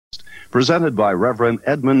Presented by Reverend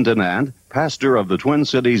Edmund Denant, pastor of the Twin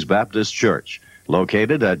Cities Baptist Church,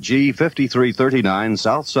 located at G 5339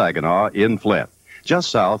 South Saginaw in Flint,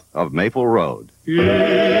 just south of Maple Road.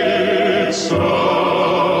 It's a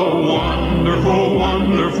wonderful,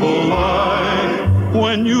 wonderful life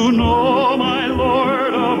when you know my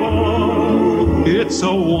Lord above. It's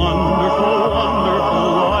a wonderful,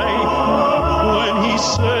 wonderful life when He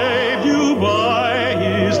saved you by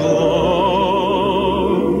His love.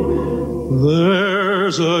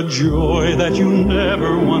 There's a joy that you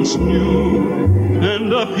never once knew,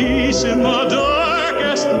 and a peace in the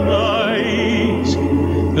darkest night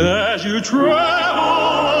as you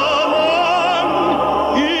travel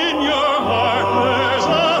along. In your heart there's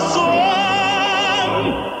a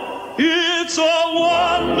song. It's a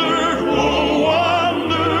wonderful,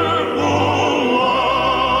 wonderful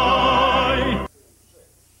life.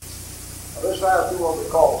 This has to do what we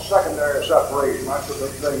call secondary separation. That's a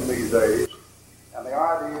big thing these days. And the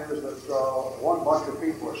idea is that one bunch of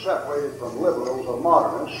people are separated from liberals or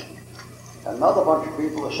modernists, and another bunch of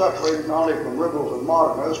people are separated not only from liberals and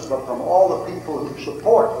modernists, but from all the people who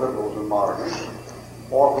support liberals and modernists,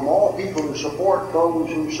 or from all people who support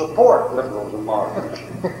those who support liberals and modernists,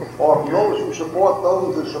 or from those who support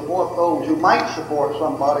those who might support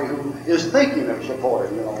somebody who is thinking of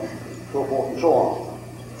supporting, so forth and so on.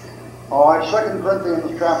 All right, 2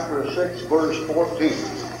 Corinthians chapter 6, verse 14.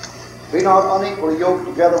 Be not unequally yoked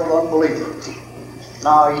together with unbelievers.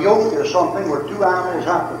 Now, a yoke is something where two animals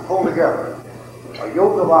have to pull together. A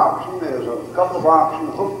yoke of oxen is a couple of oxen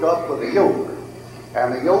hooked up with a yoke.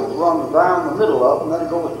 And the yoke runs down the middle of them and then it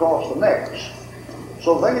goes across the necks.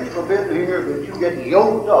 So then it's forbidden here that you get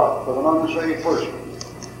yoked up with an unsaved person.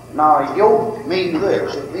 Now, a yoke means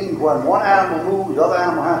this. It means when one animal moves, the other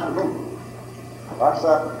animal has to move.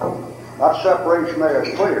 That separation there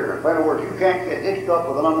is clear. In other words, you can't get hitched up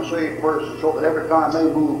with an unsaved person so that every time they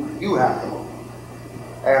move, you have to move.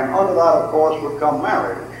 And under that, of course, would come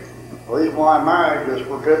marriage. The reason why marriage is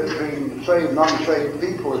forbidden between saved and unsaved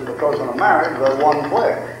people is because in a marriage, they're one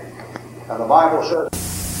flesh. And the Bible says,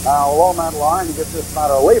 now along that line, you get this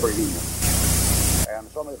matter of labor union. And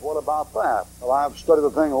somebody says, what about that? Well, I've studied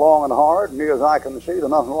the thing long and hard, and near as I can see, there's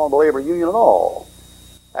nothing wrong with labor union at all.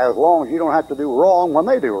 As long as you don't have to do wrong when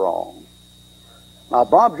they do wrong. Now,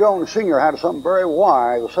 Bob Jones Sr. had something very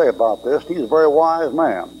wise to say about this. He's a very wise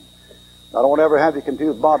man. I don't ever have you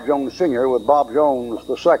confuse Bob Jones Sr. with Bob Jones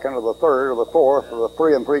the second or the third or the fourth or the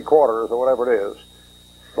 3 3/4 or whatever it is.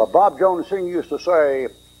 But Bob Jones Sr. used to say,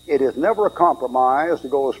 it is never a compromise to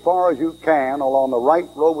go as far as you can along the right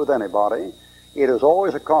road with anybody. It is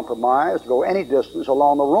always a compromise to go any distance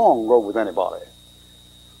along the wrong road with anybody.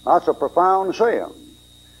 That's a profound saying.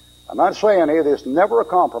 I'm not saying it is never a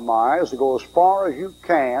compromise to go as far as you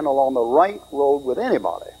can along the right road with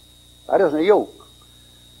anybody. That isn't a yoke.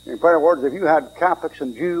 In other words, if you had Catholics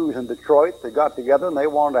and Jews in Detroit that got together and they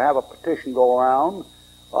wanted to have a petition go around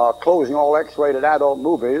closing all X-rated adult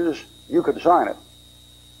movies, you could sign it.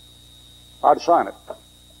 I'd sign it.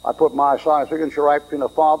 I'd put my signature right between a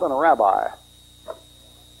father and a rabbi.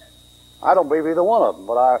 I don't believe either one of them,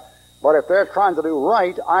 but if they're trying to do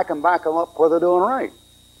right, I can back them up where they're doing right.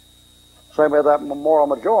 Same with that moral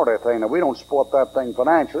majority thing. Now, we don't support that thing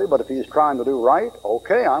financially, but if he's trying to do right,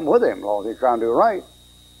 okay, I'm with him as long as he's trying to do right.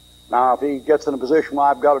 Now, if he gets in a position where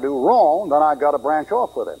I've got to do wrong, then I've got to branch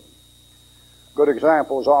off with him. Good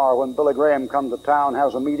examples are when Billy Graham comes to town,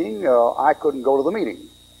 has a meeting, I couldn't go to the meeting.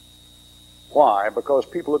 Why? Because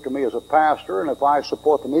people look at me as a pastor, and if I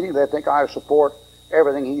support the meeting, they think I support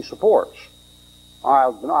everything he supports.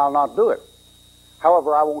 I'll not do it.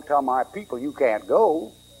 However, I won't tell my people, you can't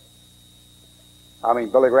go. I mean,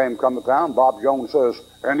 Billy Graham come to town, Bob Jones says,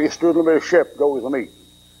 any student of his ship goes to meet.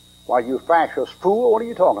 Why, you fascist fool, what are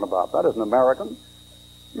you talking about? That isn't American.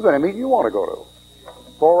 You've got a meeting you want to go to.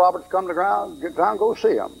 Before Roberts come to town, go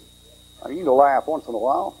see him. I mean, you can laugh once in a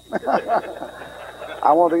while.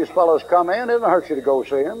 I want these fellows come in, it doesn't hurt you to go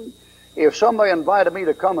see him. If somebody invited me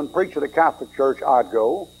to come and preach at a Catholic church, I'd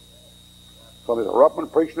go. Somebody said,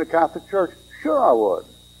 Ruckman preaching at a Catholic church? Sure I would.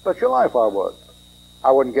 Bet your life I would.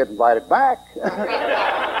 I wouldn't get invited back.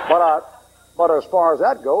 But as far as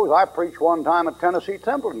that goes, I preached one time at Tennessee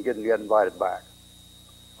Temple and didn't get invited back.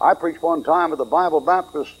 I preached one time at the Bible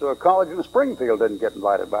Baptist College in Springfield, didn't get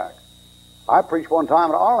invited back. I preached one time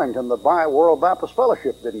at Arlington, the World Baptist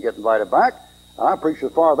Fellowship, didn't get invited back. And I preached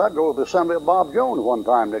as far as that goes, the Assembly of Bob Jones one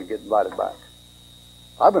time, didn't get invited back.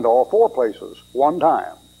 I've been to all 4 places, one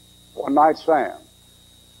time, one night stand.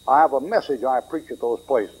 I have a message I preach at those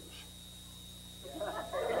places.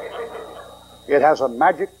 It has a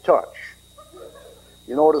magic touch.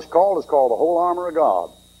 You know what it's called? It's called the whole armor of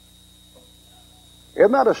God.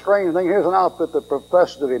 Isn't that a strange thing? Here's an outfit that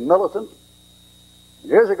professes to be militant.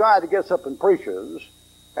 Here's a guy that gets up and preaches,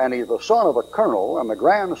 and he's the son of a colonel and the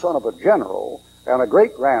grandson of a general and a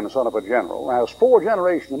great-grandson of a general, and has 4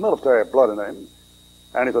 generations of military blood in him,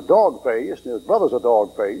 and he's a dog-faced, and his brother's a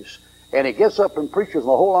dog-faced, and he gets up and preaches in the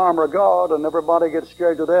whole armor of God, and everybody gets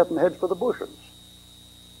scared to death and heads for the bushes.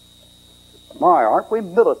 My, aren't we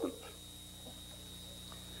militant?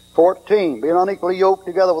 14, being unequally yoked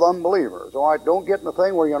together with unbelievers. All right, don't get in the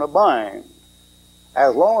thing where you're in a bind.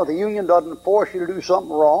 As long as the union doesn't force you to do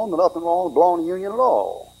something wrong, there's nothing wrong with belonging to the union at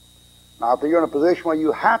all. Now, if you're in a position where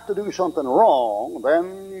you have to do something wrong,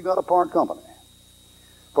 then you got to part company.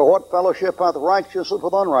 For what fellowship hath righteousness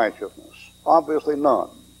with unrighteousness? Obviously none.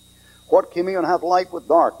 What communion hath light with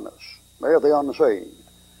darkness? They are the unsaved.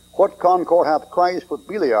 What concord hath Christ with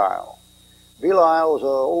Belial? Belial is an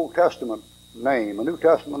Old Testament name. A New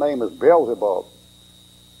Testament name is Beelzebub.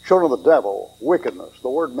 Children of the devil, wickedness. The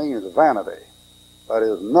word means vanity. That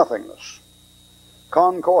is nothingness.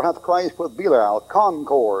 Concord hath Christ with Belial.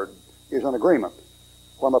 Concord is an agreement.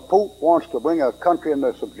 When the Pope wants to bring a country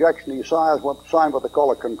into subjection, he signs what they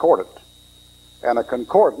call a concordant. And a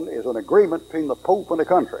concordant is an agreement between the Pope and the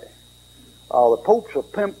country. The Pope's a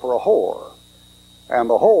pimp for a whore, and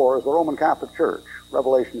the whore is the Roman Catholic Church,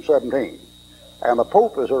 Revelation 17. And the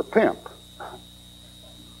Pope is her pimp.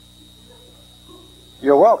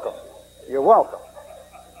 You're welcome. You're welcome.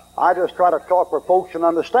 I just try to talk where folks can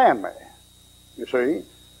understand me. You see?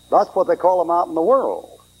 That's what they call them out in the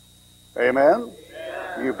world. Amen?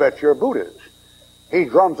 Yeah. You bet your boot is. He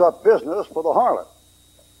drums up business for the harlot.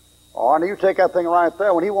 Oh, and you take that thing right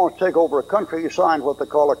there. When he wants to take over a country, he signs what they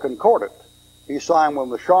call a concordant. He signed one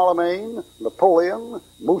with Charlemagne, Napoleon,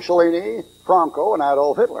 Mussolini, Franco, and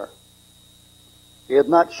Adolf Hitler.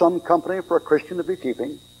 Isn't that some company for a Christian to be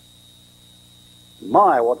keeping?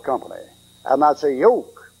 My, what company. And that's a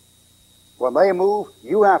yoke. When they move,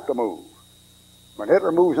 you have to move. When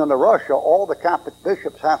Hitler moves into Russia, all the Catholic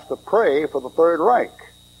bishops have to pray for the Third Reich.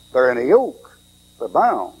 They're in a yoke. They're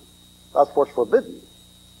bound. That's what's forbidden.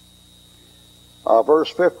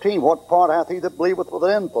 Verse 15, what part hath he that believeth with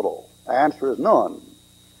an infidel? The answer is none.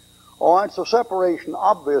 All right, so separation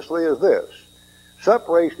obviously is this.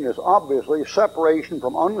 Separation is obviously separation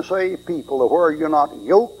from unsaved people to where you're not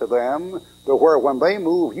yoked to them, to where when they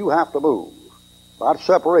move, you have to move. That's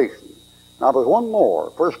separation. Now there's one more.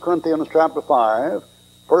 1 Corinthians chapter 5.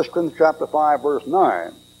 1 Corinthians chapter 5, verse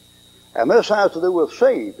 9. And this has to do with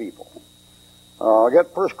saved people.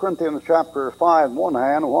 Get 1 Corinthians chapter 5 in one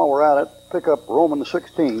hand, and while we're at it, pick up Romans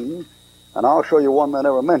 16, and I'll show you one they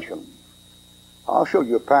never mentioned. I'll show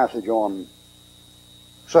you a passage on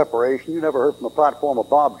separation. You never heard from the platform of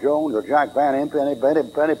Bob Jones or Jack Van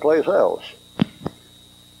Impe any place else.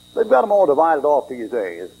 They've got them all divided off these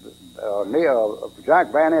days. Jack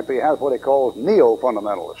Van Impe has what he calls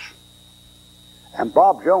neo-fundamentalists. And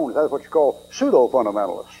Bob Jones has what you call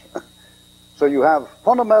pseudo-fundamentalists. So you have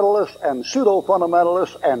fundamentalists and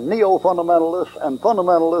pseudo-fundamentalists and neo-fundamentalists and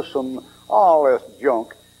fundamentalists and all this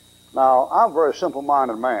junk. Now, I'm a very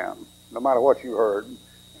simple-minded man, no matter what you heard.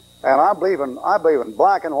 And I believe in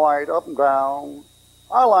black and white, up and down.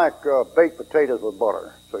 I like baked potatoes with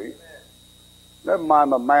butter, see? Never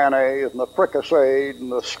mind the mayonnaise and the fricassee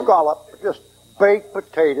and the scallop, just baked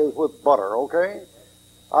potatoes with butter, okay?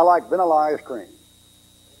 I like vanilla ice cream.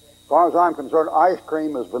 As far as I'm concerned, ice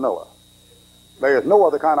cream is vanilla. There is no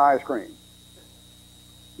other kind of ice cream.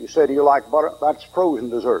 You say, do you like butter? That's frozen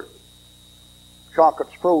dessert.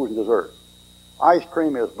 Chocolate's frozen dessert. Ice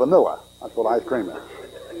cream is vanilla. That's what ice cream is.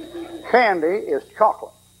 Candy is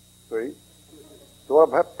chocolate. See? So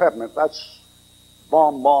what peppermint, that's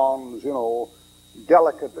bonbons, you know,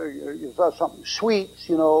 delicate, that's something sweets,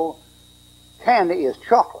 you know. Candy is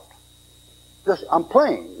chocolate. I'm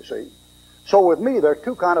plain, you see. So with me, there are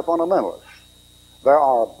two kind of fundamentalists. There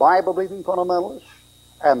are Bible-believing fundamentalists,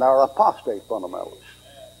 and there are apostate fundamentalists.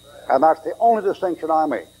 And that's the only distinction I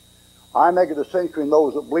make. I make a distinction between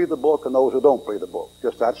those that believe the book and those who don't believe the book.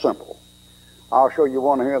 Just that simple. I'll show you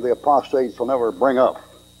one here the apostates will never bring up.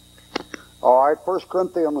 All right, 1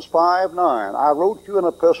 Corinthians 5:9. I wrote you an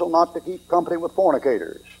epistle not to keep company with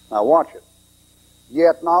fornicators. Now watch it.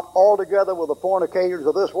 Yet not altogether with the fornicators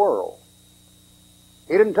of this world.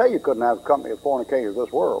 He didn't tell you couldn't have company with fornicators of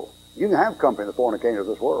this world. You can have company with fornicators of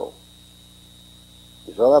this world.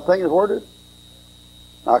 You see how that thing is worded?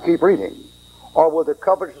 Now keep reading. Or with the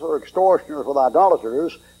covetous or extortioners, with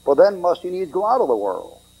idolaters, for then must you needs go out of the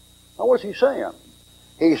world. Now what's he saying?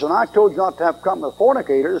 He said, I told you not to have company with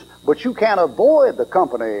fornicators, but you can't avoid the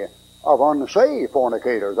company of unsaved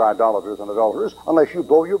fornicators, idolaters, and adulterers unless you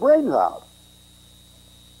blow your brains out.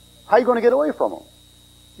 How are you going to get away from them?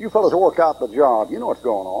 You fellas work out the job. You know what's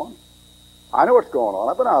going on. I know what's going on.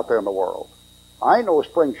 I've been out there in the world. I ain't no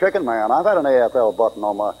spring chicken man. I've had an AFL button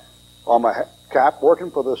on my cap working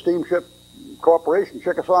for the Steamship Corporation,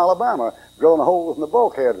 Chickasaw, Alabama, drilling holes in the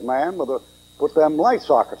bulkheads, man, put them light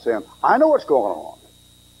sockets in. I know what's going on.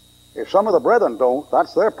 If some of the brethren don't,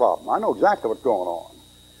 that's their problem. I know exactly what's going on.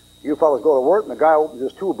 You fellas go to work and the guy opens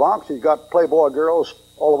his toolbox, he's got Playboy girls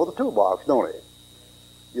all over the toolbox, don't he?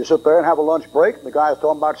 You sit there and have a lunch break, and the guy's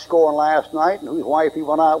talking about scoring last night and whose wife he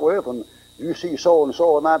went out with, and you see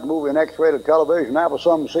so-and-so in that movie in X-rated television, have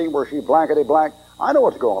some scene where she blankety-blank. I know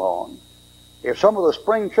what's going on. If some of the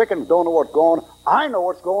spring chickens don't know what's going on, I know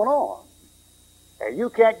what's going on. And you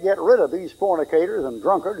can't get rid of these fornicators and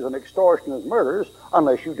drunkards and extortioners, murderers,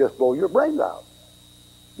 unless you just blow your brains out.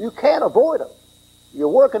 You can't avoid them. You're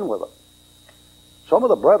working with them. Some of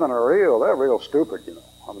the brethren they're real stupid, you know.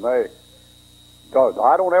 I mean,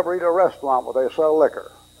 I don't ever eat a restaurant where they sell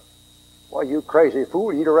liquor. Well, you crazy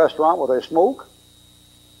fool, you eat a restaurant where they smoke?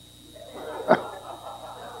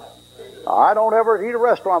 I don't ever eat a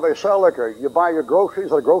restaurant where they sell liquor. You buy your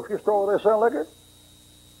groceries at a grocery store where they sell liquor?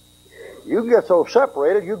 You can get so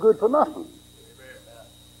separated, you're good for nothing.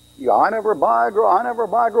 Yeah, I never buy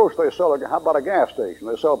groceries they sell liquor. How about a gas station?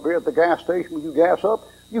 They sell beer at the gas station when you gas up?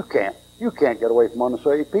 You can't get away from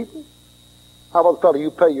unsaved people. How about the fellow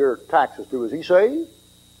you pay your taxes to? Is he saved?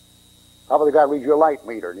 How about the guy who reads your light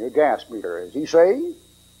meter and your gas meter? Is he saved?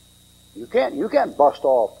 You can't bust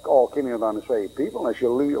off all kinds of unsaved people unless you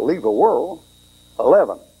leave the world.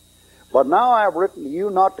 11. But now I have written to you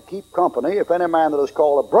not to keep company if any man that is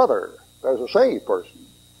called a brother, there's a saved person,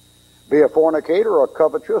 be a fornicator or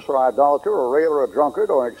covetous or idolater or railer or drunkard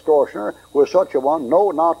or an extortioner, with such a one,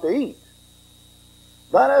 no, not to eat.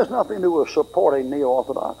 That has nothing to do with supporting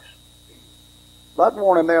Neo-Orthodox. That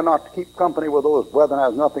warning there not to keep company with those brethren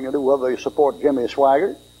has nothing to do with whether they support Jimmy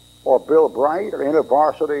Swaggart or Bill Bright or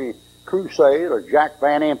InterVarsity Crusade or Jack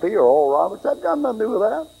Van Impe or Oral Roberts. That got nothing to do with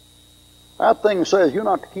that. That thing says you're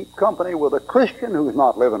not to keep company with a Christian who's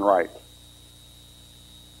not living right.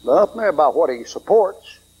 Nothing there about what he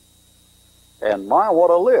supports. And what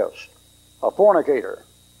a list. A fornicator.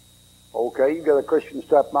 Okay, you get a Christian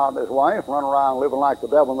stepping out with his wife, run around living like the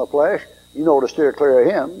devil in the flesh. You know to steer clear of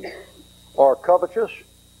him. Or covetous.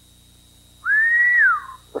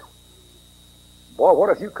 Boy, what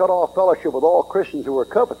if you cut off fellowship with all Christians who are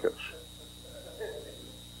covetous?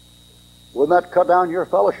 Wouldn't that cut down your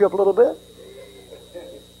fellowship a little bit?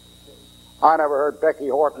 I never heard Becky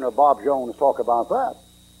Horton or Bob Jones talk about that.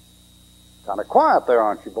 Kind of quiet there,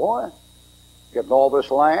 aren't you, boy? Getting all this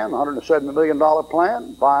land, $170 million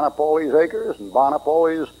plan, buying up all these acres and buying up all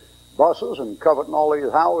these buses and coveting all these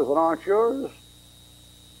houses that aren't yours.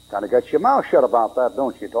 Kind of got your mouth shut about that,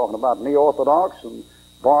 don't you? Talking about Neo-Orthodox and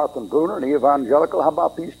Barth and Bruner and Evangelical. How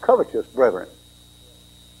about these covetous brethren?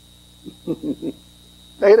 Hey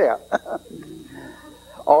there.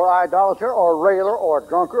 Or idolater, or railer, or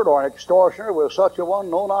drunkard, or an extortioner, with such a one,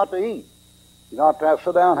 no, not to eat. You not to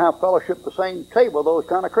sit down and have fellowship at the same table with those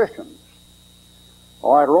kind of Christians.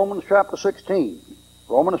 All right, Romans chapter 16.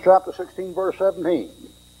 Romans chapter 16, verse 17.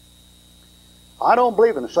 I don't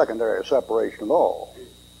believe in secondary separation at all.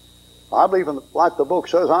 I believe in, like the book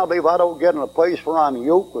says, I believe I don't get in a place where I'm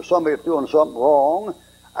yoked with somebody that's doing something wrong,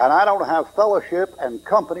 and I don't have fellowship and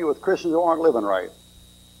company with Christians who aren't living right.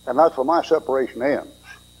 And that's where my separation ends.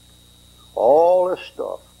 All this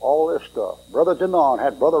stuff. Brother Denon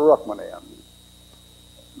had Brother Ruckman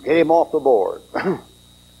in. Get him off the board.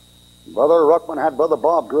 Brother Ruckman had Brother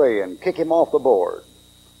Bob Gray in. Kick him off the board.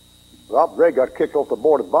 Bob Gray got kicked off the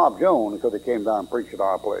board at Bob Jones because he came down and preached at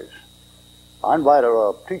our place. I invited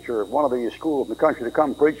a teacher at one of these schools in the country to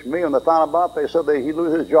come preach for me, and they found about it, they said he'd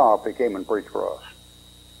lose his job if he came and preached for us.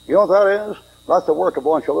 You know what that is? That's the work of a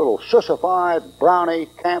bunch of little sissified, brownie,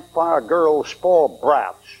 campfire girls, spoiled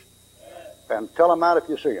brats. And tell them that if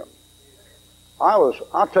you see them. I'll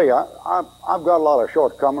tell you, I've got a lot of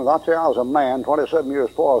shortcomings. I'll tell you, I was a man 27 years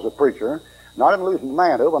before I was a preacher, and I didn't lose my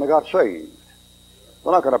manhood when I got saved.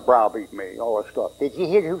 They're not going to browbeat me, all this stuff. Did you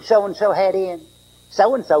hear who so-and-so had in?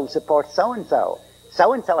 So-and-so supports so-and-so.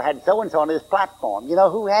 So-and-so had so-and-so on his platform. You know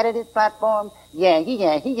who had it, his platform? Yankee.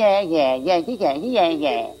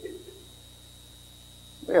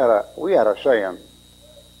 We had a saying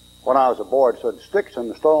when I was a boy. It said, sticks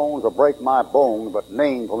and stones will break my bones, but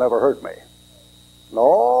names will never hurt me. And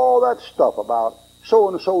all that stuff about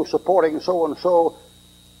so-and-so supporting so-and-so.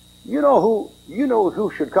 You know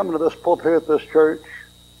who should come into this pulpit at this church?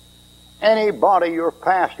 Anybody your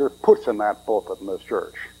pastor puts in that pulpit in this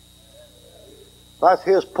church. That's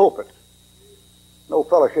his pulpit. No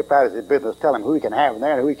fellowship has his business telling who he can have in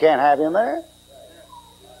there and who he can't have in there.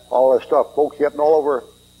 all this stuff. Folks getting all over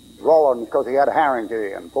Rollins because he had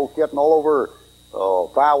Harrington, and folks getting all over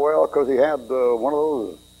Falwell because he had one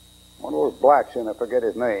of those blacks in. I forget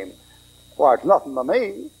his name. Well, it's nothing to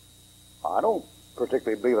me. I don't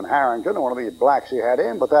particularly believe in Harrington or one of these blacks he had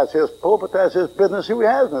in, but that's his pulpit, that's his business, who he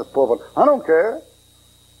has in his pulpit. I don't care.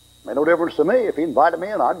 Made no difference to me. If he invited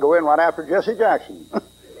me in, I'd go in right after Jesse Jackson.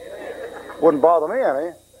 Wouldn't bother me any.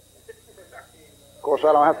 Of course,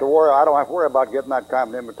 I don't have to worry about getting that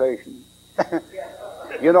kind of invitation.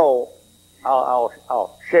 You know,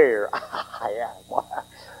 I'll share. Yeah,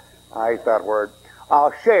 I hate that word.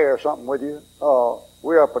 I'll share something with you.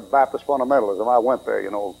 We're up at Baptist Fundamentalism. I went there,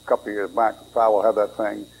 a couple of years back. Powell had that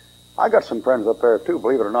thing. I got some friends up there too,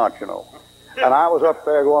 believe it or not, And I was up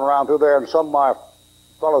there going around through there, and some of my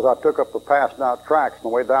fellows I took up were passing out tracts on the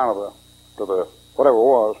way down to the whatever it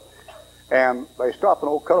was. And they stopped an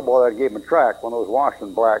old colored boy that gave him a tract, one of those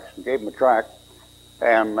Washington blacks, and gave him a tract,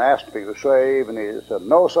 and asked if he was saved, and he said,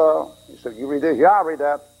 "No, sir." He said, "You read this?" "Yeah, I read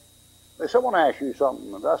that." They said, "I want to ask you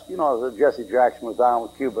something." And that's, Jesse Jackson was down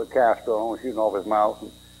with Cuba Castro, shooting off his mouth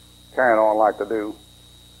and carrying on like to do.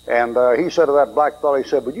 And he said to that black fellow, he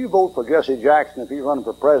said, "Would you vote for Jesse Jackson if he's running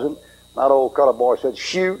for president?" That old colored boy said,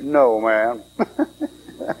 "Shoot, no, man."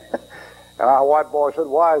 And our white boy said,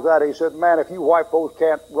 "Why is that?" He said, "Man, if you white folks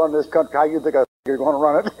can't run this country, how you think you're going to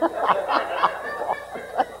run it?"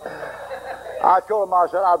 I told him, I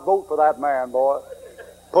said, "I'd vote for that man, boy.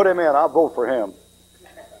 Put him in, I'll vote for him."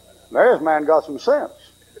 Now, this man got some sense.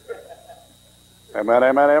 Amen,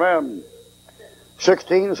 amen, amen.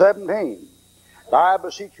 16:17. "I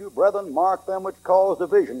beseech you, brethren, mark them which cause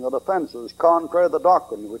division and offenses contrary to the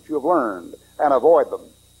doctrine which you have learned, and avoid them.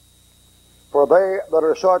 For they that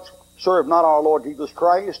are such serve not our Lord Jesus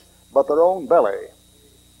Christ, but their own belly."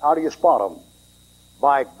 How do you spot them?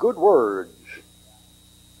 By good words.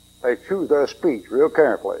 They choose their speech real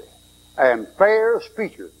carefully. And fair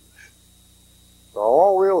speeches. They're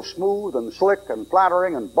all real smooth and slick and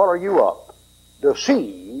flattering and butter you up.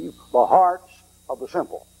 Deceive the hearts of the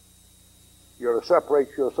simple. You're to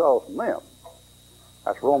separate yourself from them.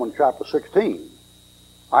 That's Romans chapter 16.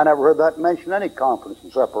 I never heard that mentioned in any conference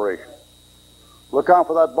in separation. Look out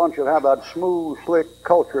for that bunch that have that smooth, slick,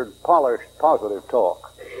 cultured, polished, positive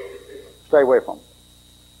talk. Stay away from them.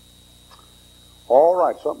 All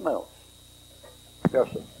right, something else.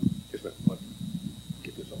 Yes, sir. Just a minute.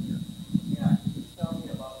 Get this on here. Yeah, tell me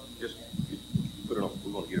about... Just put it on.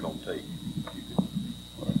 We want to get it on tape.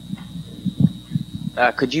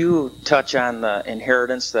 Could you touch on the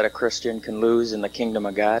inheritance that a Christian can lose in the kingdom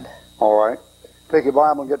of God? All right. Take your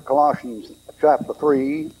Bible and get Colossians chapter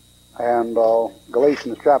 3 and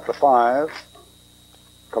Galatians chapter 5.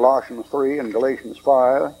 Colossians 3 and Galatians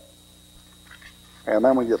 5. And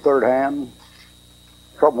then with your third hand,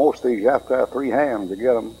 trouble most of these you have to have three hands to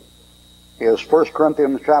get them, is 1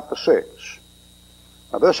 Corinthians chapter 6.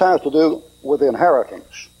 Now this has to do with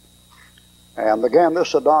inheritance. And again, this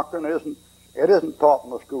is a doctrine. It isn't taught in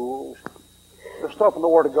the schools. This stuff in the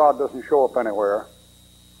Word of God doesn't show up anywhere.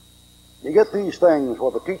 You get these things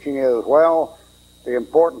where the teaching is, well, the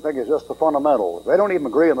important thing is just the fundamentals. They don't even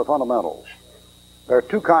agree on the fundamentals. There are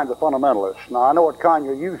two kinds of fundamentalists. Now, I know what kind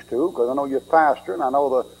you're used to, because I know you're a pastor, and I know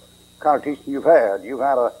the kind of teaching you've had. You've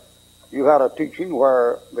had a teaching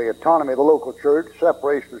where the autonomy of the local church,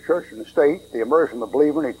 separation of the church and the state, the immersion of the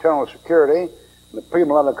believer in eternal security, and the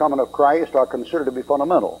premillennial coming of Christ are considered to be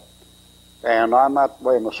fundamental. And I'm that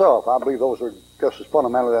way myself. I believe those are just as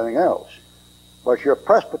fundamental as anything else. But your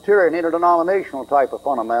Presbyterian interdenominational type of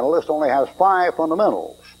fundamentalist only has 5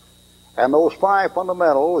 fundamentals. And those 5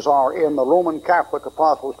 fundamentals are in the Roman Catholic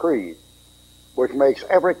Apostles' Creed, which makes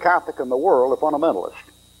every Catholic in the world a fundamentalist,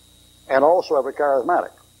 and also every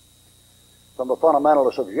charismatic. Some of the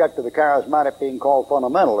fundamentalists object to the charismatic being called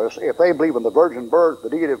fundamentalists. If they believe in the virgin birth, the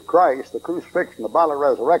deity of Christ, the crucifixion, the bodily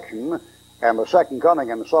resurrection, and the second coming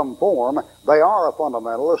in some form, they are a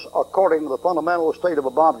fundamentalist according to the fundamental state of a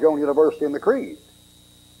Bob Jones University in the Creed.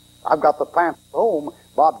 I've got the pamphlet at home,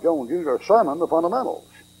 Bob Jones Jr.'s sermon, The Fundamentals.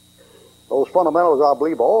 Those fundamentals, I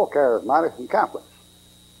believe, are all charismatics and Catholics.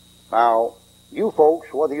 Now, you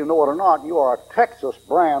folks, whether you know it or not, you are a Texas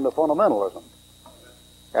brand of fundamentalism.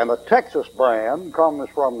 And the Texas brand comes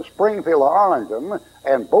from Springfield or Arlington,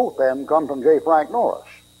 and both of them come from J. Frank Norris.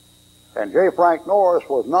 And J. Frank Norris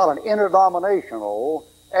was not an interdenominational,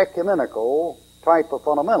 ecumenical type of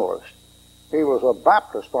fundamentalist. He was a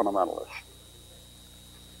Baptist fundamentalist.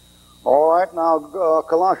 All right, now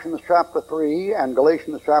Colossians chapter 3 and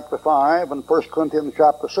Galatians chapter 5 and 1 Corinthians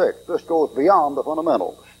chapter 6. This goes beyond the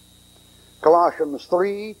fundamentals. Colossians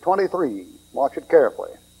 3:23. Watch it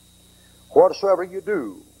carefully. "Whatsoever you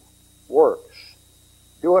do, works,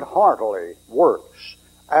 do it heartily, works,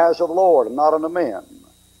 as of the Lord and not unto men,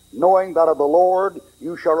 knowing that of the Lord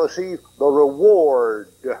you shall receive the reward,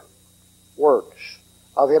 works,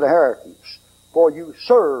 of the inheritance. For you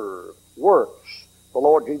serve, works, the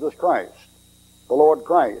Lord Jesus Christ, the Lord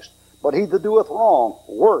Christ. But he that doeth wrong,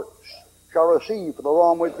 works, shall receive for the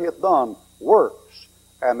wrong which he hath done, works.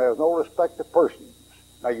 And there's no respect of persons.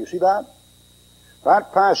 Now you see that?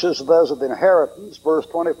 That passage says of the inheritance, verse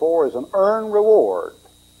 24, is an earned reward.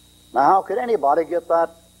 Now how could anybody get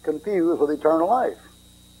that confused with eternal life?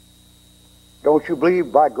 Don't you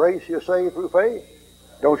believe by grace you're saved through faith?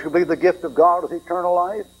 Don't you believe the gift of God is eternal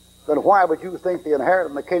life? Then why would you think the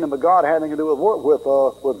inheritance in the kingdom of God had anything to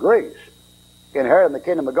do with grace? Inheritance in the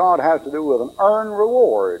kingdom of God has to do with an earned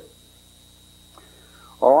reward.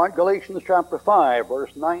 All right, Galatians chapter 5,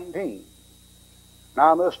 verse 19.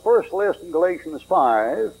 Now in this first list in Galatians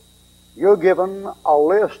 5, you're given a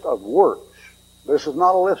list of works. This is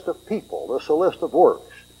not a list of people. This is a list of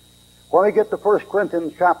works. When we get to 1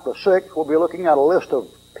 Corinthians chapter 6, we'll be looking at a list of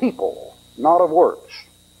people, not of works.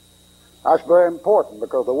 That's very important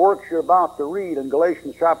because the works you're about to read in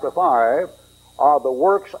Galatians chapter 5 are the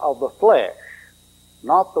works of the flesh,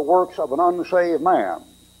 not the works of an unsaved man.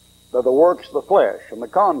 They're the works of the flesh, and the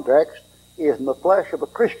context is in the flesh of a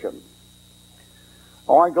Christian.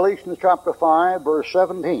 All right, Galatians chapter 5, verse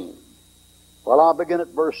 17. Well, I'll begin at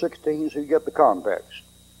verse 16 so you get the context.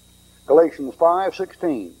 Galatians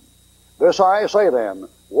 5:16. This I say then,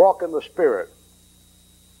 walk in the Spirit.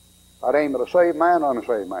 That ain't at a saved man or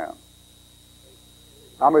unsaved man.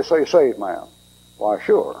 How many say saved man? Why,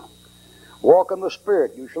 sure. Walk in the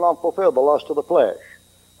Spirit, you shall not fulfill the lust of the flesh.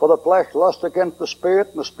 For the flesh lusts against the Spirit,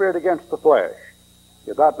 and the Spirit against the flesh.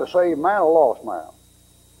 Is that the saved man or lost man?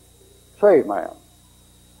 Saved man.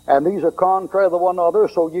 And these are contrary to one another,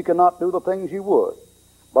 so you cannot do the things you would.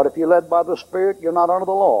 But if you're led by the Spirit, you're not under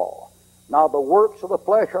the law. Now the works of the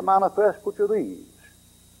flesh are manifest, which are these.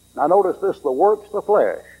 Now notice this, the works of the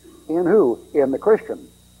flesh. In who? In the Christian.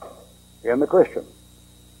 In the Christian.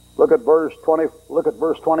 Look at verse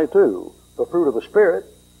 22. The fruit of the Spirit.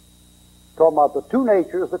 Talking about the two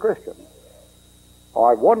natures of the Christian. All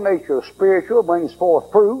right, one nature is spiritual, brings forth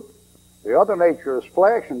fruit. The other nature is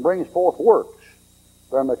flesh and brings forth works.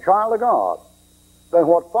 Then the child of God. Then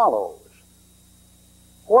what follows?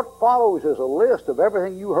 What follows is a list of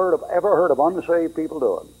everything you ever heard of unsaved people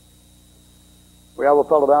doing. We have a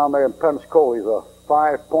fellow down there in Pensacola. He's a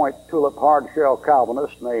 5-point tulip hard-shell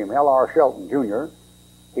Calvinist named L.R. Shelton Jr.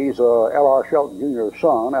 He's L.R. Shelton Jr.'s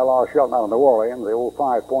son. L.R. Shelton out of New Orleans, the old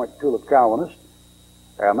 5-point tulip Calvinist.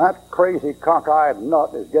 And that crazy cockeyed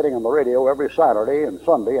nut is getting on the radio every Saturday and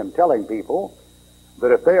Sunday and telling people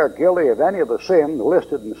that if they are guilty of any of the sins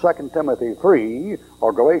listed in 2 Timothy 3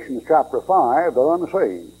 or Galatians chapter 5, they're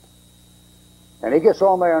unsaved. And he gets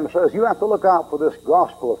on there and says, you have to look out for this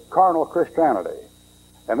gospel of carnal Christianity.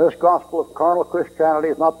 And this gospel of carnal Christianity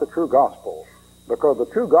is not the true gospel, because the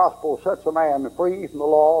true gospel sets a man free from the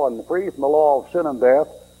law and free from the law of sin and death.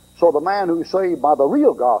 So the man who's saved by the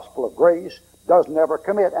real gospel of grace doesn't ever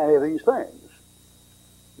commit any of these things.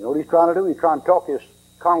 You know what he's trying to do? He's trying to talk his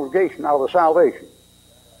congregation out of the salvation.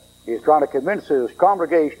 He's trying to convince his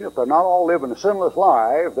congregation if they're not all living sinless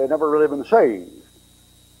lives, they've never really been saved.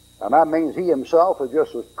 And that means he himself is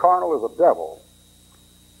just as carnal as the devil.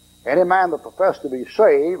 Any man that professes to be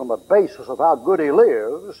saved on the basis of how good he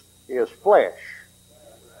lives is flesh.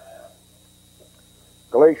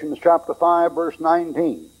 Galatians chapter 5, verse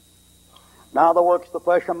 19. Now the works of the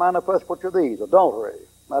flesh are manifest, which are these. Adultery,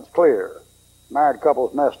 that's clear. Married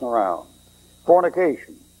couples messing around.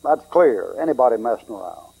 Fornication, that's clear. Anybody messing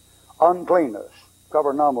around. Uncleanness, cover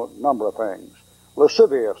a number of things.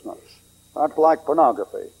 Lasciviousness, that's like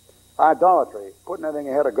pornography. Idolatry, putting anything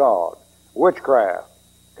ahead of God. Witchcraft.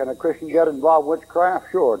 Can a Christian get involved in witchcraft?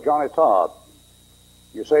 Sure, Johnny Todd.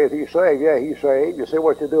 You say, is he saved? Yeah, he's saved. You say,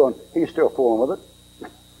 what you doing? He's still fooling with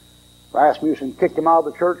it. Rasmussen kicked him out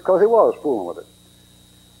of the church because he was fooling with it.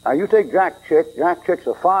 Now you take Jack Chick. Jack Chick's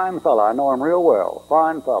a fine fella. I know him real well.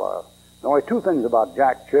 Fine fella. There's only two things about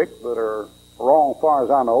Jack Chick that are wrong as far as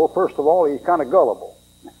I know. First of all, he's kind of gullible.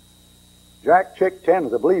 Jack Chick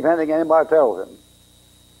tends to believe anything anybody tells him.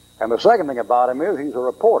 And the second thing about him is he's a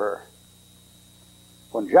reporter.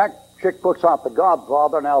 When Jack Chick puts out The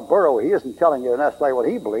Godfather in Alberto, he isn't telling you necessarily what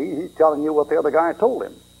he believes. He's telling you what the other guy told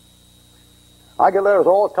him. I get letters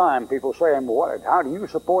all the time, people saying, well, how do you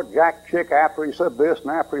support Jack Chick after he said this and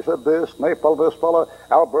after he said this, and they follow this fellow,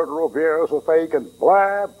 Alberto Rivera's a fake, and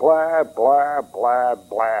blah, blah, blah, blah,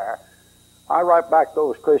 blah. I write back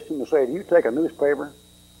those Christians and say, do you take a newspaper?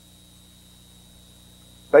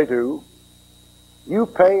 They do. You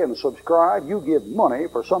pay and subscribe, you give money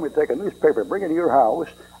for somebody to take a newspaper and bring it to your house,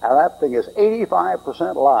 and that thing is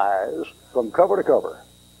 85% lies from cover to cover.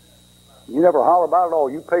 You never holler about it all,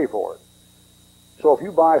 you pay for it. So if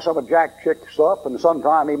you buy some of Jack Chick's stuff, and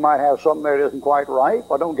sometime he might have something there that isn't quite right,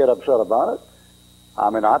 well, don't get upset about it. I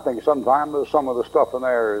mean, I think sometimes some of the stuff in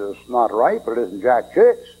there is not right, but it isn't Jack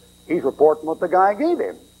Chick's. He's reporting what the guy gave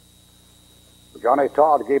him. Johnny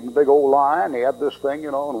Todd gave him a big old lie, and he had this thing,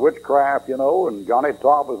 and witchcraft, and Johnny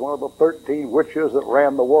Todd was one of the 13 witches that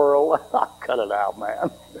ran the world. Cut it out, man.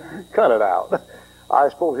 Cut it out. I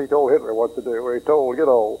suppose he told Hitler what to do. He told,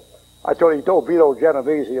 he told Vito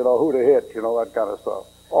Genovese, who to hit, that kind of stuff.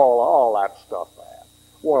 All that stuff, man.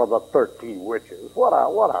 One of the 13 witches. What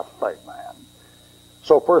a thing, man.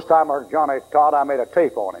 So first time I heard Johnny Todd, I made a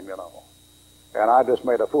tape on him, And I just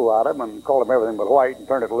made a fool out of him and called him everything but white and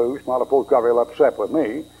turned it loose. Now the folks got real upset with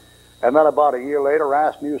me. And then about a year later,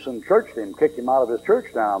 Rasmussen churched him, kicked him out of his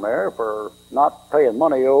church down there for not paying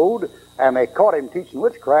money owed, and they caught him teaching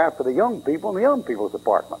witchcraft to the young people in the young people's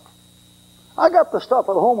department. I got the stuff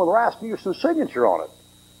at home with Rasmussen's signature on it.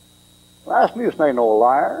 Rasmussen ain't no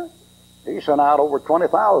liar. He sent out over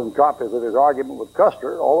 20,000 copies of his argument with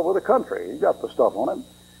Custer all over the country. He got the stuff on him.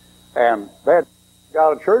 And they had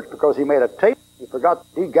got out of church because he made a tape. He forgot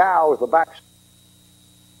he gouged the back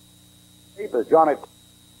tape as Johnny.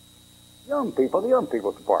 Young people, the young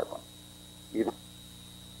people's department. You're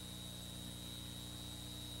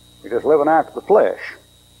just living after the flesh.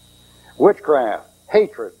 Witchcraft,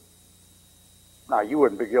 hatred. Now, you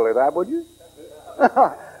wouldn't be guilty of that, would you?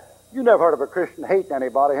 You never heard of a Christian hating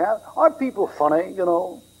anybody, have? Aren't people funny,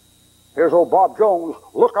 Here's old Bob Jones.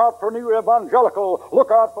 Look out for new evangelical. Look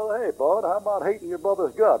out for the, hey, bud, how about hating your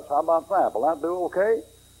brother's guts? How about that? Will that do okay?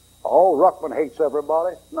 Oh, Ruckman hates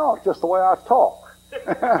everybody. No, it's just the way I talk.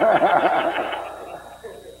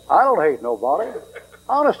 I don't hate nobody.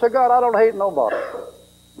 Honest to God, I don't hate nobody.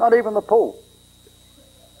 Not even the Pope.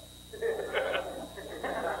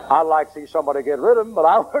 I'd like to see somebody get rid of him, but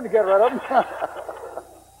I wouldn't get rid of him.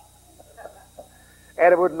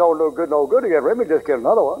 And it wouldn't know no good to get rid of him. Just get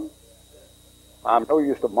another one. I'm no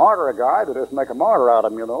use to martyr a guy that just make a martyr out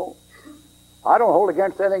of him, I don't hold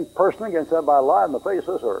against anything personally against anybody lying in the face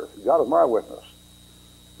of this earth. God is my witness.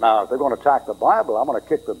 Now, if they're going to attack the Bible, I'm going to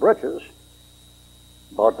kick the britches.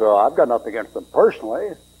 But I've got nothing against them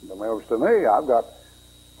personally. To me, I've got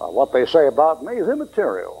what they say about me is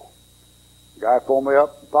immaterial. The guy phoned me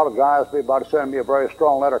up, apologized to me about sending me a very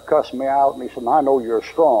strong letter, cussing me out, and he said, I know you're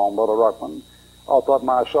strong, Brother Ruckman. I thought to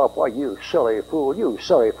myself, well, you silly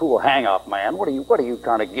fool, hang up, man. What are you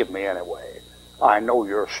trying to give me anyway? I know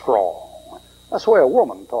you're strong. That's the way a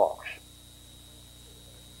woman talks.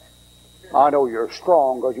 I know you're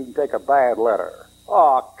strong because you can take a bad letter.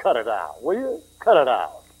 Oh, cut it out, will you? Cut it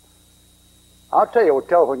out. I'll tell you what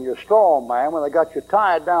tells when you're strong, man, when they got you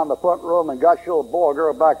tied down the front room and got your little boy or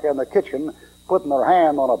girl back in the kitchen putting their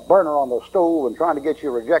hand on a burner on the stove and trying to get you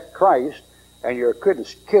to reject Christ, and your kid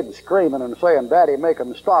screaming and saying, Daddy, make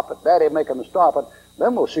him stop it. Daddy, make him stop it.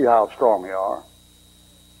 Then we'll see how strong you are.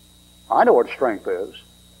 I know what strength is.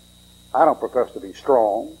 I don't profess to be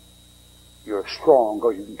strong. You're strong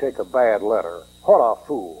because you can take a bad letter. What a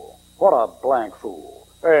fool. What a blank fool.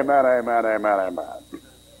 Amen, amen, amen, amen.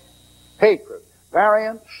 Hatred,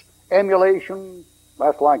 variance, emulation,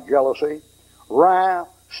 that's like jealousy, wrath,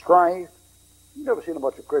 strife. You've never seen a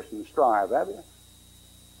bunch of Christians strive, have you?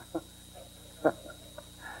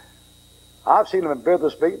 I've seen them in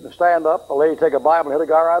business meetings stand up, a lady take a Bible and hit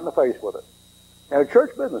a guy right in the face with it. In a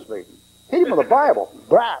church business meeting. Hit him with a Bible.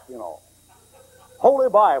 Blap, Holy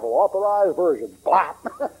Bible, authorized version. Blap.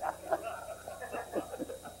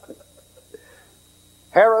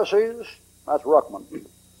 Heresies, that's Ruckman.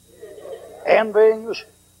 Envyings,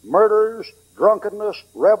 murders, drunkenness,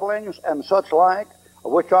 revelings, and such like,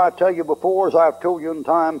 of which I tell you before, as I've told you in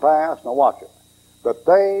time past, now watch it, that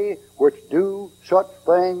they which do such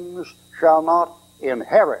things shall not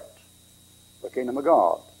inherit the kingdom of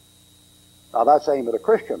God. Now that's aimed at a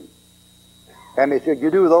Christian. And if you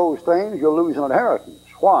do those things, you'll lose an inheritance.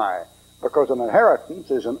 Why? Because an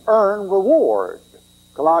inheritance is an earned reward.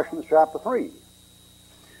 Colossians chapter 3.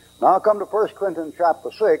 Now I'll come to 1 Corinthians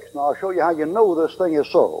chapter 6, and I'll show you how you know this thing is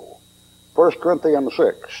so. 1 Corinthians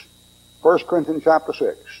 6. 1 Corinthians chapter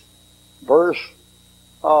 6. Verse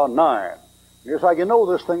 9. Here's how you know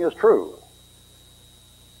this thing is true.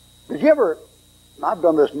 Did you ever, I've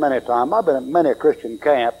done this many times, I've been at many a Christian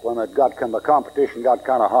camp when the competition got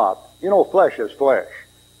kind of hot. Flesh is flesh.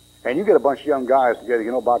 And you get a bunch of young guys together,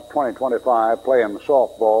 about 20, 25, playing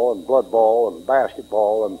softball and blood ball and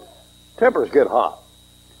basketball, and tempers get hot.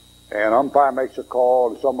 And umpire makes a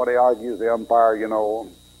call, and somebody argues the umpire, you know.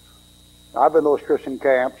 I've been in those Christian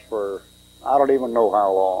camps for I don't even know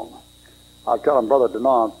how long. I was telling Brother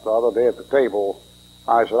Denant the other day at the table,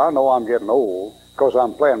 I said, I know I'm getting old because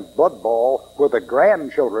I'm playing blood ball with the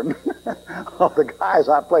grandchildren of the guys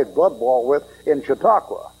I played blood ball with in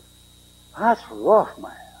Chautauqua. That's rough,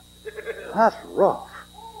 man. That's rough.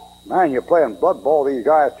 Man, you're playing blood ball with these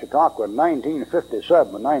guys at Chautauqua in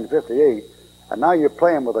 1957 and 1958, and now you're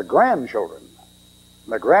playing with the grandchildren.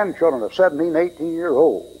 And the grandchildren are 17, 18 years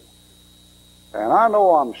old. And I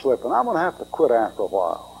know I'm slipping. I'm going to have to quit after a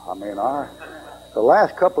while. I mean, the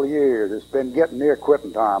last couple of years, it's been getting near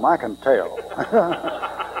quitting time. I can tell.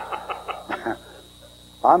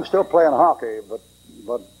 I'm still playing hockey, but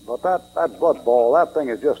that blood ball, that thing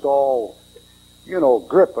is just all, you know,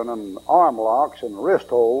 gripping and arm locks and wrist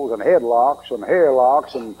holds and head locks and hair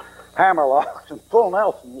locks and hammer locks and full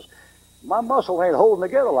Nelsons. My muscle ain't holding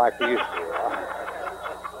together like they used to.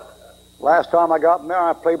 Last time I got in there,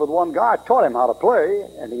 I played with one guy. I taught him how to play,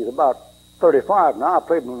 and he's about 35 now. I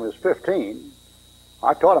played with him when he was 15.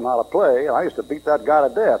 I taught him how to play. I used to beat that guy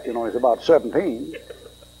to death, you know, he's about 17.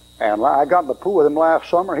 And I got in the pool with him last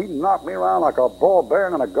summer. He knocked me around like a ball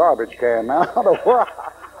bearing in a garbage can, man.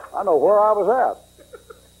 I know where I was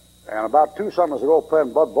at. And about 2 summers ago,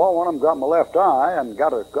 playing blood ball, one of them got my left eye and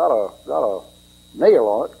got a nail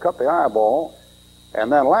on it, cut the eyeball. And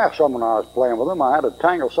then last summer when I was playing with him, I had to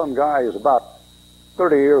tangle some guy who's about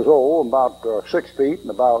 30 years old, about 6 feet and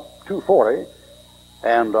about 240,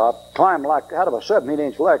 and climbed like, out of a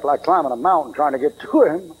 17-inch leg, like climbing a mountain trying to get to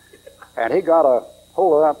him. And he got a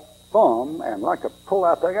hold of that thumb and like to pull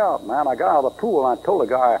that thing out, man. I got out of the pool and I told the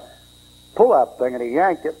guy, pull that thing, and he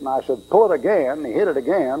yanked it, and I said, pull it again. And he hit it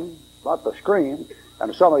again, about to scream,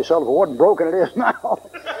 and somebody said, if it wasn't broken, it is now.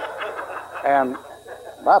 And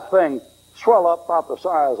that thing swelled up about the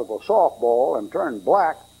size of a softball and turned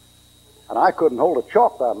black. And I couldn't hold a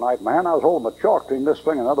chalk that night, man. I was holding the chalk between this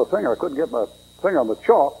finger and another finger. I couldn't get my finger on the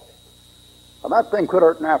chalk. And that thing quit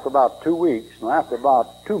hurting after about 2 weeks. And after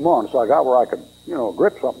about 2 months, I got where I could, you know,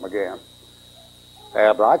 grip something again.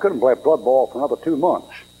 But I couldn't play blood ball for another 2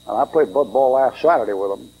 months. And I played blood ball last Saturday with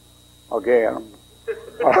them again.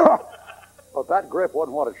 But that grip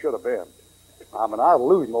wasn't what it should have been. I mean, I was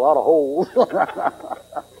losing a lot of holes.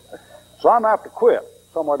 So I'm going to have to quit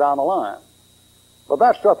somewhere down the line. But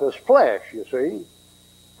that stuff is flesh, you see.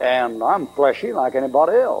 And I'm fleshy like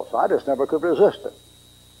anybody else. I just never could resist it.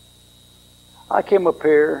 I came up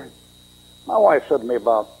here. My wife said to me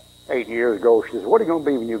about 8 years ago, she said, what are you going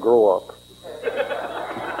to be when you grow up?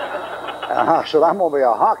 And I said, I'm going to be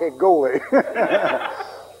a hockey goalie.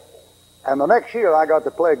 And the next year I got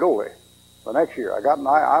to play goalie. The next year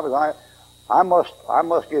I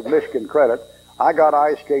must give Michigan credit. I got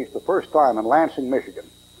ice skates the first time in Lansing, Michigan.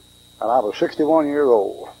 And I was 61 years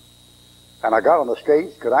old. And I got on the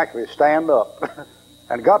skates, could actually stand up,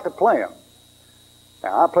 and got to play them.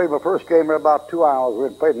 And I played my first game in about 2 hours. We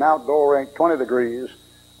had played an outdoor rink, 20 degrees.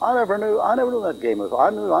 I never knew that game was. I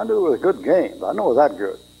knew it was a good game. I know it was that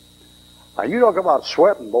good. Now you talk about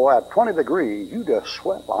sweating, boy. At 20 degrees, you just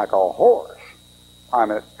sweat like a horse. I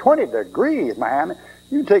mean, at 20 degrees, man,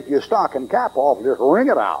 you take your stocking cap off and just wring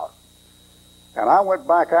it out. And I went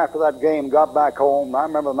back after that game, got back home. And I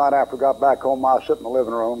remember the night after I got back home, I was sitting in the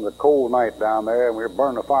living room, it was a cold night down there, and we were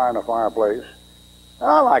burning a fire in the fireplace. And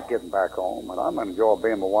I like getting back home, and I enjoy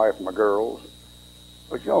being my wife and my girls.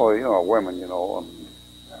 But you know, women, you know.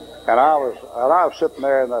 And I was sitting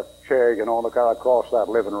there in that chair, you know, looking across that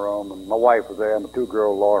living room, and my wife was there, and the 2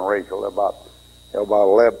 girls, Laura and Rachel, they're about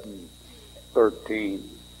 11, 13.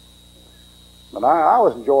 And I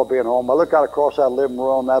was enjoying being home. I looked out across that living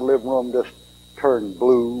room just turned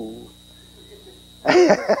blue.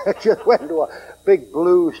 It just went into a big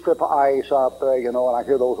blue strip of ice out there, you know, and I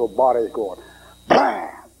hear those old bodies going, blam,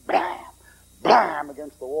 blam, blam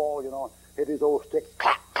against the wall, you know, and hit these old sticks,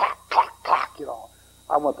 clack, clack, clack, clack, you know.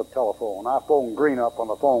 I went to the telephone. I phoned Green up on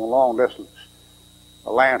the phone long distance,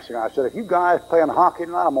 Lansing. I said, if you guys playing hockey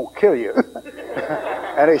tonight, I'm going to kill you.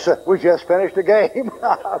 And he said, we just finished the game.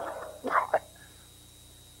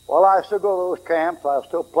 Well, I still go to those camps. I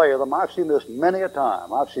still play with them. I've seen this many a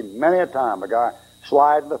time. I've seen many a time a guy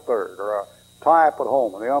slide in the third or a tie up at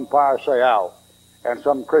home and the umpire say out. And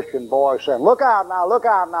some Christian boy saying, look out now,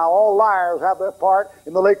 all liars have their part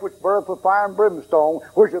in the lake which burneth with fire and brimstone,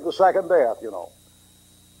 which is the second death, you know.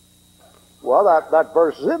 Well, that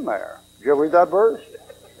verse is in there. Did you ever read that verse?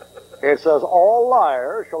 It says, all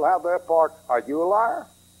liars shall have their part. Are you a liar?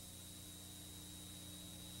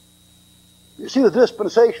 You see the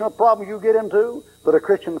dispensational problem you get into that a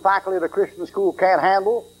Christian faculty at a Christian school can't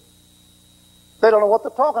handle? They don't know what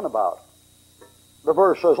they're talking about. The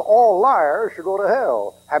verse says, all liars should go to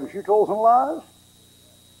hell. Haven't you told some lies?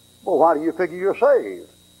 Well, why do you figure you're saved?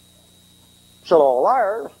 It said all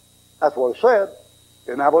liars. That's what it said.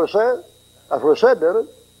 Isn't that what it said? That's what it said, did it?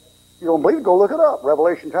 You don't believe it? Go look it up.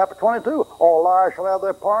 Revelation chapter 22. All liars shall have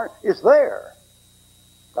their part. It's there.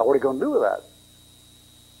 Now, what are you going to do with that?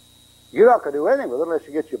 You're not going to do anything with it unless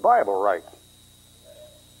you get your Bible right.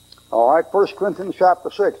 All right, 1 Corinthians chapter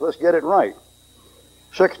 6. Let's get it right.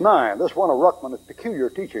 6:9. This one of Ruckman is peculiar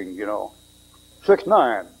teaching, you know.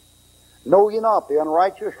 6:9. Know ye not the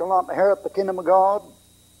unrighteous shall not inherit the kingdom of God?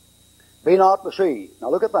 Be not deceived. Now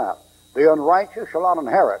look at that. The unrighteous shall not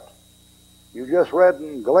inherit. You just read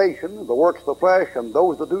in Galatians, the works of the flesh and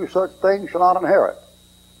those that do such things shall not inherit.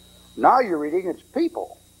 Now you're reading it's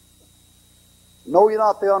people. Know ye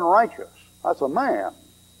not the unrighteous? That's a man.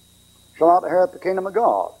 Shall not inherit the kingdom of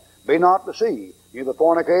God. Be not deceived. Neither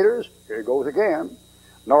fornicators, here he goes again,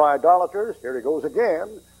 nor idolaters, here he goes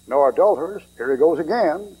again, nor adulterers, here he goes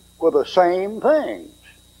again, with the same things.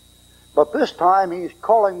 But this time he's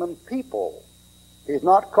calling them people. He's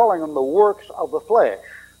not calling them the works of the flesh,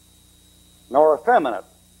 nor effeminate,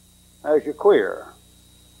 as you queer,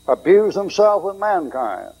 abuse themselves with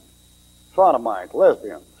mankind, sodomites,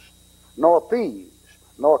 lesbians, nor thieves,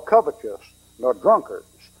 nor covetous, nor drunkards,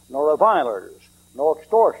 nor revilers, nor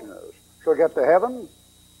extortioners shall get to heaven.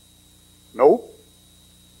 Nope.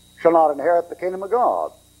 Shall not inherit the kingdom of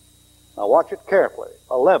God. Now watch it carefully.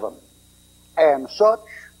 11. And such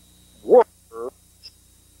were,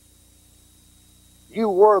 you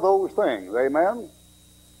were those things. Amen?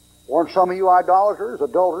 Weren't some of you idolaters,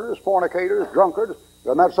 adulterers, fornicators, drunkards?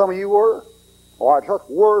 Isn't that some of you were? All right, such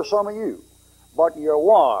were some of you. But you're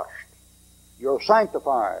washed. You're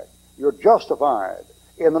sanctified. You're justified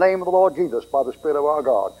in the name of the Lord Jesus by the Spirit of our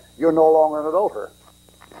God. You're no longer an adulterer.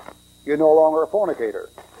 You're no longer a fornicator.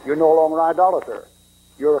 You're no longer an idolater.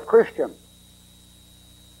 You're a Christian.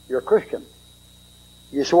 You're a Christian.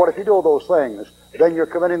 You see, what if you do those things? Then you're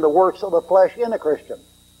committing the works of the flesh in a Christian.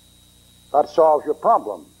 That solves your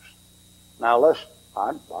problems. Now,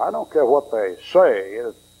 I don't care what they say.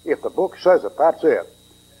 If the book says it, that's it.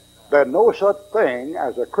 There's no such thing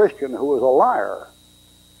as a Christian who is a liar.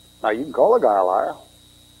 Now, you can call a guy a liar.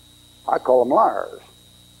 I call them liars.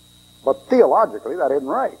 But theologically, that isn't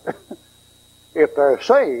right. If they're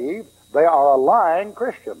saved, they are a lying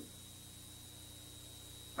Christian.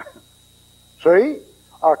 See?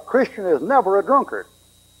 A Christian is never a drunkard.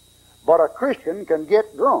 But a Christian can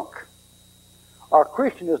get drunk. A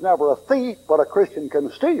Christian is never a thief, but a Christian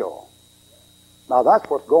can steal. Now, that's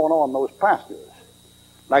what's going on in those passages.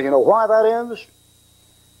 Now, you know why that is?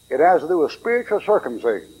 It has to do with spiritual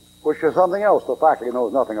circumcision, which is something else the faculty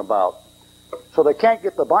knows nothing about. So they can't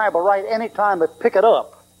get the Bible right any time they pick it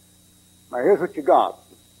up. Now, here's what you got.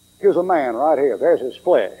 Here's a man right here. There's his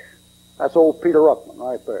flesh. That's old Peter Ruckman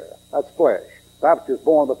right there. That's flesh. That which is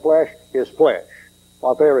born of the flesh is flesh.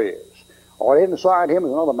 Well, there he is. Or inside him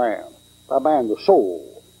is another man. That man's a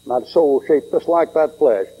soul. And that soul shaped just like that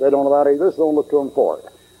flesh. They don't know that either, so don't look to him for it.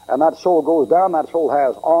 And that soul goes down. That soul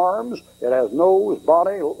has arms. It has nose,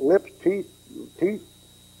 body, lips, teeth.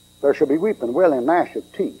 There shall be weeping, wailing, gnash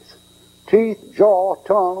of teeth. Teeth, jaw,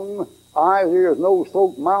 tongue, eyes, ears, nose,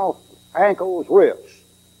 throat, mouth, ankles, wrists.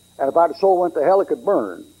 And if that soul went to hell, it could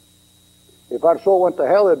burn. If that soul went to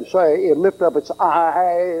hell, it'd say, it'd lift up its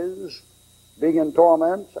eyes, being in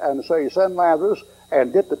torments, and say, send Lazarus,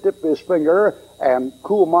 and dip the tip of his finger, and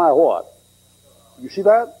cool my what? You see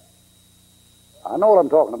that? I know what I'm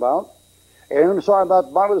talking about. And inside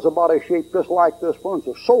that body is a body shaped just like this one. It's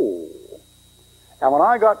a soul. And when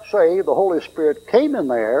I got saved, the Holy Spirit came in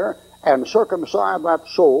there and circumcised that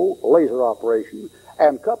soul, laser operation,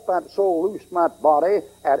 and cut that soul loose from that body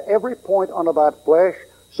at every point under that flesh,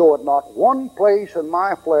 so at not one place in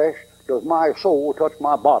my flesh does my soul touch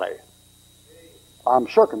my body. I'm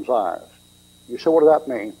circumcised. You say, what does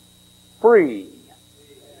that mean? Free.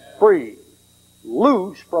 Free.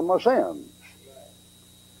 Loose from my sins.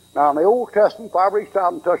 Now, in the Old Testament, if I reached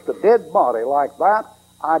out and touched a dead body like that,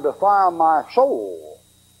 I defile my soul.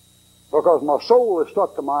 Because my soul is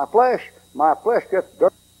stuck to my flesh gets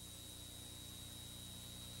dirty.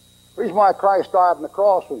 The reason why Christ died on the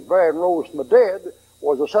cross, was buried, and rose from the dead,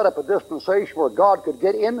 was to set up a dispensation where God could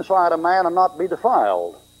get inside a man and not be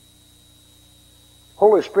defiled.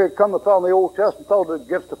 Holy Spirit come to the fellow in the Old Testament, fellow that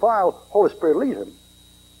gets defiled, Holy Spirit leaves him.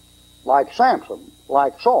 Like Samson,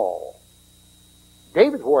 like Saul.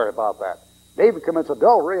 David's worried about that. David commits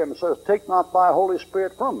adultery and says, take not thy Holy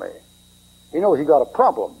Spirit from me. He knows he got a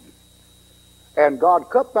problem. And God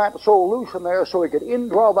cut that soul loose in there so he could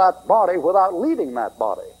indwell that body without leaving that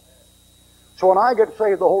body. So when I get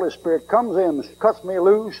saved, the Holy Spirit comes in, cuts me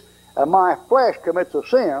loose, and my flesh commits a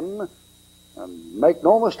sin. And make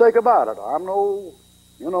no mistake about it, I'm no,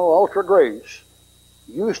 ultra grace.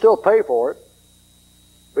 You still pay for it.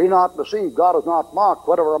 Be not deceived, God is not mocked,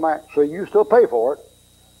 whatever a man. So you still pay for it.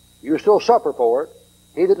 You still suffer for it.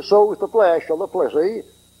 He that sows the flesh shall the flesh. See,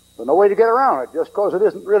 there's no way to get around it. Just because it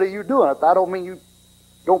isn't really you doing it, that don't mean you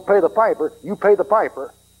don't pay the piper. You pay the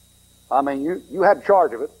piper. I mean, you had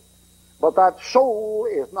charge of it. But that soul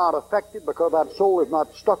is not affected because that soul is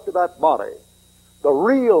not stuck to that body. The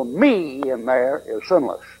real me in there is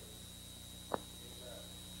sinless.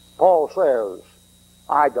 Paul says,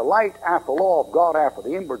 I delight after the law of God, after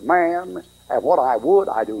the inward man, and what I would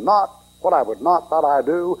I do not, what I would not that I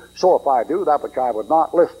do, so if I do that which I would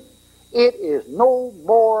not, listen. It is no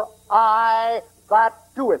more I that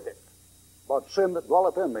doeth it, but sin that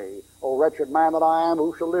dwelleth in me. O wretched man that I am,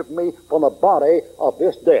 who shall lift me from the body of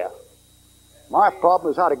this death? My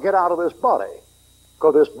problem is how to get out of this body,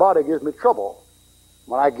 because this body gives me trouble.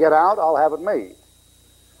 When I get out, I'll have it made.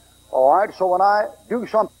 All right, so when I do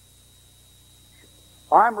something,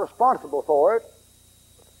 I'm responsible for it.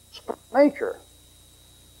 It's nature.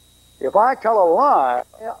 If I tell a lie,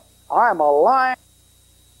 I'm a liar.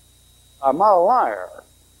 I'm not a liar.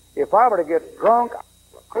 If I were to get drunk,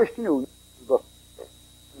 a Christian who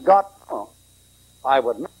got drunk, I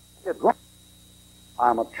would not get drunk.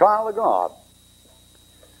 I'm a child of God.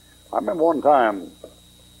 I remember one time,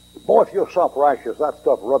 boy, if you're self-righteous, that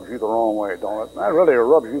stuff rubs you the wrong way, don't it? That really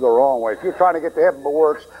rubs you the wrong way. If you're trying to get to heaven by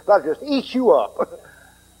works, that just eats you up.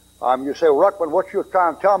 You say, well, Ruckman, what you're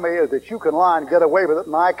trying to tell me is that you can lie and get away with it,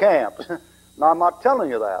 and I can't. No, I'm not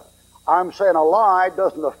telling you that. I'm saying a lie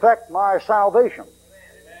doesn't affect my salvation.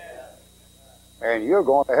 And you're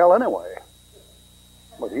going to hell anyway.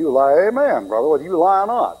 Whether you lie, amen, brother, whether you lie or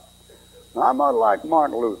not. Now, I'm not like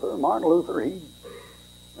Martin Luther. Martin Luther, he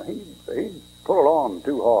put it on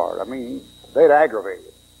too hard. I mean, they'd aggravate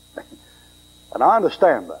it. And I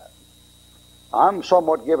understand that. I'm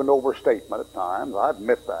somewhat given to overstatement at times. I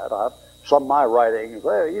admit that. Some of my writings,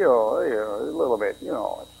 a little bit,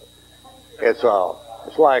 It's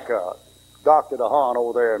like Dr. DeHaan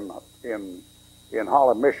over there in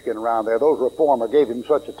Holland, Michigan, around there. Those reformers gave him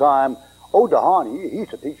such a time. Oh, DeHaan, he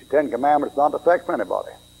used to teach the Ten Commandments not to affect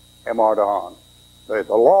anybody. M.R. DeHaan. The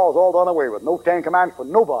law is all done away with. No Ten Commandments for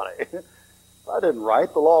nobody. I didn't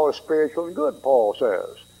write. The law is spiritual and good, Paul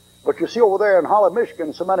says. But you see over there in Holland,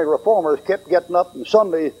 Michigan, so many reformers kept getting up on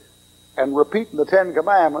Sunday and repeating the Ten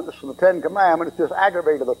Commandments, and the Ten Commandments just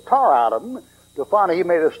aggravated the tar out of them till finally he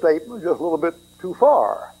made a statement just a little bit too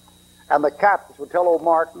far. And the captains would tell old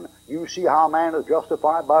Martin, you see how man is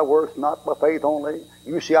justified by works, not by faith only.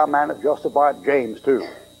 You see how man is justified. James 2.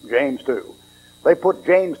 James 2. They put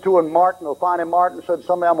James 2 in Martin. They'll find him. Martin said,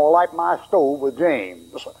 someday I'm going to light my stove with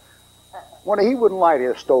James. Well, he wouldn't light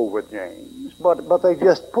his stove with James, but they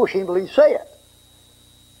just push him till he say it.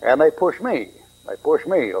 And they push me. They push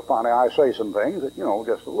me. Till finally I say some things that,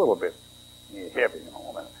 just a little bit heavy,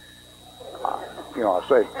 I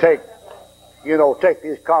say, take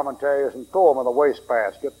these commentaries and throw them in the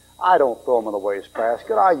wastebasket. I don't throw them in the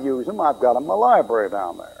wastebasket. I use them. I've got them in my library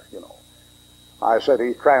down there, I say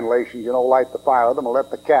these translations, light the fire of them and let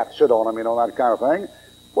the cat sit on them, that kind of thing.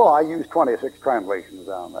 Well, I use 26 translations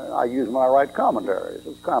down there. I use them when I write commentaries.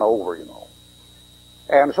 It's kind of over,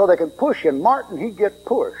 And so they can push, and Martin, he'd get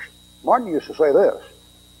pushed. Martin used to say this.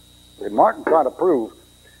 Martin tried to prove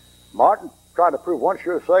once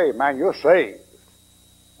you're saved, man, you're saved,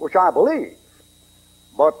 which I believe.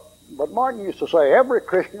 But Martin used to say every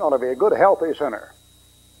Christian ought to be a good, healthy sinner.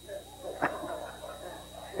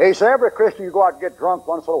 He said every Christian, you go out and get drunk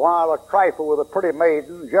once in a while, a trifle with a pretty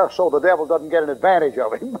maiden, just so the devil doesn't get an advantage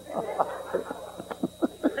of him.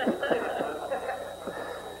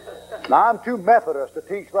 Now, I'm too Methodist to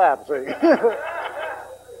teach that, see.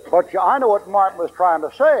 But I know what Martin was trying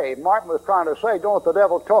to say. Martin was trying to say, don't let the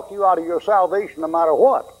devil talk you out of your salvation no matter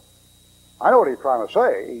what. I know what he's trying to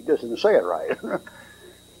say. He just didn't say it right.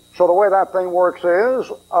 So the way that thing works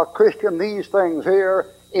is, a Christian, these things here,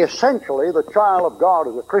 essentially, the child of God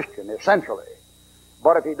is a Christian, essentially.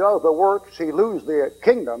 But if he does the works, he loses the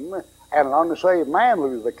kingdom, and an unsaved man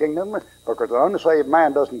loses the kingdom, because an unsaved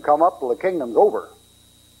man doesn't come up till the kingdom's over.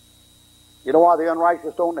 You know why the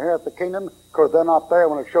unrighteous don't inherit the kingdom? Because they're not there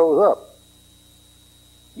when it shows up.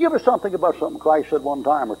 You ever something about something Christ said one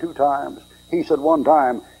time or two times? He said one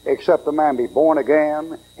time, except a man be born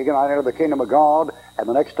again, he cannot enter the kingdom of God. And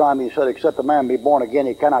the next time he said, except a man be born again,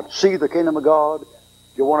 he cannot see the kingdom of God.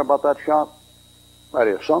 You wonder about that shot? That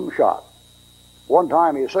is some shot. One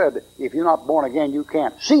time he said, if you're not born again, you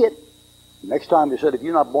can't see it. Next time they said, if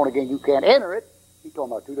you're not born again, you can't enter it, he's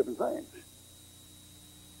talking about two different things.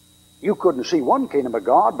 You couldn't see one kingdom of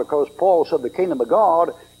God because Paul said the kingdom of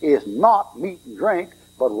God is not meat and drink,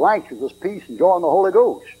 but righteousness, peace, and joy in the Holy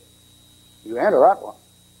Ghost. You enter that one,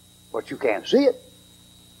 but you can't see it.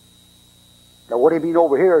 Now what do you mean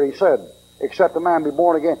over here? He said, except a man be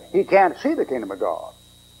born again, he can't see the kingdom of God.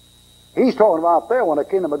 He's talking about there when the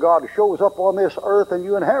kingdom of God shows up on this earth and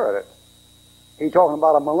you inherit it. He's talking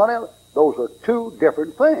about a millennium. Those are two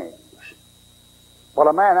different things. But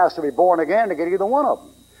a man has to be born again to get either one of them.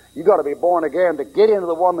 You got to be born again to get into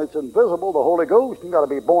the one that's invisible, the Holy Ghost. You got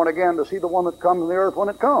to be born again to see the one that comes in the earth when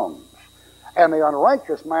it comes. And the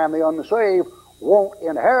unrighteous man, the unsaved, won't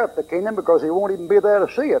inherit the kingdom because he won't even be there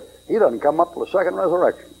to see it. He doesn't come up till the second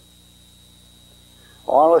resurrection.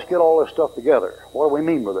 All right, let's get all this stuff together. What do we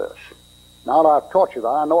mean by this? Now that I've taught you that,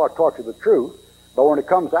 I know I've taught you the truth, but when it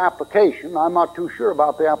comes to application, I'm not too sure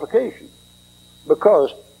about the application.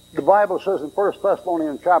 Because the Bible says in 1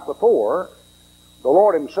 Thessalonians chapter 4, the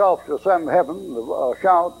Lord himself shall ascend from heaven,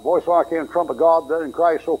 shout, voice of archangel, trump of God, dead in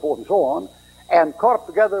Christ, so forth and so on, and caught up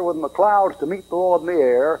together with the clouds to meet the Lord in the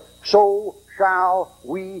air, so shall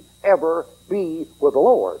we ever be with the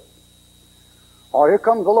Lord. Oh, here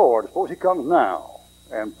comes the Lord. Suppose he comes now,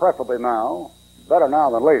 and preferably now, better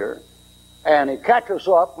now than later, and he catches us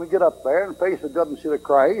up, we get up there and face the judgment seat of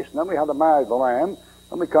Christ, and then we have the marriage of the Lamb,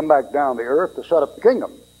 then we come back down to the earth to set up the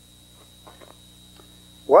kingdom.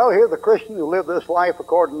 Well, here's the Christian who lived this life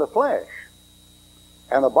according to the flesh.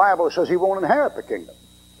 And the Bible says he won't inherit the kingdom.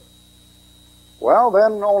 Well,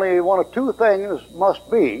 then only one of two things must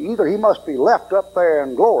be. Either he must be left up there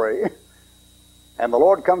in glory, and the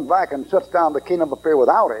Lord comes back and sits down the kingdom up here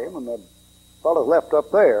without him, and the fellow's left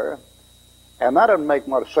up there. And that doesn't make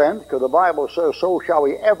much sense, because the Bible says, so shall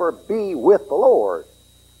we ever be with the Lord.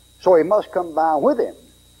 So he must come down with him.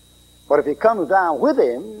 But if he comes down with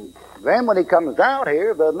him, then when he comes down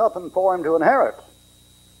here, there's nothing for him to inherit.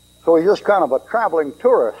 So he's just kind of a traveling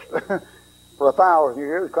tourist for 1,000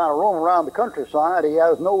 years, kind of roaming around the countryside. He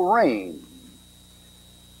has no reign.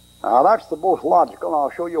 Now that's the most logical, and I'll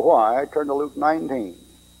show you why. Turn to Luke 19.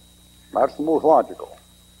 That's the most logical.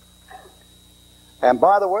 And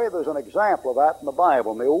by the way, there's an example of that in the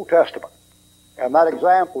Bible, in the Old Testament. And that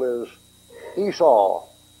example is Esau,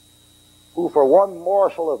 who for one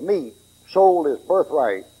morsel of meat sold his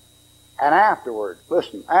birthright. And afterward,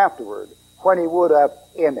 listen, afterward, when he would have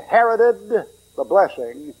inherited the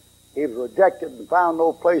blessing, he was rejected and found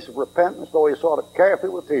no place of repentance, though he sought it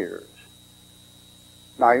carefully with tears.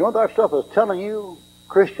 Now, you know what that stuff is telling you,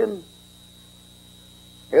 Christian?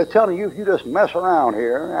 It's telling you if you just mess around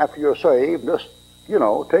here after you're saved, just,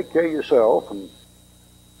 take care of yourself and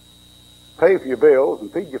pay for your bills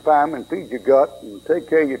and feed your family and feed your gut and take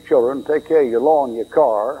care of your children, take care of your lawn and your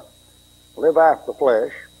car, live after the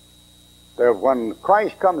flesh, that when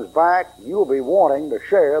Christ comes back, you'll be wanting to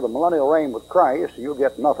share the millennial reign with Christ. You'll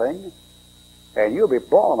get nothing, and you'll be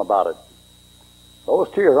bawling about it. Those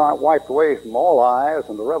tears aren't wiped away from all eyes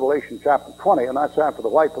in the Revelation chapter 20, and that's after the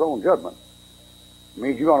white throne judgment. It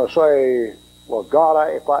means you're going to say, well,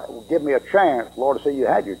 God, if I give me a chance, the Lord will say you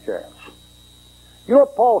had your chance. You know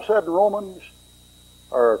what Paul said in Romans,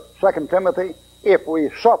 or 2 Timothy? If we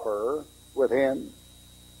suffer with him,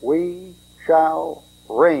 we shall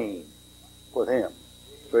reign with him.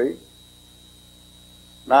 See?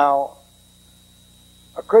 Now,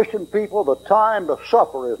 a Christian people, the time to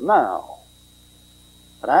suffer is now.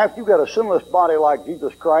 And after you've got a sinless body like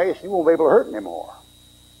Jesus Christ, you won't be able to hurt anymore.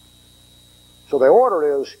 So the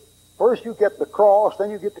order is, first you get the cross,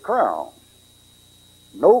 then you get the crown.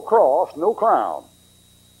 No cross, no crown.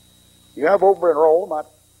 You have over in Rome that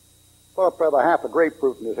fellow up there with half a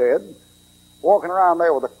grapefruit in his head, walking around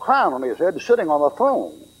there with a crown on his head, sitting on the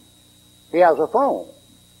throne. He has a throne.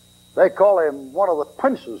 They call him one of the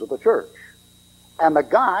princes of the church. And the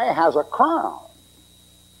guy has a crown.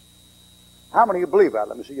 How many of you believe that?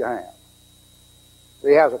 Let me see your hand.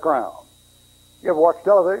 He has a crown. You ever watch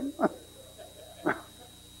television?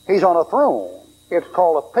 He's on a throne. It's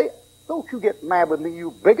called a Don't you get mad with me,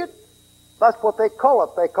 you bigot. That's what they call it.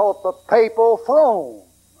 They call it the papal throne.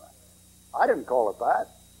 I didn't call it that.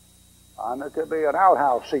 It could be an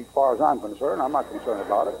outhouse seat as far as I'm concerned. I'm not concerned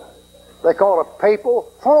about it. They call it a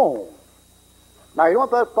papal throne. Now, you know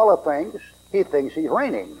what that fellow thinks? He thinks he's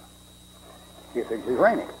reigning. He thinks he's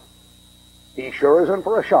reigning. He sure is in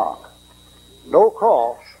for a shock. No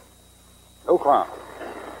cross, no crown.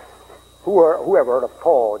 Whoever heard of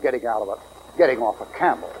Paul getting off a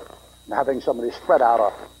camel and having somebody spread out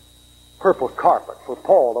a purple carpet for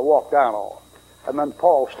Paul to walk down on? And then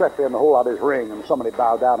Paul stepped in to hold out his ring, and somebody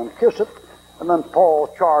bowed down and kissed it, And then Paul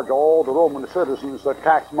charged all the Roman citizens that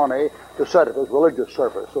tax money to set up his religious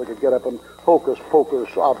service so he could get up and hocus pocus,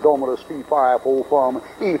 abdominis fee fi fo fum,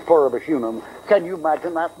 e pluribus unum. Can you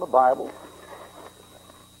imagine that in the Bible?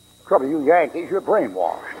 Trouble you Yankees, you're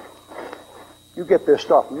brainwashed. You get this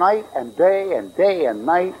stuff night and day and day and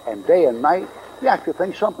night and day and night. You actually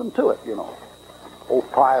think something to it, you know. Old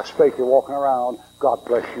pious fake, you're walking around, God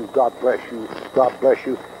bless you, God bless you, God bless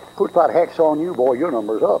you. Put that hex on you, boy, your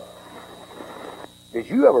number's up. Did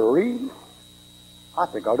you ever read? I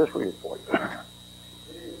think I'll just read it for you.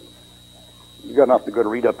 You got enough to go to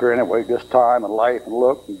read up here anyway, just Time and Life and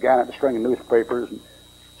Look and Gannett and string of newspapers and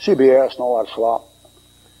CBS and all that slop.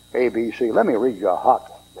 ABC. Let me read you a hot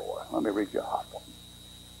one, boy. Let me read you a hot one.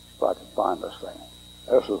 If I can find this thing.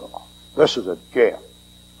 This is a gem.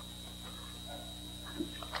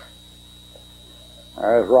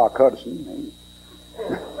 There's Rock Hudson.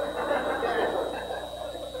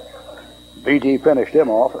 BT finished him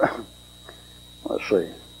off. Let's see.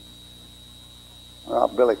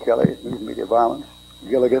 Billy Kelly, News Media Violence,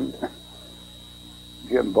 Gilligan,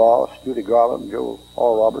 Jim Boss, Judy Garland, Joe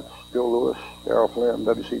Hall Roberts, Joe Lewis, Darrell Flynn,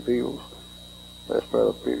 W.C. Fields, Les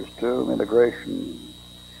Brother Peters Tomb, Integration,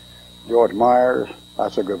 George Myers.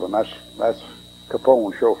 That's a good one. That's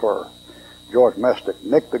Capone chauffeur. George Mestick,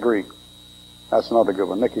 Nick the Greek. That's another good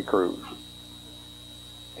one. Nicky Cruz.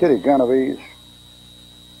 Kitty Genovese,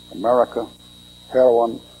 America,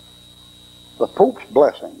 Heroin, The Pope's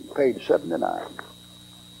Blessing, page 79.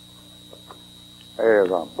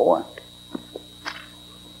 There's a boy.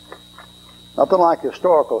 Nothing like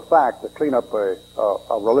historical fact to clean up a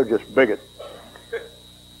religious bigot.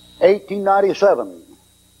 1897,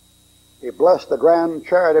 he blessed the Grand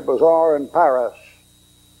Charity Bazaar in Paris.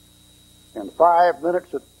 In 5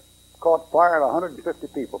 minutes, it caught fire and 150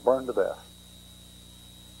 people burned to death.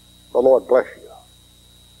 The Lord bless you.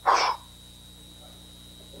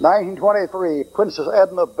 1923, Princess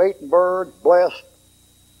Edna of Battenberg blessed.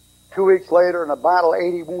 2 weeks later, in a battle,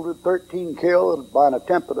 80 wounded, 13 killed by an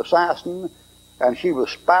attempted assassin, and she was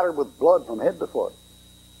spattered with blood from head to foot.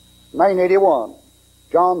 1981,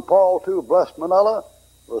 John Paul II blessed Manila,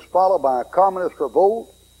 was followed by a communist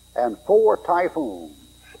revolt and 4 typhoons.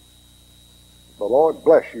 The Lord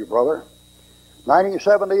bless you, brother.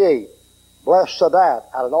 1978, blessed Sadat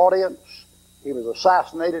at an audience. He was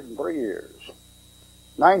assassinated in 3 years.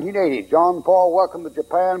 1980, John Paul welcomed the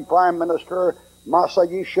Japan Prime Minister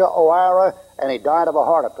Masayuki Ohara, and he died of a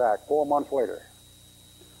heart attack 4 months later.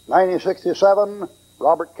 1967,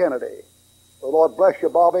 Robert Kennedy. The Lord bless you,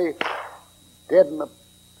 Bobby. Dead in the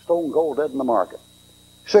stone cold, dead in the market.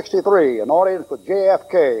 63, an audience with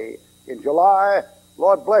JFK in July.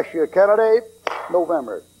 Lord bless you, Kennedy.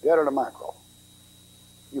 November, dead in the mackerel.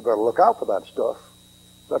 You better look out for that stuff.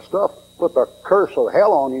 That stuff put the curse of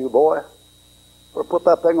hell on you, boy. Or put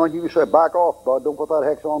that thing on you, you say, back off, bud, don't put that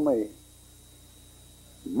hex on me.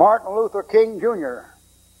 Martin Luther King Jr.,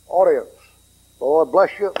 audience. The Lord bless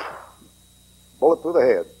you. Bullet through the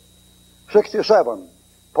head. 67,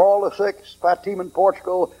 Paul VI, Fatima in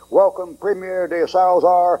Portugal, welcomed Premier de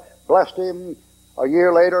Salazar, blessed him. A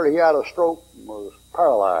year later, he had a stroke and was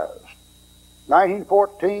paralyzed.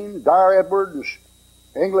 1914, Dyer Edwards,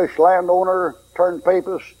 English landowner, turned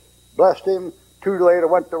papist, blessed him. 2 days later,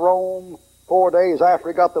 went to Rome. 4 days after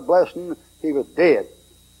he got the blessing, he was dead.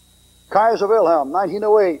 Kaiser Wilhelm,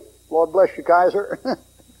 1908. Lord bless you, Kaiser.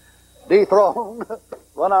 Dethroned,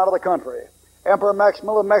 run out of the country. Emperor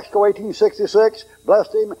Maximilian of Mexico, 1866,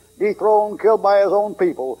 blessed him, dethroned, killed by his own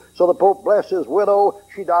people. So the Pope blessed his widow.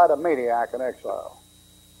 She died a maniac in exile.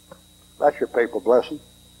 That's your papal blessing.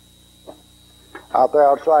 Out there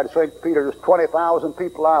outside St. Peter, there's 20,000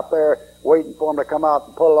 people out there waiting for them to come out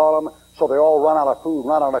and pull it on them. So they all run out of food,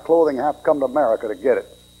 run out of clothing, and have to come to America to get it.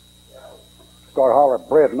 Start hollering,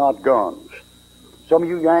 bread, not guns. Some of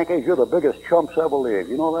you Yankees, you're the biggest chumps ever lived.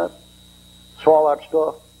 You know that? Saw that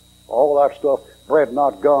stuff? All that stuff, bread,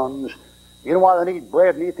 not guns. You know why they need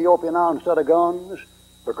bread in Ethiopia now instead of guns?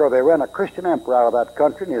 Because they ran a Christian emperor out of that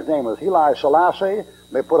country, and his name was Haile Selassie.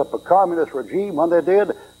 They put up a communist regime. When they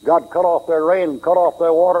did, God cut off their rain and cut off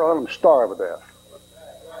their water, and let them starve to death.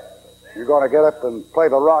 You're going to get up and play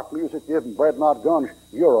the rock music, giving bread, not guns.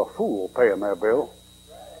 You're a fool paying their bill.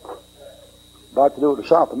 About to do it to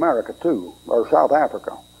South America, too, or South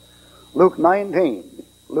Africa. Luke 19.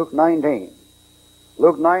 Luke 19.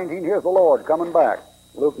 Luke 19, here's the Lord coming back.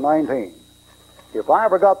 Luke 19. If I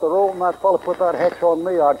ever got the roll and that fellow put that hex on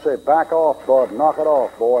me, I'd say, back off, bud, knock it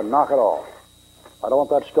off, boy, knock it off. I don't want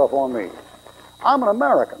that stuff on me. I'm an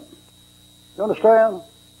American. You understand?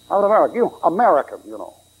 I'm an American. American, you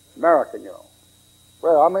know. American, you know.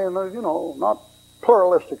 Well, I mean, you know, not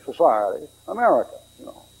pluralistic society, America, you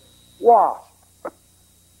know. WASP.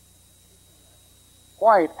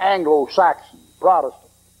 White, Anglo-Saxon,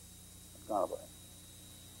 Protestant, kind of thing.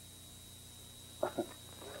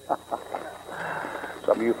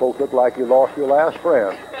 Some of you folks look like you lost your last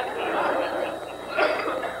friend.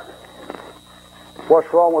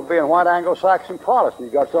 What's wrong with being white, Anglo-Saxon, Protestant?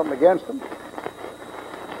 You got something against them?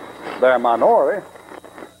 They're a minority.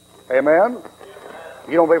 Amen?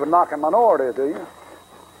 You don't believe in knocking minorities, do you?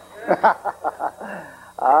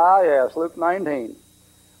 Ah, yes, Luke 19.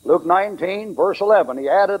 Luke 19, verse 11. He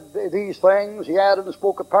added these things, he added and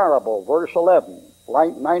spoke a parable, verse 11,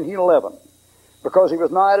 19:11. Because he was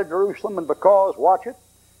nigh to Jerusalem, and because, watch it,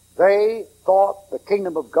 they thought the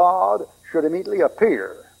kingdom of God should immediately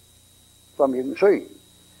appear. Some you can see.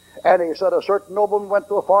 And he said, a certain nobleman went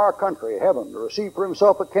to a far country, heaven, to receive for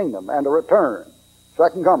himself a kingdom, and to return,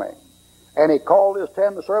 second coming. And he called his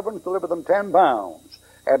 10 servants, delivered them 10 pounds,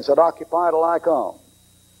 and said, occupy till I come.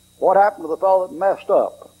 What happened to the fellow that messed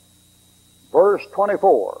up? Verse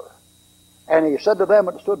 24. And he said to them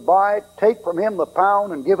that stood by, take from him the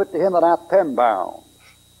pound, and give it to him that hath 10 pounds.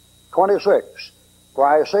 26. For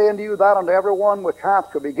I say unto you that unto every one which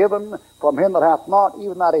hath shall be given, from him that hath not,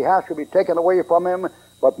 even that he hath shall be taken away from him.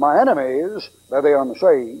 But my enemies, that they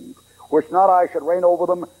unsaved, which not I should reign over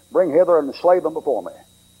them, bring hither and slay them before me.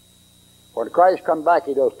 When Christ comes back,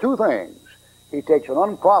 he does two things. He takes an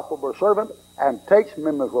unprofitable servant and takes from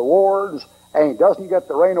him his rewards, and he doesn't get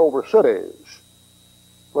to reign over cities.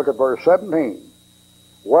 Look at verse 17.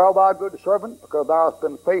 Well, thou good servant, because thou hast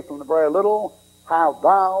been faithful in the very little, have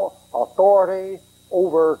thou authority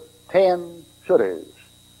over 10 cities.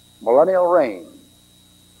 Millennial reign.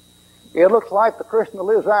 It looks like the Christian that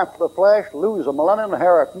lives after the flesh loses a millennial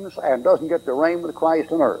inheritance and doesn't get to reign with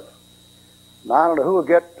Christ on earth. Now, I don't know who will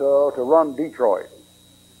get to run Detroit.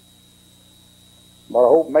 But I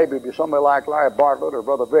hope maybe it'll be somebody like Larry Bartlett or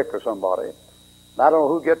Brother Vic or somebody. I don't know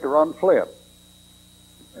who will get to run Flint.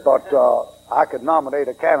 But I could nominate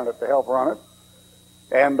a candidate to help run it.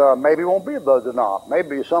 And maybe it won't be Brother Denant.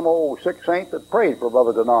 Maybe some old sick saint that prayed for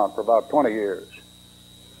Brother Denant for about 20 years.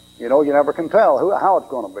 You know, you never can tell how it's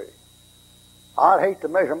going to be. I'd hate to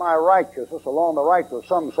measure my righteousness along the rights of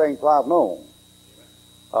some saints I've known.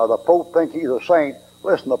 The Pope thinks he's a saint.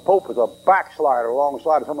 Listen, the Pope is a backslider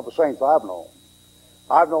alongside of some of the saints I've known.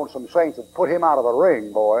 I've known some saints that put him out of the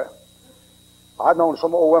ring, boy. I've known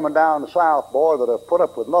some old women down the south, boy, that have put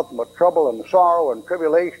up with nothing but trouble and sorrow and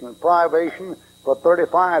tribulation and privation for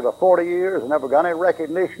 35 or 40 years and never got any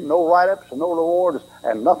recognition, no write-ups and no rewards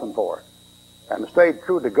and nothing for it. And stayed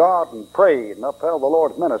true to God and prayed and upheld the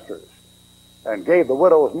Lord's ministers and gave the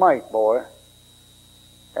widow's mite, boy.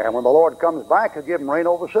 And when the Lord comes back, he'll give him reign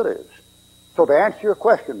over cities. So to answer your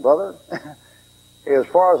question, brother, as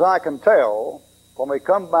far as I can tell, when we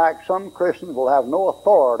come back, some Christians will have no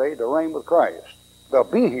authority to reign with Christ. They'll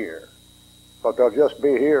be here, but they'll just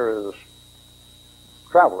be here as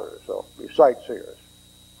travelers. They'll be sightseers.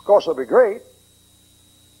 Of course, it'll be great,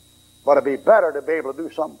 but it'd be better to be able to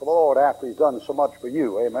do something for the Lord after he's done so much for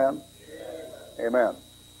you. Amen? Yes. Amen.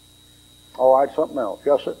 All right, something else.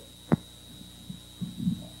 Yes, sir?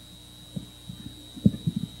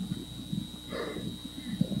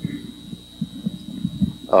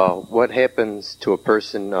 What happens to a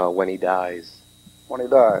person when he dies? When he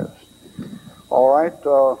dies. All right,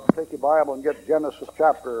 take your Bible and get Genesis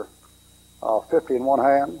chapter 50 in one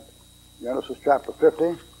hand. Genesis chapter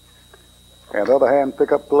 50. And the other hand,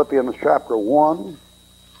 pick up Philippians chapter 1.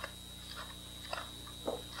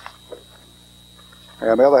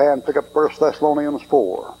 And the other hand, pick up 1 Thessalonians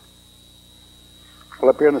 4.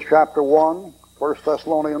 Philippians chapter 1, 1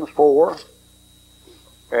 Thessalonians 4,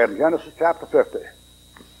 and Genesis chapter 50.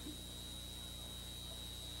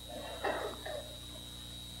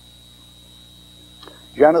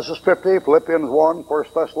 Genesis 50, Philippians 1, 1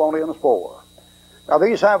 Thessalonians 4. Now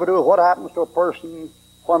these have to do with what happens to a person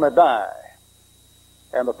when they die.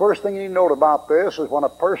 And the first thing you need to note about this is when a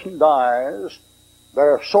person dies,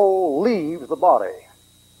 their soul leaves the body.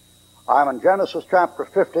 I'm in Genesis chapter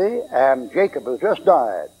 50, and Jacob has just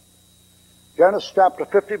died. Genesis chapter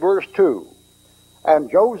 50, verse 2.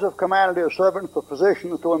 And Joseph commanded his servants, the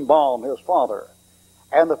physicians, to embalm his father.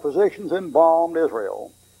 And the physicians embalmed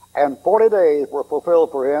Israel. And 40 days were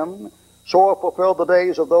fulfilled for him. So are fulfilled the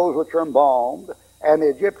days of those which are embalmed. And the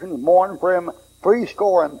Egyptians mourned for him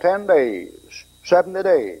 70 days. 70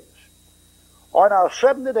 days. Or now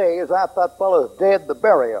 70 days after that fellow is dead, to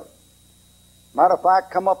bury him. Matter of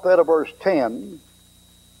fact, come up there to verse 10.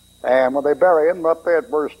 And when they bury him, we're up there at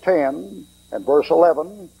verse 10 and verse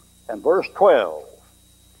 11 and verse 12.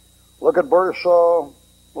 Look at verse 12.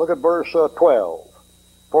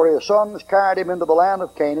 For his sons carried him into the land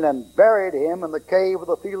of Canaan and buried him in the cave of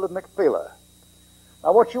the field of Machpelah.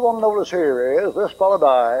 Now what you want to notice here is this fellow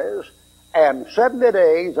dies, and 70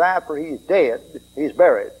 days after he's dead, he's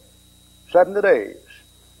buried. 70 days.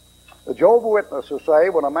 The Jehovah's Witnesses say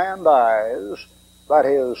when a man dies, that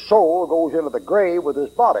his soul goes into the grave with his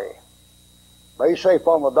body. They say if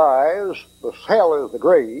one dies, the hell is the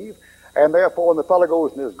grave, and therefore when the fellow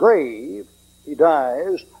goes in his grave, he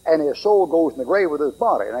dies, and his soul goes in the grave with his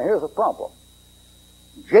body. Now here's the problem.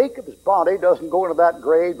 Jacob's body doesn't go into that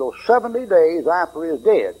grave till 70 days after he is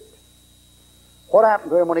dead. What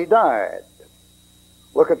happened to him when he died?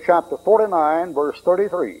 Look at chapter 49, verse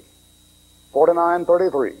 33.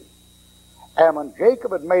 49:33. And when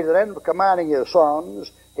Jacob had made an end of commanding his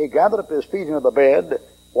sons, he gathered up his feet into the bed,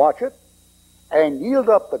 watch it, and yielded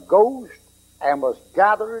up the ghost, and was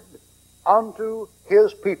gathered unto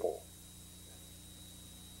his people.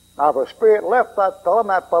 Now the spirit left that fellow, and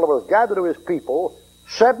that fellow was gathered to his people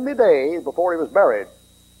 70 days before he was buried.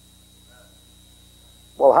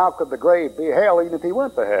 Well, how could the grave be hell even if he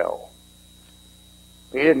went to hell?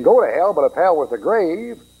 He didn't go to hell, but if hell was the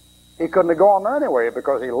grave, he couldn't have gone there anyway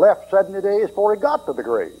because he left 70 days before he got to the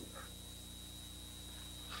grave.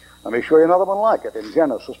 Let me show you another one like it in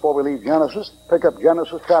Genesis. Before we leave Genesis, pick up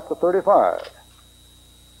Genesis chapter 35.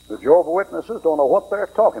 The Jehovah's Witnesses don't know what they're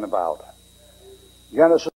talking about.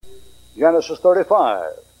 Genesis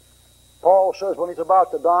 35. Paul says when he's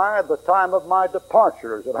about to die, the time of my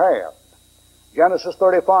departure is at hand. Genesis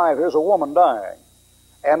 35, here's a woman dying.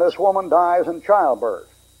 And this woman dies in childbirth.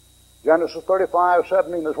 Genesis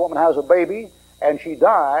 35:17, this woman has a baby, and she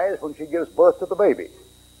dies when she gives birth to the baby.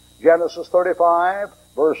 Genesis 35,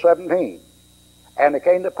 verse 17. And it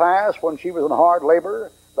came to pass, when she was in hard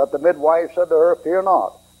labor, that the midwife said to her, Fear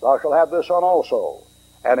not, thou shalt have this son also.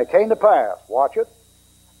 And it came to pass, watch it,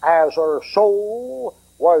 as her soul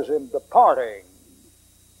was in departing,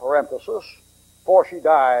 parenthesis, for she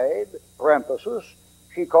died, parenthesis,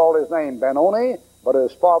 she called his name Benoni, but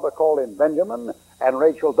his father called him Benjamin, and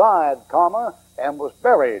Rachel died, comma, and was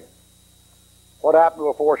buried. What happened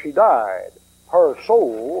before she died? Her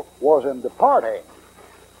soul was in departing.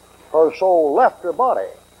 Her soul left her body.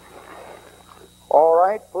 All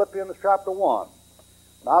right, Philippians chapter 1.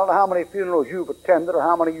 Now, I don't know how many funerals you've attended or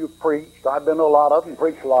how many you've preached. I've been to a lot of them,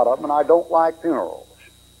 preached a lot of them, and I don't like funerals.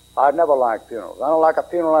 I've never liked funerals. I don't like a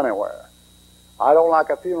funeral anywhere. I don't like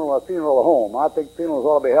a funeral home. I think funerals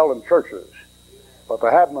ought to be held in churches. But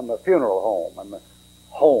to have them in the funeral home, and the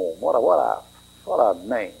home, what a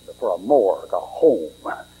name for a morgue, a home.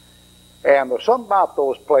 And there's something about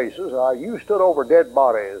those places. You stood over dead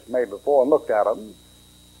bodies maybe before and looked at them,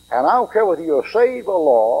 and I don't care whether you're saved or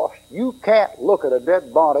lost, you can't look at a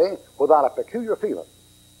dead body without a peculiar feeling.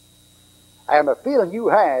 And the feeling you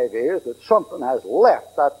have is that something has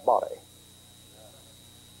left that body.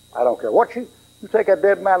 I don't care what you take a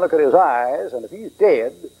dead man, look at his eyes, and if he's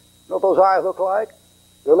dead, you know what those eyes look like?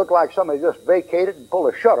 They look like somebody just vacated and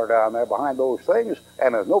pulled a shutter down there behind those things,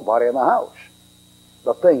 and there's nobody in the house.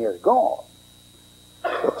 The thing is gone.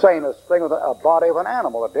 The same as the thing with a body of an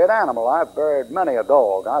animal, a dead animal. I've buried many a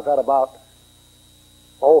dog. I've had about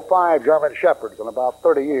 5 German Shepherds in about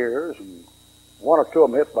 30 years, and 1 or 2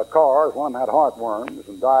 of them hit by cars. One had heartworms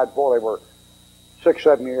and died before they were 6,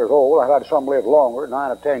 7 years old. I've had some live longer,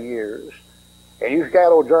 9 or 10 years. And you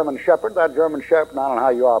got old German Shepherd, that German Shepherd, I don't know how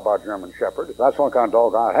you are about German Shepherd. That's the only kind of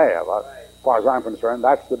dog I have. As far as I'm concerned,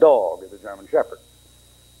 that's the dog, is a German Shepherd.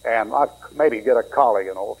 And I'd maybe get a collie,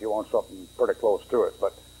 if you want something pretty close to it.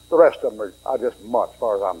 But the rest of them are just mutt, as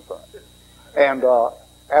far as I'm concerned. And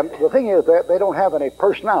the thing is that they don't have any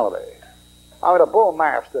personality. I mean, a bull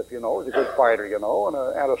mastiff, is a good fighter, and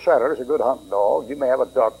a setter is a good hunting dog. You may have a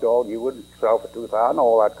duck dog you wouldn't sell for $2,000,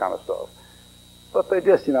 all that kind of stuff. But they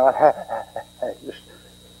just, just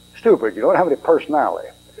stupid. You don't have any personality.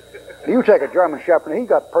 You take a German Shepherd, and he's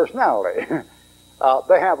got personality.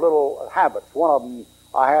 They have little habits. One of them,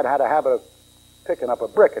 I had a habit of picking up a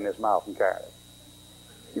brick in his mouth and carrying it.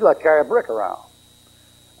 He liked to carry a brick around.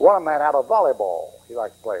 One of them had a volleyball he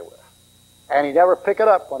liked to play with. And he'd never pick it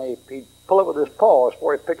up when he'd pull it with his paws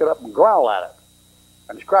before he'd pick it up and growl at it.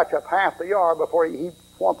 And scratch up half the yard before he'd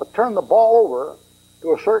want to turn the ball over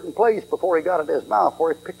to a certain place before he got it in his mouth,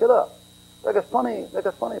 before he picked it up. They got funny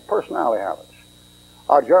personality habits.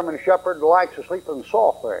 A German Shepherd likes to sleep in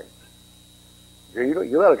soft things.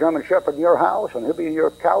 You let a German Shepherd in your house, and he'll be in your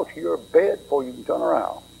couch, your bed, before you can turn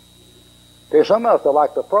around. There's something else. They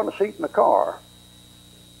like the front seat in the car.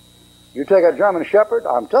 You take a German Shepherd,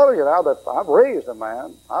 I'm telling you now that I've raised a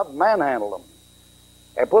man, I've manhandled him,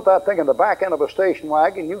 and put that thing in the back end of a station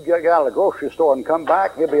wagon. You get out of the grocery store and come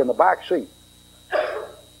back, he'll be in the back seat.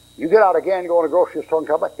 You get out again, go in the grocery store and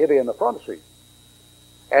come back, he'll be in the front seat.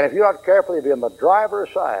 And if you're not careful, he'll be on the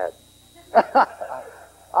driver's side.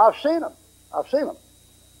 I've seen them. I've seen them.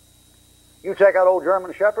 You take that old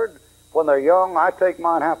German Shepherd, when they're young, I take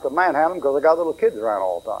mine, have to manhandle them because I got little kids around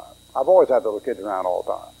all the time. I've always had little kids around all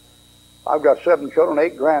the time. I've got 7 children,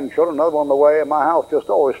 8 grandchildren, another one on the way, and my house just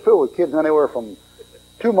always filled with kids anywhere from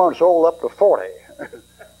 2 months old up to 40.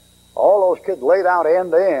 All those kids laid out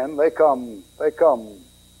end to end. They come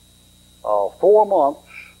 4 months,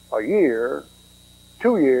 a year,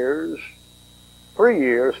 2 years, 3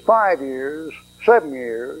 years, 5 years, 7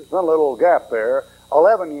 years, then a little gap there,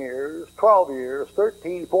 11 years, 12 years,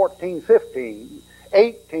 13, 14, 15,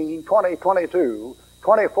 18, 20, 22,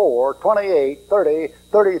 24, 28, 30,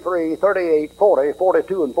 33, 38, 40,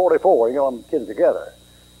 42, and 44. You know them kids together.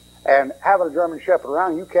 And having a German Shepherd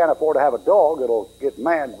around, you can't afford to have a dog that'll get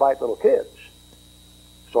mad and bite little kids.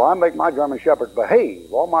 So I make my German Shepherds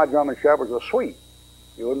behave. All my German Shepherds are sweet.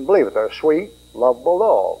 You wouldn't believe it. They're sweet, lovable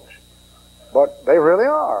dogs. But they really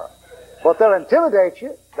are. But they'll intimidate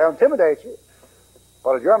you. They'll intimidate you.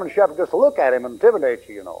 But a German Shepherd, just to look at him, intimidates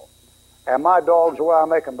you, you know. And my dogs, the way I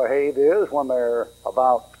make them behave is when they're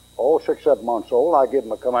about, 6, 7 months old, I give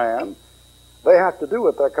them a command. They have to do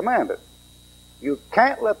what they're commanded. You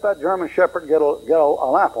can't let that German Shepherd get a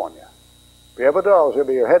laugh on you. If he ever does, he'll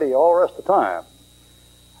be your heady all the rest of the time.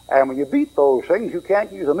 And when you beat those things, you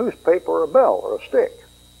can't use a newspaper or a bell or a stick.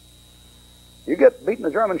 You get beating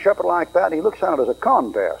a German Shepherd like that, and he looks at it as a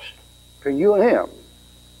contest between you and him.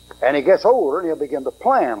 And he gets older, and he'll begin to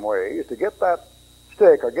plan ways to get that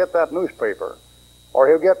stick or get that newspaper. Or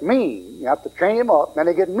he'll get mean. You have to train him up, then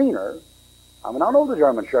he'll get meaner. I mean, I know the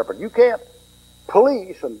German Shepherd. You can't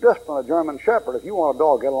police and discipline a German Shepherd if you want a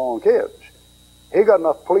dog to get along with kids. He got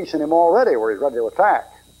enough police in him already where he's ready to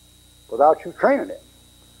attack without you training him.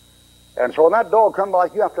 And so when that dog comes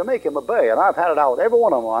like, you have to make him obey. And I've had it out with every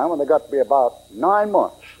one of mine when they got to be about 9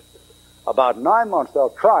 months. About 9 months, they'll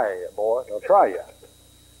try you, boy. They'll try you.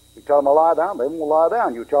 You tell them to lie down, they won't lie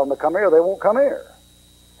down. You tell them to come here, they won't come here.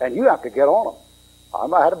 And you have to get on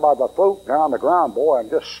them. I had him by the throat down on the ground, boy, and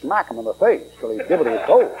just smack him in the face till he'd give it his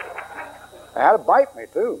toes. They had to bite me,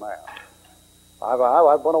 too, man. I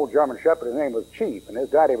had one old German Shepherd, his name was Chief, and his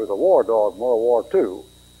daddy was a war dog in World War II.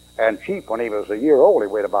 And Chief, when he was a year old, he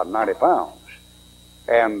weighed about 90 pounds.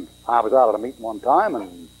 And I was out at a meeting one time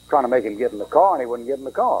and trying to make him get in the car, and he wouldn't get in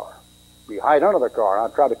the car. He'd hide under the car,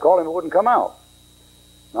 and I tried to call him, he wouldn't come out.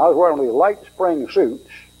 And I was wearing these light spring suits,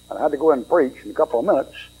 and I had to go in and preach in a couple of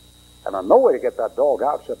minutes, and I had no way to get that dog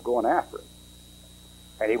out except going after him.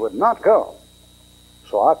 And he would not come.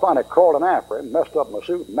 So I finally crawled in after him, messed up my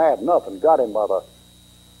suit, mad enough, and got him by the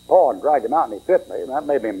paw and dragged him out, and he bit me, and that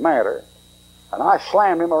made me madder. And I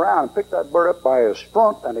slammed him around and picked that bird up by his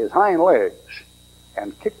front and his hind legs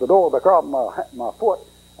and kicked the door of the car with my foot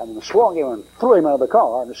and then swung him and threw him out of the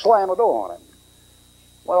car and slammed the door on him.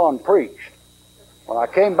 Went on and preached. When I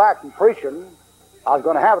came back from preaching, I was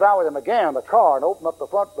going to have it out with him again in the car and open up the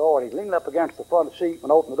front door, and he leaned up against the front seat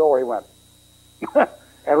and opened the door. He went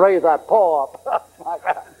and raised that paw up.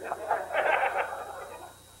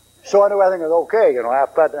 So I knew everything was okay, you know,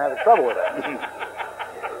 after I didn't have any trouble with it.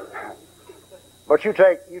 But you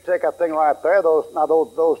take that thing right there,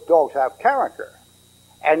 those dogs have character.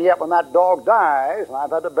 And yet when that dog dies, and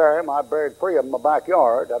I've had to bury him, I buried 3 of them in my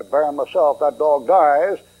backyard, I had to bury him myself, that dog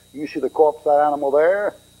dies, you see the corpse of that animal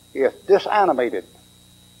there, it's disanimated.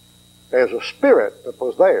 There's a spirit that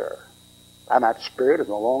was there, and that spirit is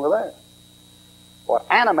no longer there. What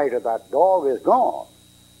animated that dog is gone.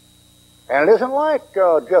 And it isn't like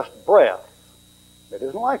just breath. It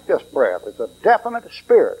isn't like just breath. It's a definite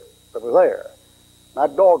spirit that was there.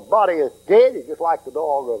 That dog's body is dead. It's just like the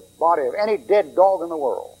body of any dead dog in the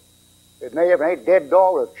world. It may have any dead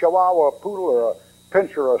dog, a Chihuahua, or a Poodle, or a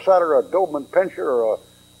Pinscher, or a Setter, or a Doberman Pinscher, or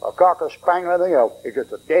a Cocker Spaniel, or anything else. It's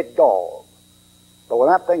just a dead dog. But when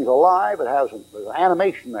that thing's alive, there's an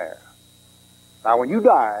animation there. Now, when you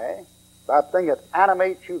die, that thing that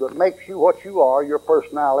animates you, that makes you what you are, your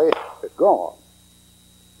personality, is gone.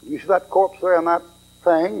 You see that corpse there in that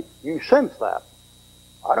thing, you sense that.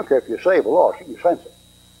 I don't care if you're saved or lost, you can sense it.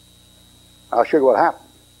 I'll show you what happened.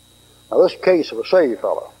 Now, this case of a saved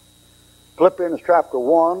fellow. Philippians chapter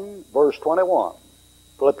 1, verse 21.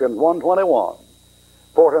 Philippians 1:21.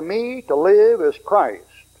 For to me to live is Christ,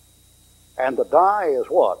 and to die is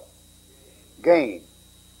what? Gain.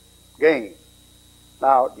 Gain.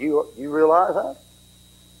 Now, do you realize that?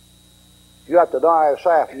 You have to die as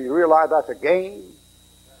fast, and you realize that's a gain?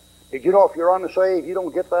 Did you know if you're unsaved, you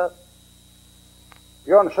don't get that? If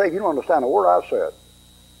you're unsaved, you don't understand a word I've said.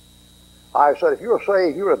 I said, if you're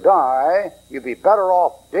saved, you're to die, you'd be better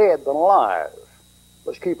off dead than alive.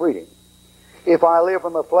 Let's keep reading. If I live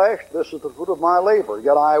in the flesh, this is the fruit of my labor.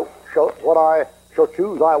 Yet what I shall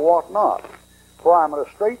choose I wot not. For I am in a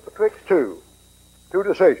strait betwixt two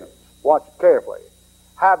decisions. Watch it carefully.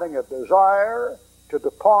 Having a desire to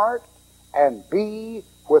depart and be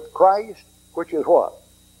with Christ, which is what?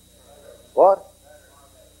 What?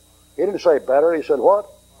 He didn't say better, he said what?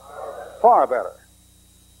 Far better.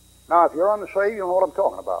 Now, if you're unsaved, you know what I'm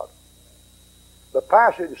talking about. The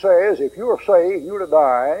passage says, if you're saved, you're to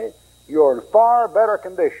die, you're in far better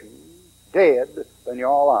condition, dead, than you're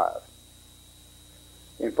alive.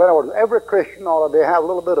 In other words, every Christian ought to have a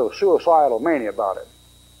little bit of suicidal mania about it.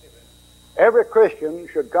 Every Christian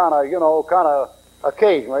should kind of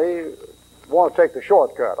occasionally want to take the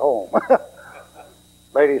shortcut home.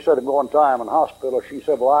 Lady said to me one time in the hospital, she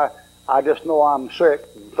said, well, I just know I'm sick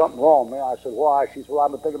and something wrong with me. I said, why? She said, well,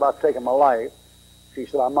 I've been thinking about taking my life. She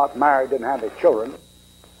said, I'm not married, didn't have any children.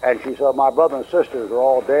 And she said, my brother and sisters are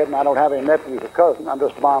all dead, and I don't have any nephews or cousins. I'm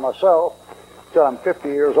just by myself. She said, I'm 50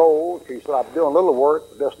 years old. She said, I'm doing a little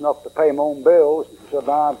work, just enough to pay my own bills. She said,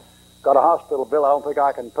 now I've got a hospital bill I don't think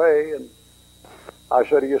I can pay. And I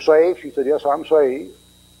said, are you saved? She said, yes, I'm saved.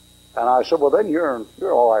 And I said, well, then you're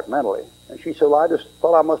all right mentally. And she said, well, I just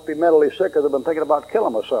thought I must be mentally sick because I've been thinking about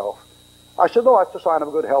killing myself. I said, no, that's a sign of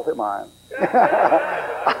a good, healthy mind.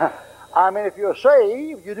 I mean, if you're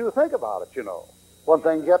saved, you do think about it, you know. When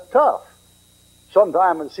things get tough.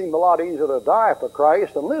 Sometimes it seems a lot easier to die for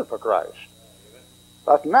Christ than live for Christ.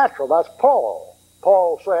 That's natural. That's Paul.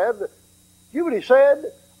 Paul said, you what he said?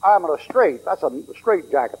 I'm in a strait. That's a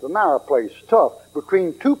strait jacket, a narrow place, tough,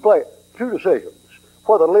 between two decisions.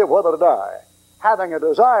 Whether to live, whether to die. Having a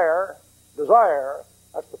desire,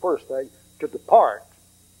 that's the first thing, to depart.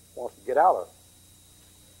 Wants to get out of it.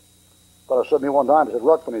 But I said to me one time, he said,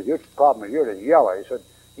 Ruckman, your problem is you're just yellow. He said,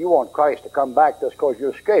 you want Christ to come back just because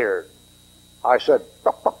you're scared. I said,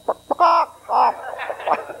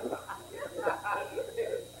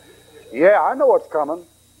 yeah, I know what's coming.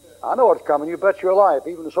 I know what's coming. You bet your life.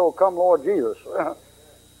 Even so, come Lord Jesus.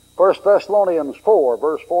 1 Thessalonians 4,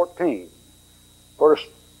 verse 14. 1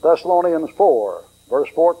 Thessalonians 4, verse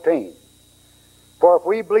 14. For if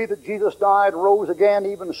we believe that Jesus died and rose again,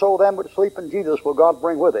 even so them which sleep in Jesus will God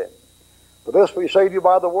bring with him. For this we say to you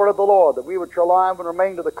by the word of the Lord, that we which are alive and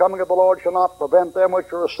remain to the coming of the Lord shall not prevent them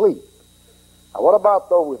which are asleep. Now what about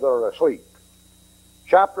those that are asleep?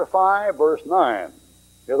 Chapter 5, verse 9.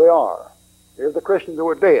 Here they are. Here's the Christians who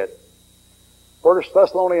are dead. 1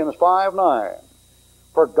 Thessalonians 5, 9.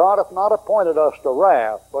 For God hath not appointed us to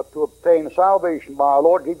wrath, but to obtain salvation by our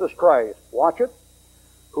Lord Jesus Christ. Watch it.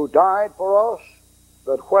 Who died for us,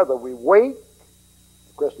 that whether we wake,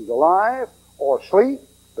 the Christians alive, or sleep,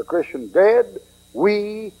 the Christian dead,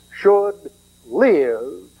 we should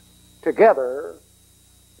live together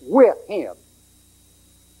with him.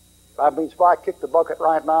 That means if I kick the bucket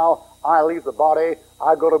right now, I leave the body,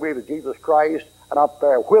 I go to be with Jesus Christ, and up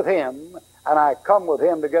there with him, and I come with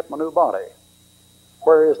him to get my new body.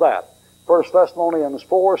 Where is that? 1 Thessalonians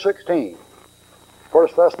 4:16. 1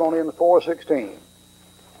 Thessalonians 4:16.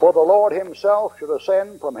 For the Lord himself should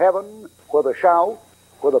ascend from heaven with a shout,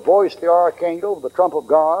 with the voice of the archangel, with the trump of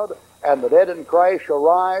God, and the dead in Christ shall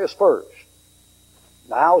rise first.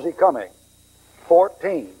 Now how's he coming?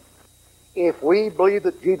 14. If we believe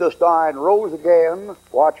that Jesus died and rose again,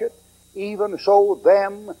 watch it, even so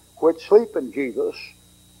them which sleep in Jesus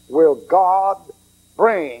will God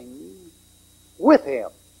bring with him.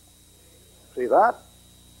 See that?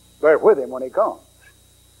 They're with him when he comes.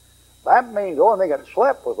 That means the only thing that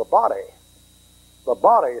slept was the body. The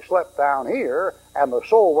body slept down here, and the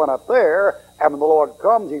soul went up there, and when the Lord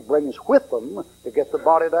comes, he brings with them to get the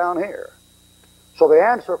body down here. So the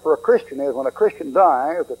answer for a Christian is when a Christian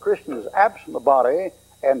dies, the Christian is absent of the body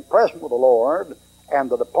and present with the Lord, and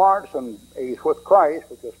the departs and he's with Christ,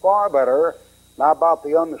 which is far better. Now about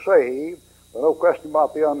the unsaved, there's no question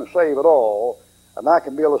about the unsaved at all, and that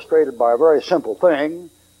can be illustrated by a very simple thing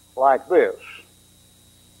like this.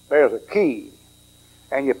 There's a key,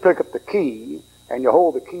 and you pick up the key, and you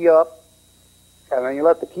hold the key up, and then you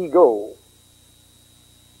let the key go.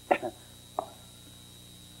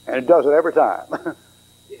 And it does it every time.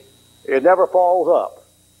 It never falls up.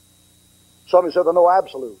 Somebody said there's no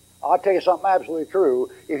absolute. I'll tell you something absolutely true.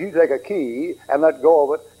 If you take a key and let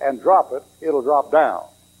go of it and drop it, it'll drop down.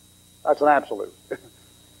 That's an absolute.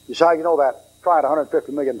 You see how you know that? Try it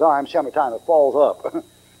 150 million times, see how many times it falls up.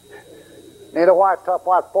 You know why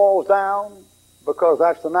it falls down? Because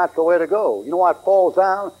that's the natural way to go. You know why it falls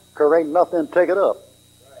down? Because there ain't nothing to take it up.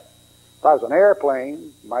 If that was an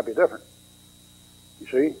airplane, it might be different. You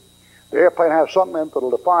see? The airplane has something in it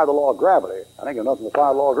that'll defy the law of gravity. I think there's nothing to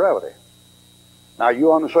defy the law of gravity. Now,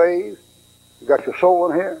 you unsaved, you got your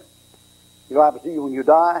soul in here. You know what happens to you when you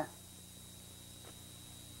die?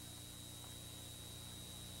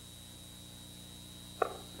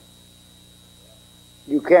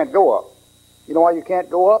 You can't go up. You know why you can't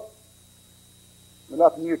go up? There's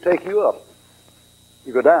nothing you take you up.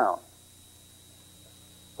 You go down.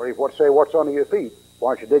 Or if what say what's under your feet,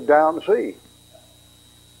 why don't you dig down and see?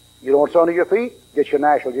 You know what's under your feet? Get your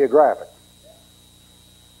National Geographic.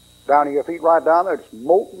 Down to your feet, right down there, it's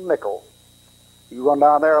molten nickel. You run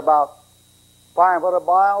down there about 500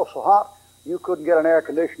 miles so hot, you couldn't get an air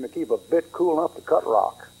conditioner to keep a bit cool enough to cut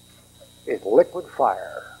rock. It's liquid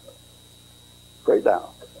fire. Straight down.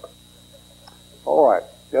 All right.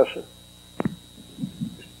 Yes, sir.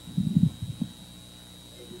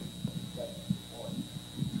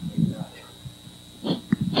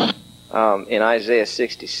 In Isaiah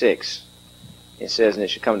 66, it says, "And it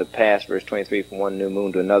shall come to pass," verse 23, "from one new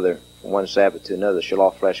moon to another, from one Sabbath to another, shall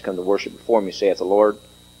all flesh come to worship before me, saith the Lord.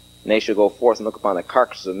 And they shall go forth and look upon the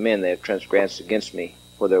carcasses of men that have transgressed against me,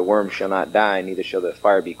 for their worms shall not die, neither shall their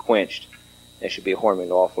fire be quenched. There shall be a horror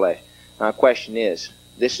to all flesh." Now the question is,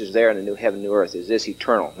 this is there in the new heaven, new earth. Is this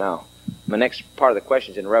eternal? Now, my next part of the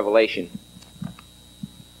question is in Revelation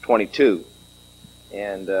 22.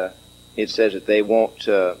 And it says that they won't,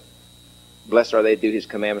 blessed are they that do his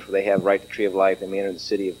commandments, for they have right to the tree of life. They may enter the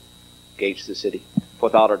city of gates to the city,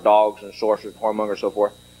 without our dogs and sorcerers and whoremongers and so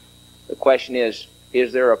forth. The question is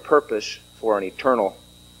there a purpose for an eternal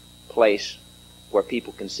place where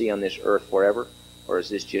people can see on this earth forever? Or is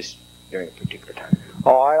this just during a particular time?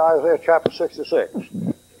 All right, Isaiah chapter 66.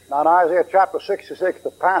 Now in Isaiah chapter 66, the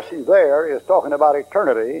passage there is talking about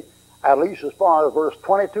eternity, at least as far as verse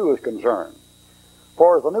 22 is concerned.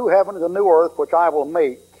 "For as the new heaven and the new earth which I will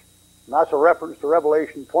make," and that's a reference to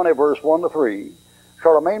Revelation 20, verse 1 to 3,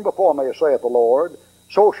 "shall remain before me, saith the Lord,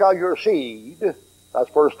 so shall your seed," that's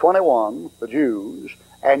verse 21, the Jews,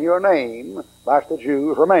 "and your name," that's the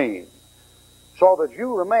Jews, "remain." So the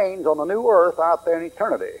Jew remains on the new earth out there in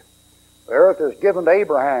eternity. The earth is given to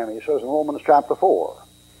Abraham, he says in Romans chapter 4.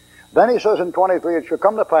 Then he says in 23, "It shall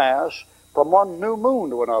come to pass from one new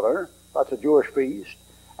moon to another," that's a Jewish feast,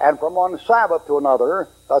 "and from one Sabbath to another,"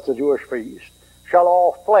 that's a Jewish feast, "shall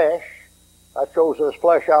all flesh," that shows there's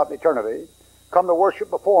flesh out in eternity, "come to worship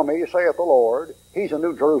before me, saith the Lord." He's in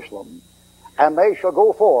New Jerusalem. "And they shall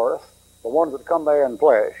go forth," the ones that come there in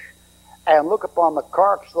flesh, "and look upon the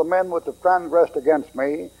carcasses of the men which have transgressed against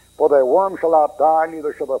me, for their worm shall not die,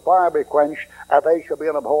 neither shall their fire be quenched, and they shall be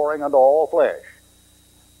an abhorring unto all flesh."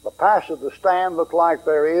 The passage of the stand looks like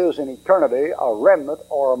there is in eternity a remnant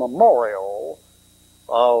or a memorial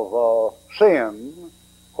of sin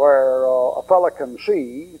where a fellow can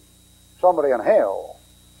see somebody in hell.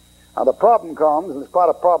 Now the problem comes, and it's quite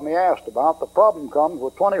a problem he asked about, the problem comes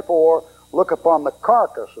with 24, "Look upon the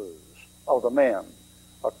carcasses of the men."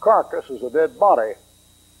 A carcass is a dead body.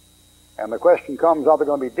 And the question comes, are there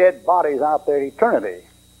going to be dead bodies out there in eternity?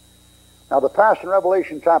 Now the passage in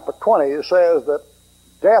Revelation chapter 20 says that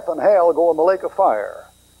death and hell go in the lake of fire.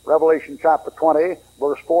 Revelation chapter 20,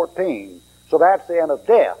 verse 14. So that's the end of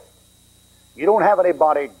death. You don't have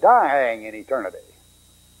anybody dying in eternity.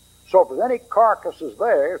 So if there's any carcasses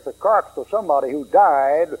there, it's the carcass of somebody who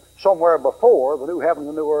died somewhere before the new heaven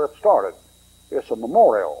and the new earth started. It's a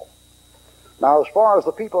memorial. Now, as far as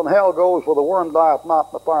the people in hell goes, where the worm dieth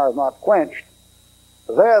not and the fire is not quenched,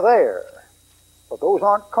 they're there. But those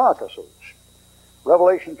aren't carcasses.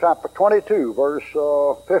 Revelation chapter 22, verse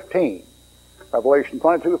 15. Revelation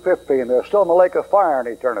 22, 15. They're still in the lake of fire in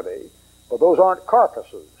eternity, but those aren't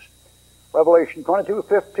carcasses. Revelation 22,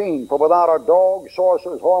 15. "For without are dogs,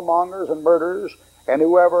 sorcerers, whoremongers, and murderers, and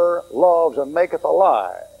whoever loves and maketh a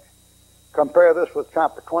lie." Compare this with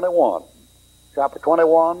chapter 21. Chapter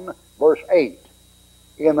 21, verse 8.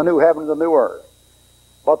 "In the new heaven and the new earth.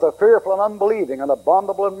 But the fearful and unbelieving, and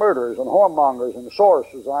abominable and murderers, and whoremongers, and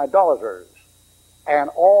sorcerers, and idolaters, and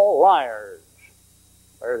all liars,"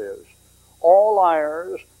 there it is, "all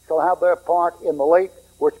liars shall have their part in the lake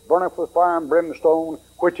which burneth with fire and brimstone,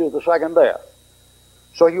 which is the second death."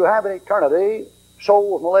 So you have in eternity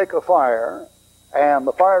souls in the lake of fire, and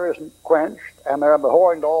the fire isn't quenched, and they're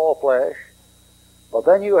abhorring to all flesh. But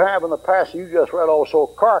then you have in the passage you just read also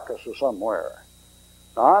carcasses somewhere.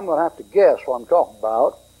 Now I'm going to have to guess what I'm talking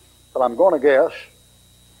about, but I'm going to guess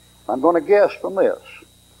from this.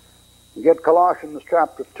 You get Colossians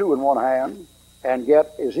chapter 2 in one hand, and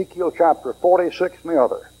get Ezekiel chapter 46 in the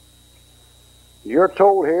other. You're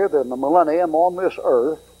told here that in the millennium on this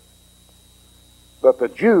earth, that the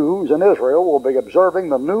Jews in Israel will be observing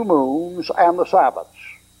the new moons and the Sabbaths.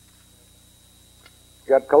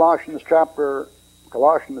 Got Colossians chapter,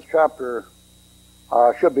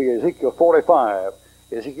 should be Ezekiel 45.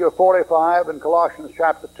 Ezekiel 45 and Colossians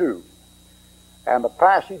chapter 2. And the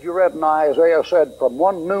passage you read in Isaiah said, from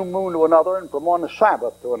one new moon to another and from one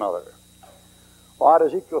Sabbath to another. Well,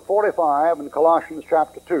 Ezekiel 45 and Colossians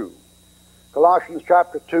chapter 2. Colossians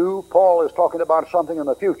chapter 2, Paul is talking about something in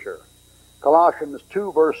the future. Colossians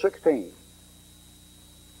 2 verse 16.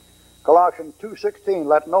 Colossians 2:16,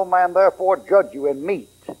 let no man therefore judge you in meat,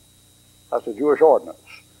 that's the Jewish ordinance,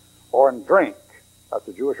 or in drink, that's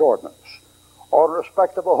the Jewish ordinance, or in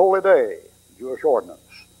respect of a holy day, Jewish ordinance,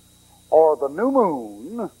 or the new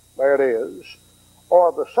moon, there it is,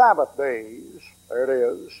 or the Sabbath days, there it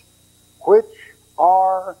is, which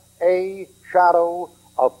are a shadow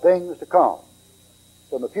of things to come,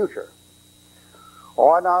 in the future.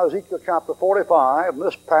 All right, now Ezekiel chapter 45, and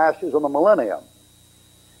this passage on the millennium.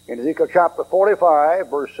 In Ezekiel chapter 45,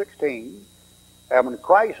 verse 16, and when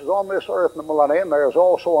Christ is on this earth in the millennium, there is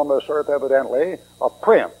also on this earth, evidently, a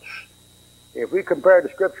prince. If we compare the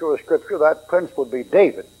Scripture with Scripture, that prince would be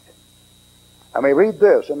David. I mean, read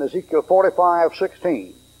this in Ezekiel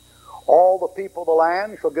 45:16. All the people of the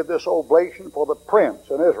land shall give this oblation for the prince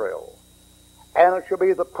in Israel. And it shall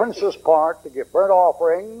be the prince's part to give burnt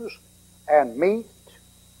offerings and meat,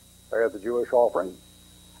 there's the Jewish offering,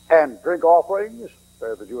 and drink offerings,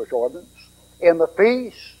 there's the Jewish ordinance, in the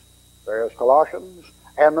feasts, there's Colossians,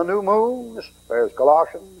 and the new moons, there's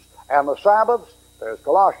Colossians, and the Sabbaths, there's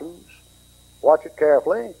Colossians. Watch it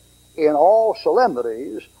carefully, in all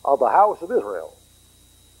solemnities of the house of Israel.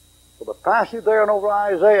 So the passage there in over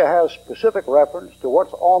Isaiah has specific reference to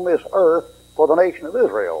what's on this earth for the nation of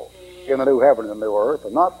Israel in the new heaven and the new earth,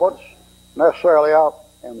 and not what's necessarily out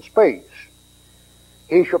in space.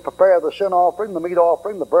 He shall prepare the sin offering, the meat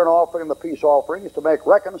offering, the burnt offering, and the peace offerings to make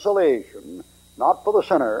reconciliation, not for the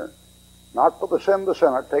sinner, not for the sin of the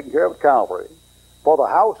sinner, taken care of at Calvary, for the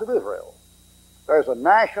house of Israel. There's a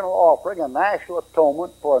national offering, a national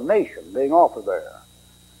atonement for a nation being offered there.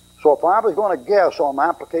 So if I was going to guess on the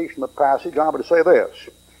application of the passage, I would say this.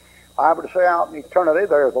 I would say out in eternity,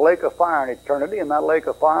 there's a lake of fire in eternity. In that lake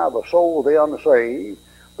of fire, the soul of the unsaved,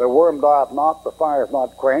 the worm dieth not, the fire is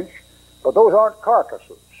not quenched. But those aren't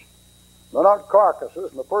carcasses. They're not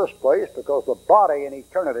carcasses in the first place because the body in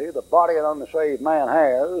eternity, the body an unsaved man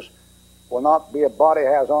has, will not be a body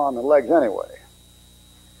that has arms and legs anyway.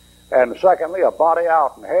 And secondly, a body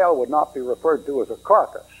out in hell would not be referred to as a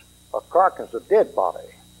carcass. A carcass is a dead body.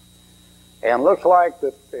 And it looks like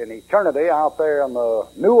that in eternity out there on the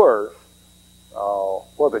new earth,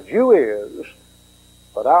 where the Jew is,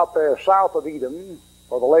 but out there south of Eden,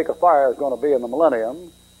 where the lake of fire is going to be in the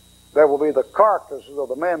millennium, there will be the carcasses of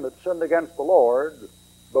the men that sinned against the Lord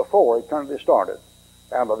before eternity started.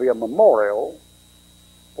 And there'll be a memorial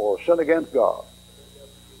for sin against God.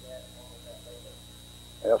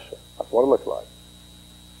 Yes, sir. That's what it looks like.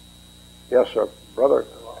 Yes, sir. Brother.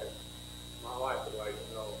 My wife would like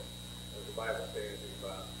to know, does the Bible say anything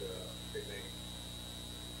about big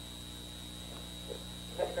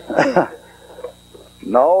names?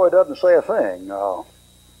 No, it doesn't say a thing.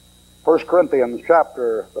 1 Corinthians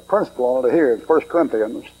chapter, the principle on it here is 1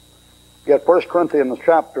 Corinthians. Get 1 Corinthians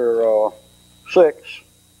chapter 6,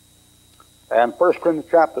 and 1 Corinthians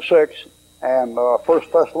chapter 6, and 1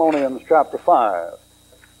 Thessalonians chapter 5.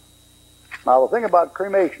 Now the thing about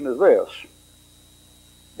cremation is this.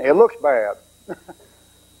 It looks bad.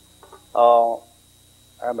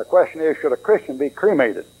 And the question is, should a Christian be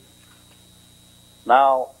cremated?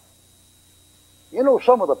 Now, you know,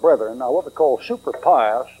 some of the brethren are what they call super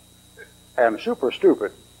pious and super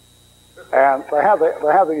stupid. And they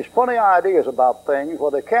have these funny ideas about things where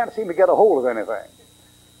they can't seem to get a hold of anything.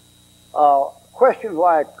 Questions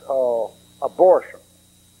like abortion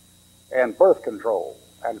and birth control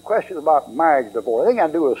and questions about marriage divorce, anything got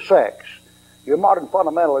to do with sex. Your modern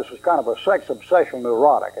fundamentalist is kind of a sex obsession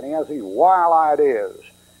neurotic, and he has these wild ideas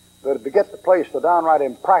that if he gets the place to downright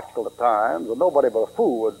impractical at times, and nobody but a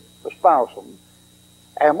fool would espouse them.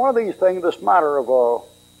 And one of these things, this matter of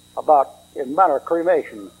in matter of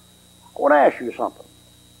cremation, I want to ask you something.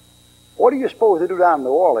 What do you suppose they do down in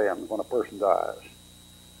New Orleans when a person dies?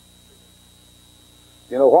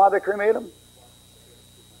 You know why they cremate them?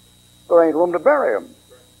 There ain't room to bury them.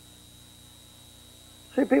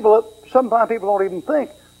 See, sometimes people don't even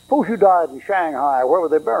think. Suppose you died in Shanghai, where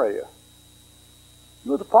would they bury you? You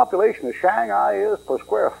know what the population of Shanghai is per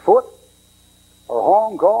square foot? Or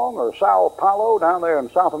Hong Kong or Sao Paulo down there in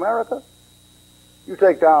South America? You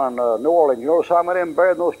take down in New Orleans, you notice how many of them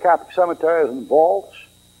buried in those Catholic cemeteries and vaults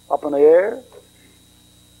up in the air?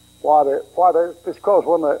 It's because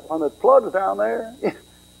when it floods down there,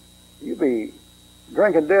 you'd be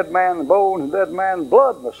drinking dead man's bones and dead man's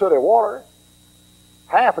blood in the city water.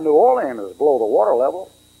 Half of New Orleans is below the water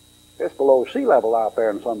level. It's below sea level out there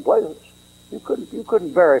in some places. You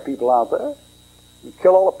couldn't bury people out there. You'd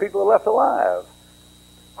kill all the people left alive.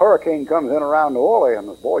 Hurricane comes in around New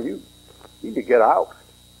Orleans, boy, you need to get out.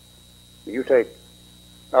 You take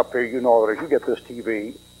up here, you northerners, you get this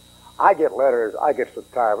TV. I get letters, I get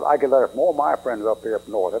letters from all my friends up here up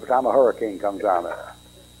north every time a hurricane comes down there.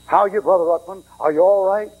 How are you, Brother Ruckman? Are you all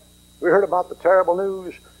right? We heard about the terrible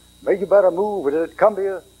news. Maybe you better move, or did it come to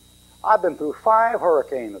you? I've been through 5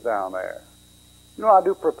 hurricanes down there. You know what I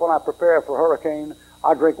do when I prepare for a hurricane?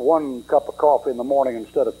 I drink 1 cup of coffee in the morning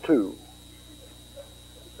instead of 2.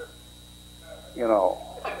 You know.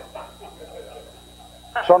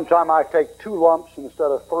 Sometimes I take 2 lumps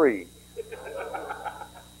instead of 3.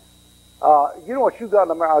 You know what you got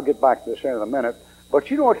in America? I'll get back to this in a minute.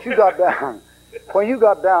 But you know what you got down? When you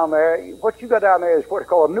got down there, what you got down there is what's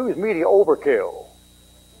called news media overkill.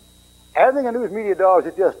 Everything a news media does,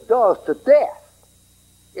 it just does to death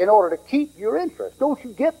in order to keep your interest. Don't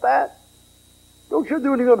you get that? Don't you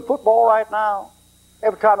do anything in football right now?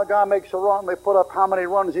 Every time a guy makes a run, they put up how many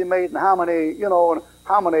runs he made and how many, and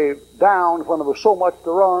how many downs when there was so much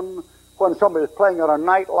to run, when somebody was playing under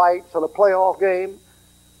night lights in a playoff game.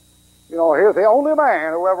 Here's the only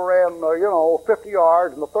man who ever ran, 50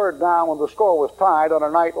 yards in the 3rd down when the score was tied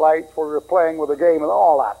under night lights where we were playing with the game and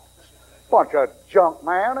all that. Bunch of junk,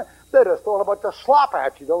 man. They just throwing a bunch of slop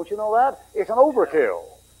at you, don't you know that? It's an overkill.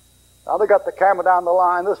 Now they got the camera down the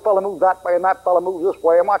line. This fella moves that way and that fella moves this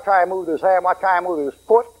way. And I try to move his hand, I try to move his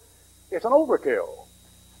foot. It's an overkill.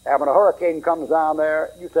 And when a hurricane comes down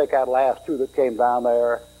there, you take that last 2 that came down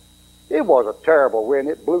there, it was a terrible wind.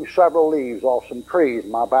 It blew several leaves off some trees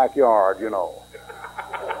in my backyard,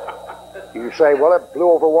 You say, well, it blew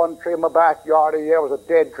over 1 tree in my backyard, and there was a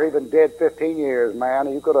dead tree, been dead 15 years, man,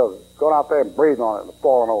 and you could have gone out there and breathed on it and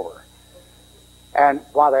fallen over. And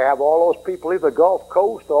why they have all those people leave the Gulf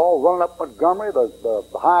Coast, they're all running up Montgomery, the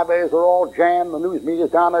highways are all jammed, the news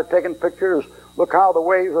media's down there taking pictures. Look how the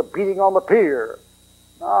waves are beating on the pier.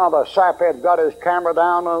 The saphead's got his camera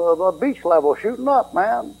down on the beach level shooting up,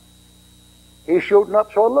 man. He's shooting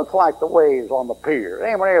up so it looks like the waves on the pier. It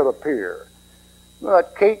ain't near the pier.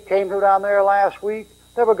 That Kate came through down there last week.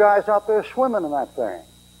 There were guys out there swimming in that thing.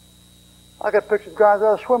 I got pictures of guys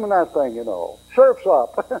out swimming in that thing, Surf's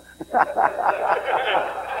up.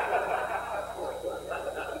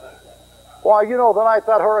 Why, the night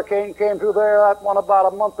that hurricane came through there, that one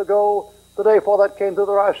about a month ago, the day before that came through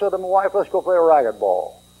there, I said to my wife, let's go play a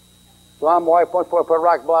racquetball. So my wife went for a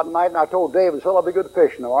racquetball at night, and I told David, so I'll be good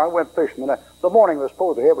fishing. I went fishing. The morning was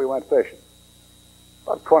supposed to hit, we went fishing.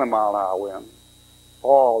 About 20-mile-an-hour wind.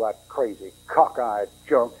 All that crazy, cockeyed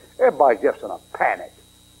junk. Everybody's just in a panic.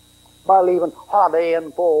 By leaving Holiday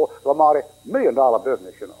Inn full, Ramadi, $1 million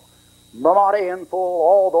business, Ramadi Inn full,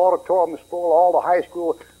 all the auditoriums full, all the high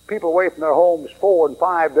school people away from their homes 4 and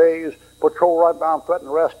 5 days, patrol right down Flint and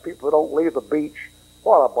arrest people who don't leave the beach.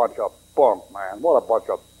 What a bunch of bunk, man. What a bunch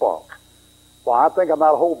of bunk. Well, I think on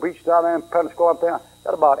that whole beach down there in Pensacola,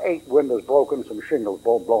 got about 8 windows broken, some shingles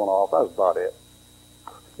blown off. That's about it.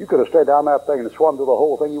 You could have stayed down that thing and swum through the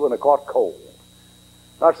whole thing. You wouldn't have caught cold.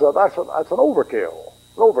 That's an overkill.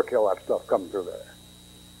 An overkill, that stuff coming through there.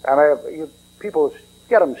 And people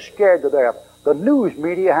get them scared to death. The news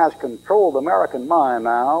media has controlled the American mind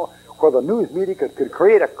now, where the news media could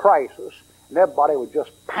create a crisis, and everybody would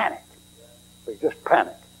just panic. They just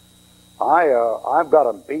panic. I've got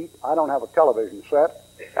them beat. I don't have a television set,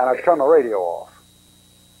 and I turn the radio off.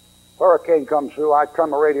 Hurricane comes through, I turn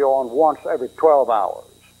the radio on once every 12 hours.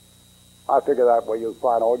 I figure that way you'll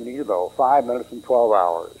find all you need to know, 5 minutes and 12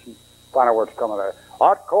 hours. Find out what's coming there.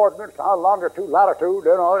 Hot coordinates, longitude, latitude,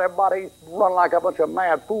 everybody's running like a bunch of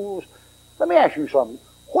mad fools. Let me ask you something.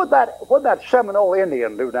 What'd that Seminole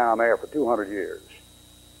Indian do down there for 200 years?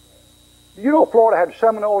 Did you know Florida had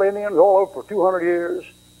Seminole Indians all over for 200 years?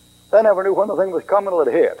 They never knew when the thing was coming till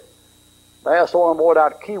it hit. They asked one boy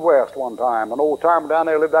out at Key West one time, an old timer down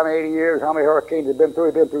there, lived down there 80 years, how many hurricanes he'd been through.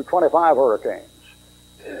 He'd been through 25 hurricanes.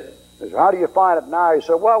 He said, how do you find it now? He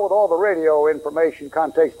said, well, with all the radio information, kind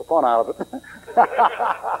of takes the fun out of it.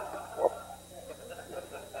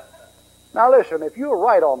 Now listen, if you're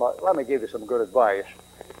right on the, let me give you some good advice.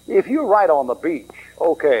 If you're right on the beach,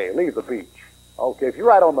 okay, leave the beach. Okay, if you're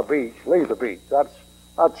right on the beach, leave the beach. That's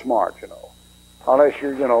smart, unless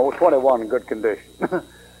you're, 21 in good condition.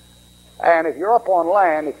 And if you're up on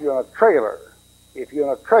land, if you're in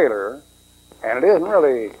a trailer, and it isn't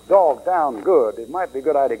really dogged down good, it might be a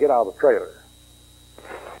good idea to get out of the trailer.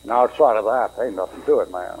 And outside of that, there ain't nothing to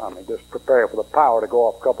it, man. I mean, just prepare for the power to go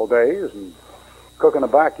off a couple days and Cook in the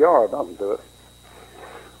backyard, nothing to it.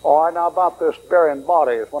 All right, now about this burying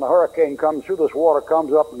bodies. When a hurricane comes through, this water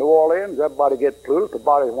comes up in New Orleans, everybody gets polluted. The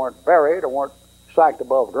bodies weren't buried or weren't sacked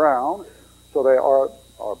above ground, so they are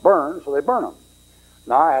burned, so they burn them.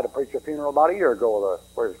 Now, I had to preach a funeral about a year ago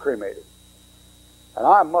where it was cremated. And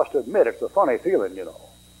I must admit, it's a funny feeling, you know,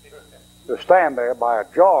 to stand there by a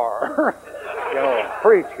jar, you know, and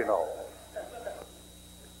preach, you know.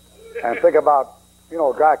 And think about, you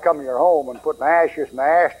know, a guy coming to your home and putting ashes in the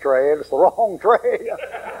ashtray, and it's the wrong tray.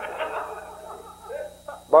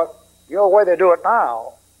 But, you know, the way they do it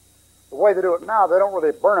now, they don't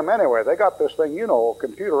really burn them anyway. They got this thing, you know,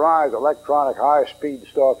 computerized, electronic, high-speed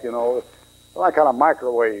stuff, you know, like kind of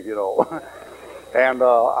microwave, you know. And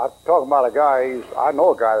I'm talking about a guy, I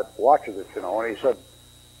know a guy that watches it, you know, and he said,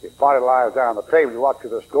 his body lies down on the table, you watch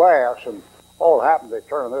this glass, and all that happens, they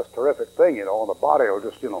turn this terrific thing, you know, and the body will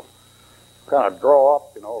just, you know, kind of draw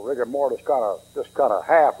up, you know, rigor mortis just kind of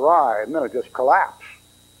half rise, and then it just collapses.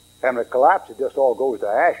 And when it collapses, it just all goes to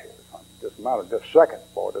ashes. Just a matter of just seconds,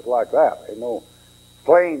 boy, just like that. Ain't no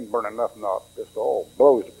flame burning nothing up, just all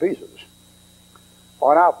blows to pieces.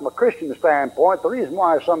 Well, now, from a Christian standpoint, the reason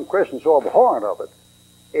why some Christians are so abhorrent of it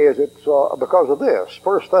is it's because of this.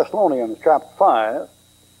 1 Thessalonians chapter 5,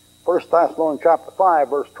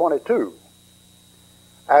 verse 22.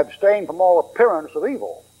 Abstain from all appearance of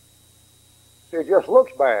evil. See, it just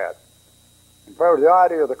looks bad. Compared to the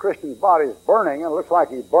idea of the Christian's body is burning, and it looks like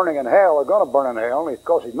he's burning in hell, or going to burn in hell, and of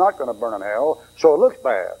course he's not going to burn in hell, so it looks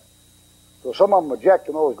bad. So some of them object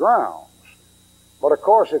on those grounds. But of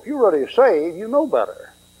course, if you're really saved, you know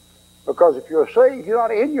better. Because if you're saved, you're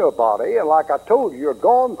not in your body, and like I told you, you're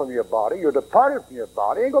gone from your body, you're departed from your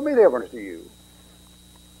body, ain't going to be a difference to you.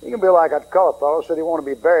 You can be like that colored fellow said he wanted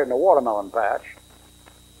to be buried in a watermelon patch.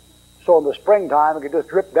 So in the springtime, it could just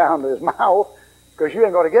drip down to his mouth, because you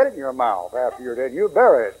ain't going to get it in your mouth after you're dead. You're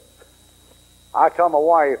buried. I tell my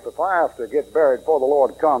wife, if I have to get buried before the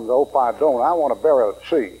Lord comes, I hope I don't. I want to bury at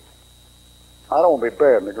sea. I don't want to be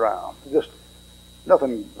buried in the ground. Just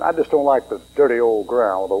nothing. I just don't like the dirty old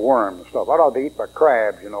ground with the worms and stuff. I'd rather be eaten by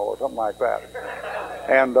crabs, you know, or something like that.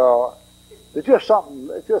 And there's just something.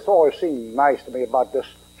 It just always seemed nice to me about this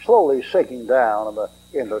slowly sinking down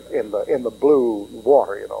in the blue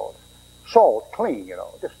water, you know, salt, clean, you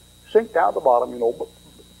know, just sink down to the bottom, you know,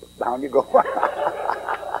 down you go.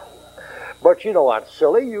 But you know that's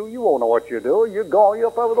silly. You won't know what you're doing. You're going. You're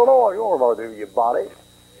up over the Lord. You won't know what to do with your body.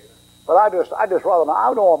 But I just rather not.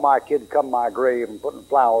 I don't want my kid to come to my grave and putting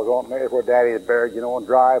flowers on me where Daddy's buried, you know, and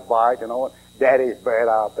drive by, you know, and Daddy's buried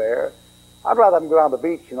out there. I'd rather them go down the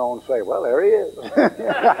beach, you know, and say, well, there he is.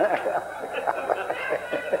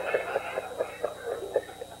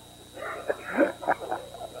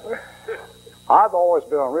 I've always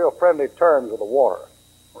been on real friendly terms with the water.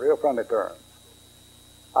 Real friendly terms.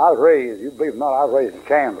 I was raised, you believe it or not, I was raised in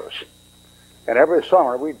Kansas. And every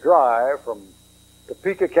summer we'd drive from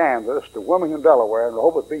Topeka, Kansas to Wilmington, Delaware, and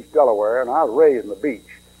Rehoboth Beach, Delaware, and I was raised in the beach.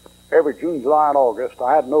 Every June, July, and August,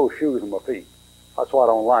 I had no shoes on my feet. That's why I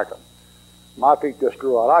don't like them. My feet just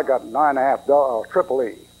grew out. I got 9.5 triple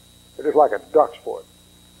E. They're just like a duck's foot.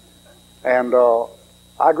 And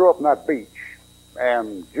I grew up in that beach.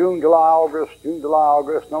 And June, July, August, then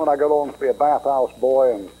when I got on to be a bathhouse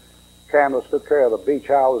boy, and Kansas took care of the beach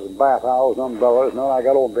houses and bathhouses and umbrellas, and then I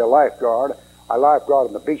got on to be a lifeguard. I lifeguarded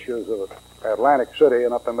in the beaches of Atlantic City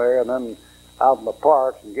and up in there, and then out in the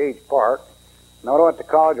parks, in Gage Park. And when I went to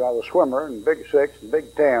college, I was a swimmer in Big 6 and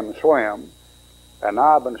Big 10 and swim. And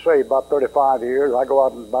now I've been saved about 35 years. I go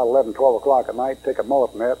out at about 11, 12 o'clock at night, take a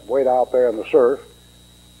mullet net, wade out there in the surf.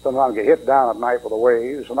 Sometimes get hit down at night with the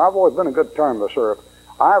waves, and I've always been a good term of the surf.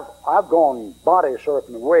 I've gone body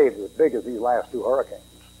surfing the waves as big as these last two hurricanes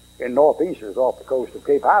in northeasters off the coast of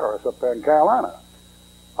Cape Hatteras up there in Carolina.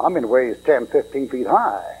 I'm in waves 10, 15 feet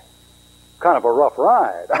high. Kind of a rough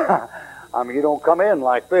ride. I mean, you don't come in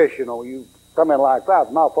like this, you know. You come in like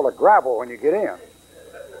that, mouth full of gravel when you get in.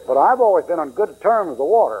 But I've always been on good terms with the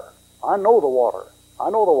water. I know the water. I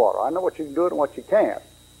know what you can do and what you can't.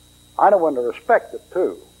 I know when to respect it,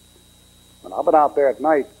 too. And I've been out there at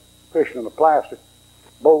night fishing in a plastic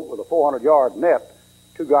boat with a 400-yard net,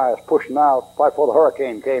 two guys pushing out right before the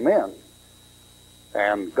hurricane came in,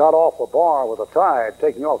 and got off the bar with a tide,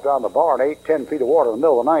 taking off down the bar in 8, 10 feet of water in the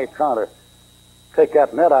middle of the night, trying to take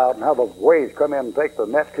that net out and have the waves come in and take the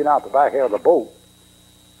net clean out the back end of the boat.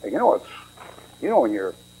 And when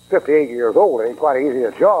you're 58 years old, it ain't quite easy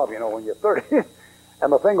a job, you know, when you're 30.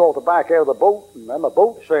 And the thing goes the back end of the boat, and then the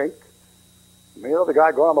boat sinks. Me and the other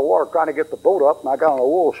guy go on the water trying to get the boat up, and I got on a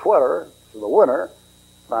wool sweater for the winter.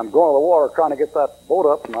 I'm going to the water trying to get that boat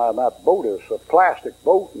up, and that boat is a plastic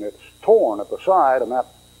boat, and it's torn at the side, and that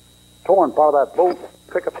torn part of that boat,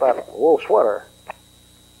 pick up that wool sweater,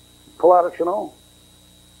 pull at it, you know.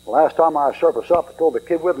 The last time I surfaced up, I told the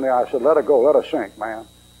kid with me, I said, let her go, let her sink, man.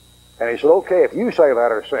 And he said, okay, if you say let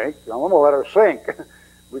her sink, I'm going to let her sink.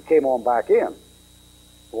 We came on back in.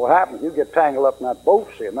 What happens, you get tangled up in that boat,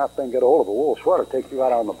 see, and that thing get a hold of a wool sweater, take you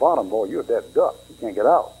out on the bottom, boy, you're a dead duck. You can't get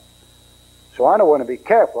out. So I know when to be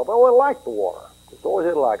careful, but I always like the water. It's always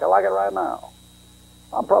I like it right now.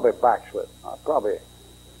 I'm probably backslidden. I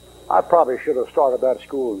probably should have started that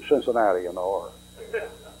school in Cincinnati, you know, or,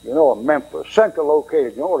 you know, in Memphis, central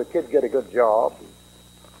located, you know, where the kids get a good job.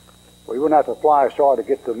 Well, you wouldn't have to fly as far to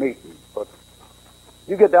get to a meeting, but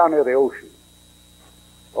you get down near the ocean.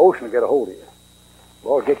 The ocean will get a hold of you.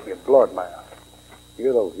 Lord, get your blood, man.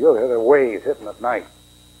 You'll hear the waves hitting at night.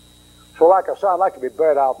 So like I said, I'd like to be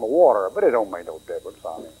buried out in the water, but it don't make no difference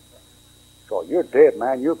on it. So you're dead,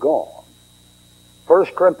 man. You're gone. 1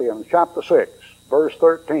 Corinthians chapter 6, verse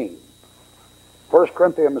 13. 1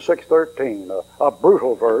 Corinthians 6:13, a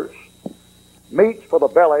brutal verse. Meats for the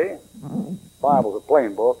belly, Bible's a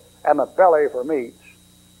plain book, and the belly for meats.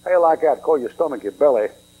 How you like that? Call your stomach your belly.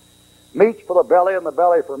 Meats for the belly and the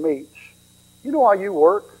belly for meats. You know how you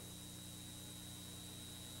work?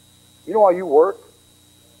 You know how you work?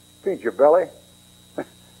 Feed your belly.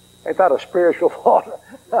 Ain't that a spiritual thought?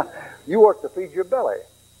 You work to feed your belly.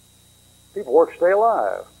 People work to stay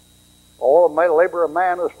alive. All the labor of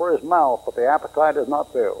man is for his mouth, but the appetite is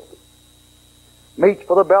not filled. Meats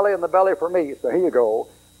for the belly and the belly for meats. Now here you go.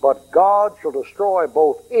 But God shall destroy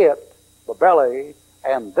both it, the belly,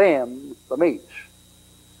 and them, the meats.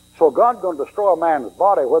 So God's going to destroy a man's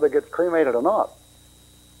body whether it gets cremated or not.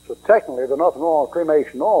 So technically there's nothing wrong with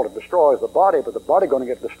cremation at all. It destroys the body, but the body's going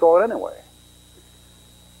to get destroyed anyway.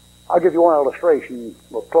 I'll give you one illustration.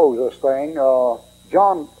 We'll close this thing.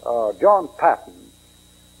 John Patton.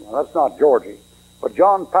 Now, that's not Georgie. But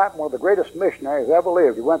John Patton, one of the greatest missionaries ever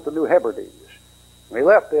lived, he went to New Hebrides. When he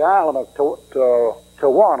left the island of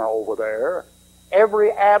Tawana over there,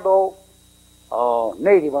 every adult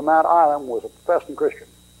native on that island was a professing Christian.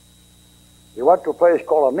 He went to a place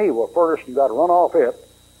called Aniwa first and got run off it.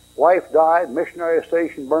 Wife died, missionary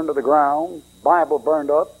station burned to the ground, Bible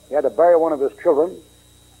burned up. He had to bury one of his children.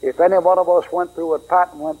 If any one of us went through what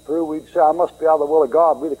Patton went through, we'd say, I must be out of the will of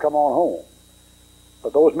God, we'd have come on home.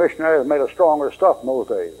 But those missionaries made us stronger stuff in those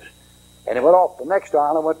days. And he went off the next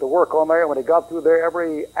island, went to work on there. When he got through there,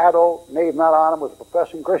 every adult native on that island was a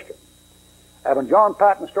professing Christian. And when John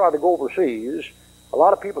Patton started to go overseas, a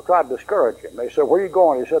lot of people tried to discourage him. They said, where are you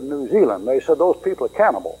going? He said, New Zealand. They said, those people are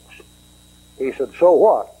cannibals. He said, so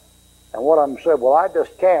what? And one of them said, well, I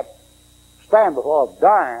just can't stand before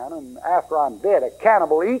dying, and after I'm dead, a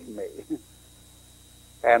cannibal eating me.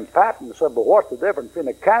 And Patton said, but what's the difference between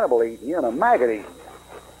a cannibal eating you and a maggot eating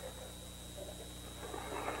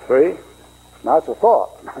you? See? Now, that's a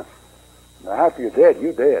thought. Now, after you're dead,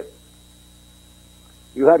 you're dead.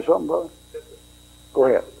 You had something, brother? Yes, sir. Go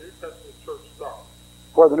ahead. The New Testament church started.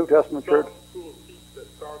 Where the New Testament church? School of Peace that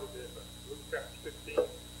started in Luke chapter 15.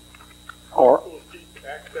 Or, School of Peace,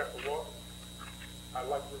 Acts chapter 1. I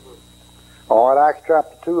like the verse. all right, Acts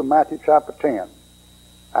chapter 2 and Matthew chapter 10.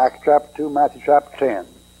 Acts chapter 2, Matthew chapter 10.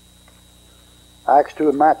 Acts 2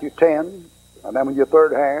 and Matthew 10. And then with your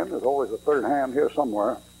third hand, there's always a third hand here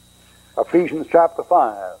somewhere. Ephesians chapter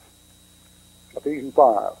 5. Ephesians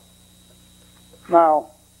 5.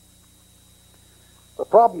 Now, the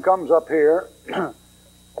problem comes up here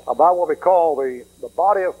about what we call the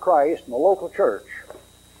body of Christ and the local church.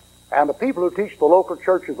 And the people who teach the local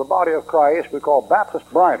church as the body of Christ we call Baptist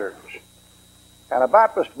briders. And a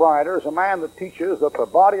Baptist brider is a man that teaches that the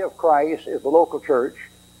body of Christ is the local church,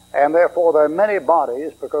 and therefore there are many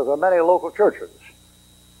bodies because there are many local churches.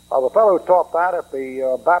 The fellow who taught that at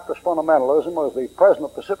the Baptist Fundamentalism was the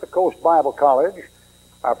president of Pacific Coast Bible College.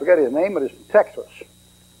 I forget his name, but it's from Texas.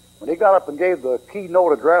 When he got up and gave the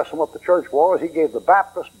keynote address on what the church was, he gave the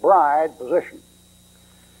Baptist bride position.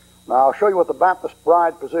 Now, I'll show you what the Baptist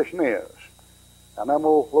bride position is, and then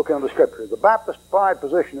we'll look into the scriptures. The Baptist bride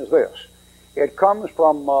position is this. It comes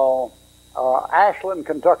from Ashland,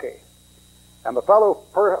 Kentucky. And the fellow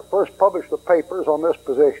who first published the papers on this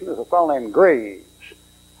position is a fellow named Graves.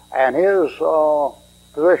 And his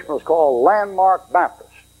position was called Landmark Baptist.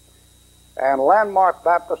 And Landmark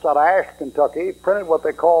Baptist out of Ashland, Kentucky printed what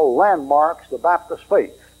they call Landmarks, the Baptist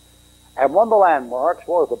Faith. And one of the landmarks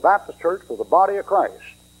was the Baptist Church was the body of Christ.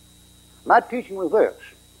 And that teaching was this.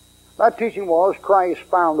 That teaching was Christ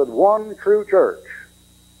founded one true church.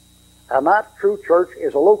 And that true church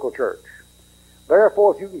is a local church.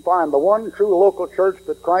 Therefore, if you can find the one true local church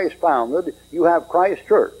that Christ founded, you have Christ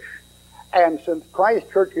Church. And since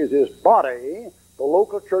Christ Church is his body, the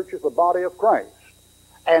local church is the body of Christ.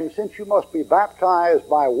 And since you must be baptized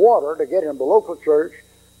by water to get into the local church,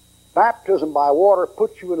 baptism by water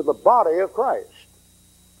puts you into the body of Christ.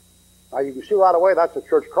 Now you can see right away that's the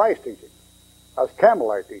church Christ teaching. That's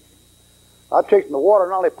Campbellite teaching. Not taking the water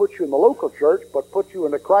not only puts you in the local church, but puts you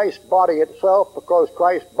into Christ's body itself, because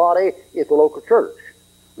Christ's body is the local church.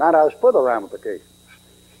 Now that has further ramifications.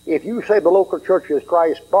 If you say the local church is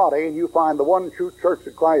Christ's body, and you find the one true church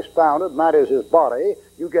that Christ founded, and that is his body,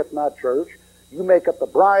 you get in that church, you make up the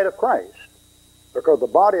bride of Christ, because the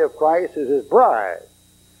body of Christ is his bride.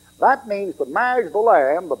 That means the marriage of the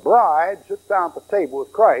Lamb, the bride sits down at the table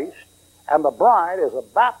with Christ, and the bride is a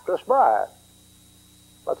Baptist bride.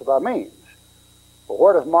 That's what that means. Well,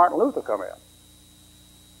 where does Martin Luther come in?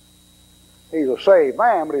 He's a saved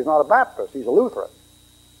man, but he's not a Baptist. He's a Lutheran.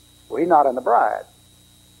 Well, he's not in the bride.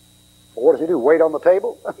 Well, what does he do? Wait on the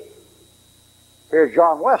table? Here's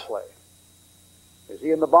John Wesley. Is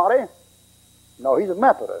he in the body? No, he's a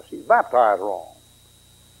Methodist. He's baptized wrong.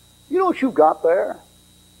 You know what you've got there?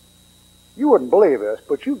 You wouldn't believe this,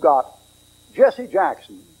 but you've got Jesse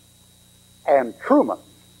Jackson and Truman,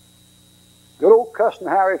 good old cussing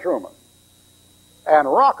Harry Truman, and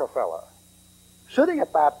Rockefeller sitting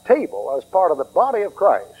at that table as part of the body of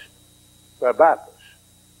Christ, the Baptists,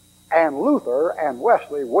 and Luther and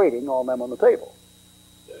Wesley waiting on them on the table.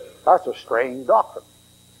 That's a strange doctrine.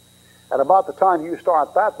 And about the time you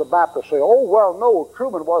start that, the Baptists say, oh, well, no,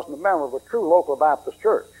 Truman wasn't a member of a true local Baptist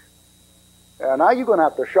church. And now you're going to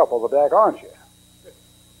have to shuffle the deck, aren't you?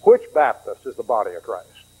 Which Baptist is the body of Christ?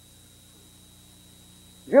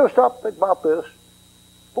 Did you ever stop to think about this?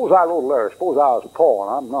 Suppose I wrote a letter. Suppose I was Paul,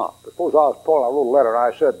 and I'm not. But suppose I was Paul, and I wrote a letter,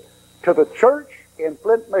 and I said, to the church in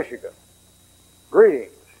Flint, Michigan,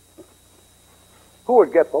 greetings. Who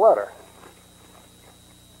would get the letter?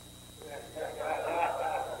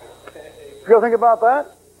 You ever think about that?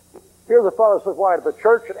 Here's a fellow says, why, the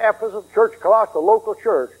church at Ephesus, the church at Colossus, the local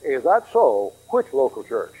church. Is that so? Which local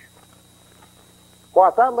church? Why,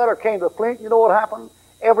 if that letter came to Flint, you know what happened?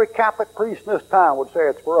 Every Catholic priest in this town would say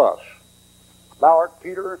it's for us. Thou art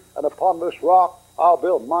Peter, and upon this rock I'll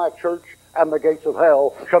build my church, and the gates of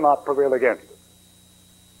hell shall not prevail against it.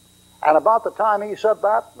 And about the time he said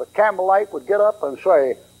that, the Campbellite would get up and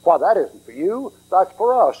say, why, that isn't for you, that's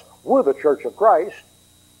for us. We're the church of Christ.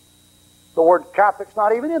 The word Catholic's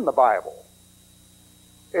not even in the Bible.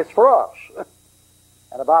 It's for us.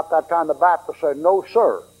 And about that time the Baptist said, no,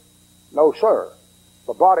 sir. No, sir.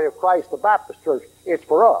 The body of Christ, the Baptist church, it's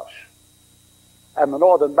for us. And the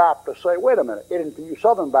Northern Baptists say, wait a minute, it isn't for you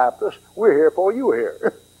Southern Baptists, we're here for you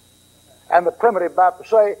here. And the Primitive Baptists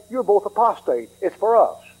say, you're both apostate, it's for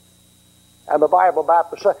us. And the Bible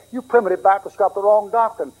Baptists say, you Primitive Baptists got the wrong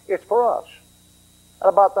doctrine, it's for us. And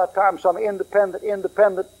about that time some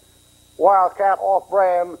independent, wildcat,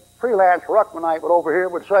 off-brand, freelance Ruckmanite would over here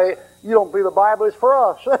would say, you don't believe the Bible is for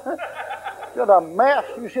us. You're the mess.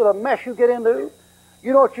 You see the mess you get into?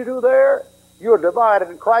 You know what you do there? You're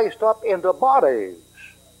dividing Christ up into bodies.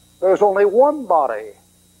 There's only one body.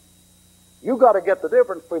 You've got to get the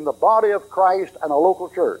difference between the body of Christ and a local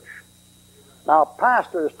church. Now,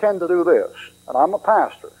 pastors tend to do this, and I'm a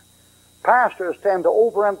pastor. Pastors tend to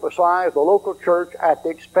overemphasize the local church at the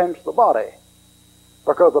expense of the body,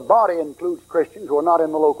 because the body includes Christians who are not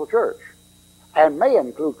in the local church, and may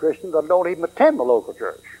include Christians that don't even attend the local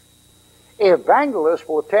church. Evangelists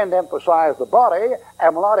will tend to emphasize the body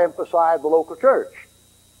and will not emphasize the local church,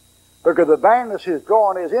 because the evangelist is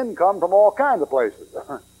drawing his income from all kinds of places.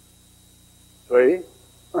 See?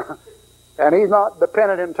 And he's not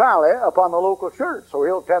dependent entirely upon the local church, so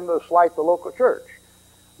he'll tend to slight the local church.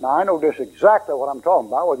 Now, I know just exactly what I'm talking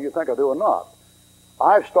about, whether you think I do or not.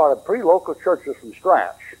 I've started 3 local churches from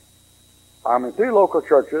scratch. I mean, 3 local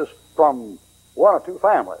churches from 1 or 2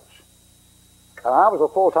 families. And I was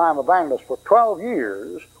a full-time evangelist for 12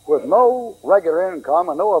 years with no regular income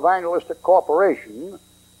and no evangelistic corporation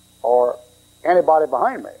or anybody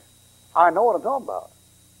behind me. I know what I'm talking about.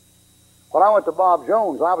 When I went to Bob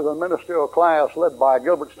Jones, I was in a ministerial class led by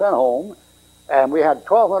Gilbert Stenholm, and we had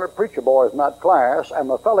 1,200 preacher boys in that class, and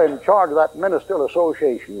the fellow in charge of that ministerial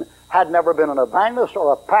association had never been an evangelist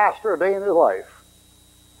or a pastor a day in his life.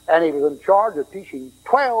 And he was in charge of teaching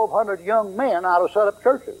 1,200 young men how to set up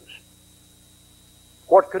churches.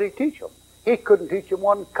 What could he teach them? He couldn't teach them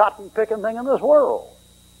one cotton-picking thing in this world.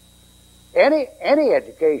 Any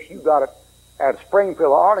education you got at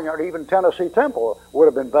Springfield, Arlington, or even Tennessee Temple would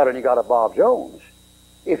have been better than you got at Bob Jones,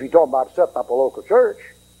 if you're talking about setting up a local church,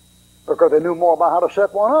 because they knew more about how to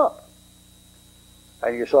set one up.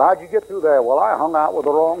 And you say, how'd you get through there? Well, I hung out with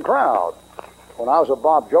the wrong crowd. When I was with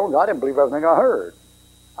Bob Jones, I didn't believe everything I heard.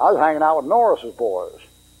 I was hanging out with Norris's boys.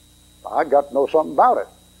 I got to know something about it.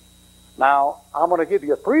 Now, I'm going to give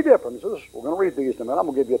you three differences. We're going to read these in a minute. I'm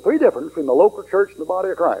going to give you three differences between the local church and the body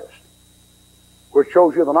of Christ, which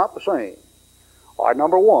shows you they're not the same. All right,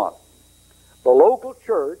 number one, the local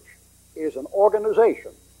church is an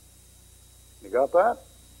organization. You got that?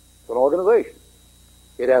 It's an organization.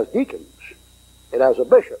 It has deacons. It has a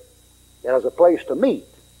bishop. It has a place to meet.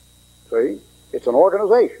 See? It's an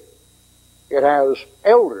organization. It has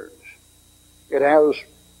elders. It has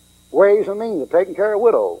ways and means of taking care of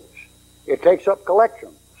widows. It takes up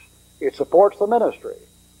collections. It supports the ministry.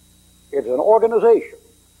 It's an organization.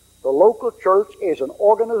 The local church is an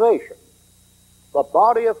organization. The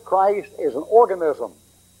body of Christ is an organism.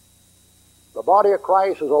 The body of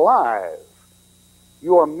Christ is alive.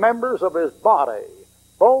 You are members of his body,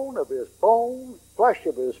 bone of his bone, flesh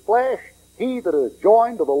of his flesh. He that is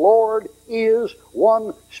joined to the Lord is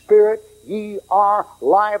one spirit. Ye are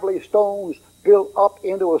lively stones built up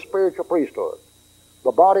into a spiritual priesthood.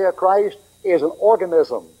 The body of Christ is an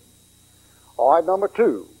organism. All right, number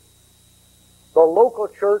two. The local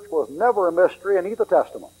church was never a mystery in either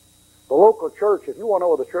testament. The local church, if you want to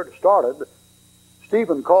know where the church started,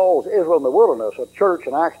 Stephen calls Israel in the wilderness a church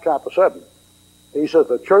in Acts chapter 7. He says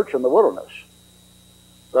the church in the wilderness.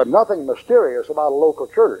 There's nothing mysterious about a local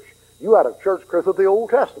church. You had a church Chris of the Old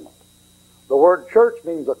Testament. The word church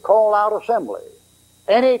means a call-out assembly.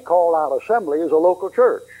 Any call-out assembly is a local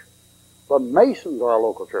church. The Masons are a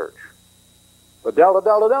local church. The Delta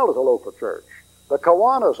Delta Delta is a local church. The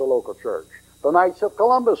Kiwanis is a local church. The Knights of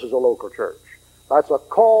Columbus is a local church. That's a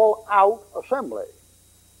call-out assembly.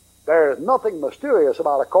 There's nothing mysterious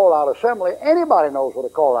about a call-out assembly. Anybody knows what a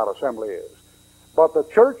call-out assembly is. But the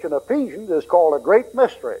church in Ephesians is called a great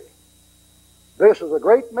mystery. This is a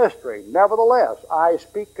great mystery. Nevertheless, I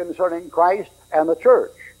speak concerning Christ and the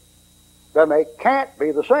church. Then they can't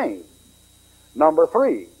be the same. Number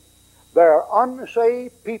three, there are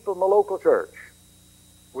unsaved people in the local church.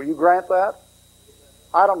 Will you grant that?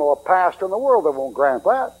 I don't know a pastor in the world that won't grant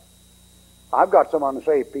that. I've got some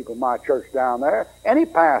unsaved people in my church down there. Any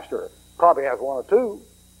pastor probably has one or two.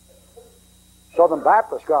 Southern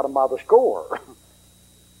Baptists got them by the score.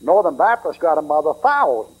 Northern Baptists got them by the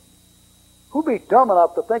thousand. Who'd be dumb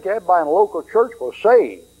enough to think everybody in the local church was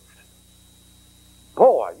saved?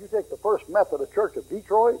 Boy, you take the First Methodist Church of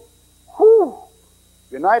Detroit, whew,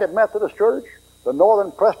 United Methodist Church, the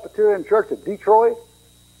Northern Presbyterian Church of Detroit,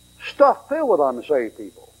 stuffed filled with unsaved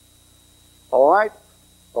people. All right?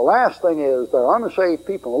 The last thing is there are unsaved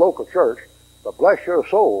people in the local church, but bless your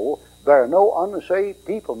soul, there are no unsaved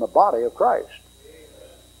people in the body of Christ.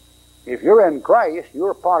 If you're in Christ,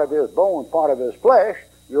 you're part of his bone, part of his flesh,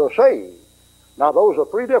 you're saved. Now, those are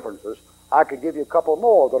three differences. I could give you a couple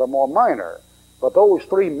more that are more minor, but those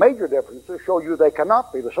three major differences show you they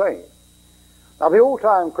cannot be the same. Now, the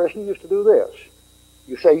old-time Christian used to do this.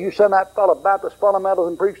 You say, you send that fellow Baptist fundamentals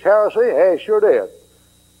and preached heresy? Hey, sure did.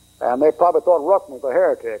 And they probably thought Ruckman was a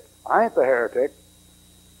heretic. I ain't the heretic.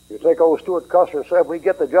 You take old Stuart Custer and say, if we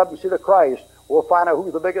get the judgment seat of Christ, we'll find out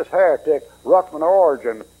who's the biggest heretic, Ruckman or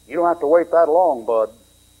Origen. You don't have to wait that long, bud.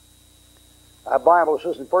 That Bible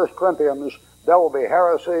says in 1 Corinthians, there will be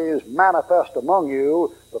heresies manifest among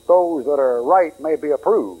you, that those that are right may be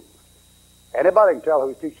approved. Anybody can tell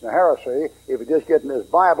who's teaching a heresy if you just get in his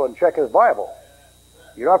Bible and check his Bible.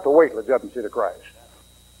 You don't have to wait till the judgment seat of Christ.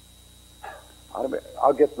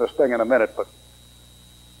 I'll get to this thing in a minute, but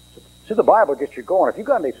see, the Bible gets you going. If you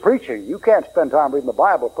got any preaching, you can't spend time reading the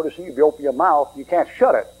Bible. Pretty soon if you open your mouth, you can't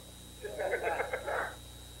shut it.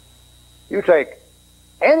 You take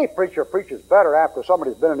any preacher preaches better after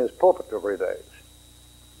somebody's been in his pulpit for 3 days.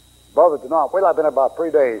 Brother, do not wait. I've been about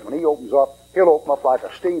 3 days. When he opens up, he'll open up like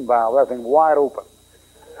a steam valve, everything wide open.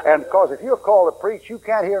 And because if you're called to preach, you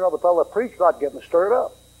can't hear another fellow preach without getting stirred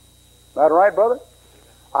up. Is that right, brother?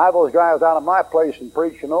 I have those guys down at my place and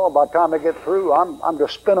preach, you know, and by the time they get through, I'm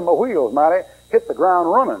just spinning my wheels, Matty, hit the ground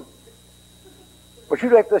running. But you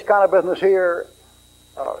take this kind of business here,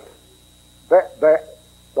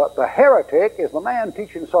 the heretic is the man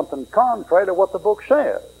teaching something contrary to what the book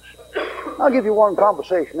says. I'll give you one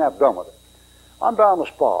conversation and have done with it. I'm down the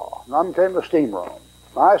spa, and I'm in the steam room.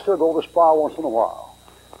 I still go to the spa once in a while.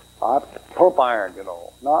 I pump iron, you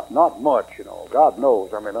know, not much, you know. God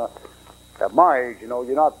knows. I mean, at my age, you know,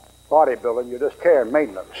 you're not bodybuilding, you're just care and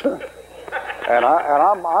maintenance. and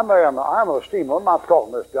I'm there in the steam room. I'm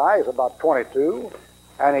talking to this guy. He's about 22,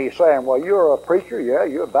 and he's saying, "Well, you're a preacher, yeah?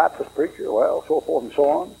 You're a Baptist preacher, well, so forth and so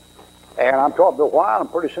on." And I'm talking to him a while,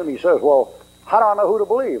 and pretty soon he says, "Well, how do I know who to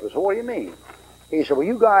believe?" I said, "What do you mean?" He said, well,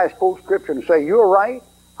 you guys quote Scripture and say you're right.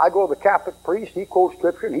 I go to the Catholic priest, he quotes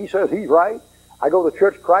Scripture, and he says he's right. I go to the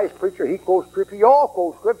Church of Christ preacher, he quotes Scripture. You all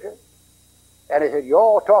quote Scripture. And he said, you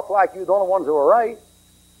all talk like you're the only ones who are right.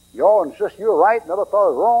 You all insist you're right, and the other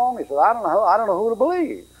fellow's wrong. He said, I don't know who to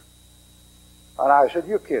believe. And I said,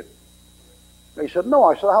 you're kidding. And he said, no.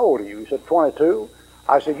 I said, how old are you? He said, 22.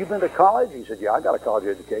 I said, you been to college? He said, yeah, I got a college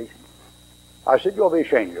education. I said, you'll be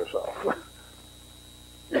ashamed of yourself.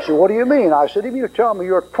 He said, what do you mean? I said, if you tell me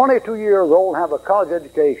you're 22 years old and have a college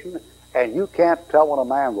education and you can't tell when a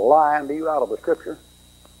man's lying to you out of the Scripture,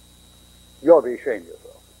 you'll be ashamed of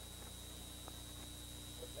yourself.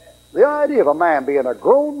 The idea of a man being a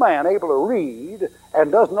grown man able to read and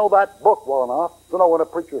doesn't know that book well enough to know when a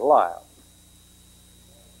preacher's lying.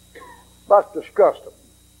 That's disgusting.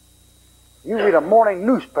 You read a morning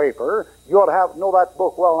newspaper, you ought to know that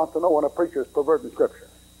book well enough to know when a preacher's perverting Scripture.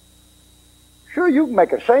 Sure, you can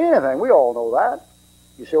make it say anything. We all know that.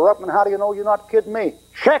 You say, Ruckman, how do you know you're not kidding me?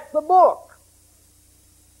 Check the book.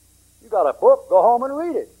 You got a book, go home and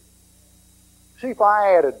read it. See if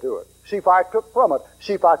I added to it. See if I took from it.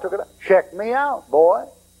 See if I took it out. Check me out, boy.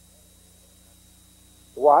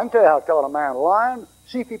 Well, I can tell you how to tell a man lying.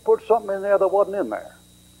 See if he put something in there that wasn't in there.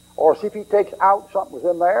 Or see if he takes out something that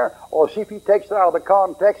was in there. Or see if he takes it out of the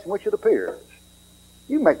context in which it appears.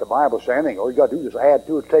 You can make the Bible say anything. All you got to do is add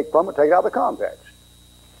to it, take from it, take it out of the context.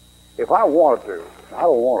 If I wanted to, I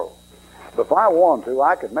don't want to. But if I wanted to,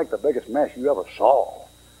 I could make the biggest mess you ever saw.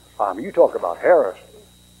 I mean, you talk about heresy.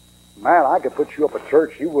 Man, I could put you up at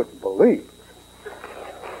church you wouldn't believe.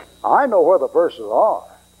 I know where the verses are.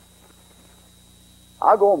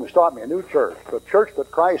 I'll go home and start me a new church, the church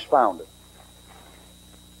that Christ founded.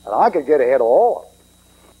 And I could get ahead of all of them.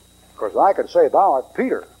 Because I could say, thou art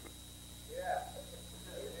Peter.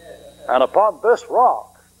 And upon this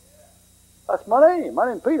rock, that's my name. My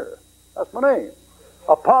name's Peter. That's my name.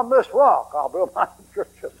 Upon this rock, I'll build my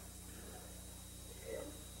churches.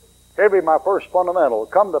 Here'll be my first fundamental.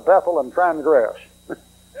 Come to Bethel and transgress.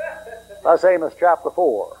 That's Amos chapter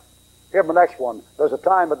 4. Here's my next one. There's a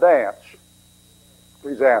time to dance.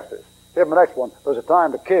 Ecclesiastes. Here's my next one. There's a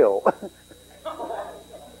time to kill.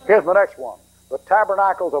 Here's my next one. The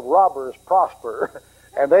tabernacles of robbers prosper,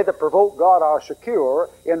 and they that provoke God are secure,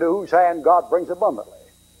 into whose hand God brings abundantly.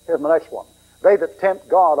 Here's my next one. They that tempt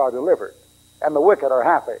God are delivered, and the wicked are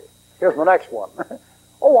happy. Here's my next one.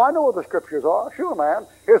 Oh, I know what the Scriptures are. Sure, man.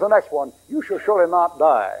 Here's the next one. You shall surely not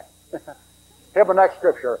die. Here's the next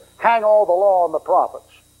Scripture. Hang all the law and the prophets.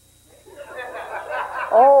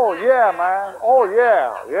 Oh, yeah, man. Oh,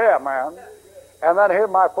 yeah. Yeah, man. And then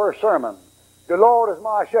here's my first sermon. The Lord is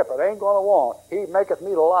my shepherd. Ain't going to want. He maketh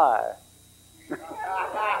me to lie.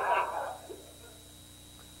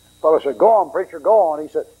 Fellow said, go on, preacher, go on. He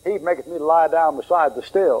said, he maketh me to lie down beside the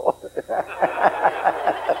still.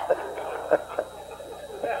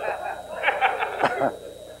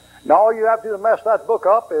 Now all you have to do to mess that book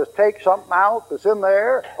up is take something out that's in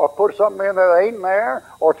there, or put something in there that ain't in there,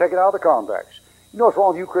 or take it out of the context. You know what's wrong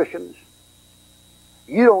with you Christians?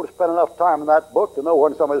 You don't spend enough time in that book to know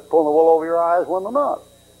when somebody's pulling the wool over your eyes when they're not.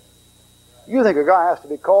 You think a guy has to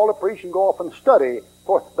be called to preach and go off and study.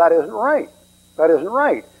 That isn't right. That isn't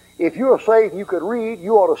right. If you're saved and you could read,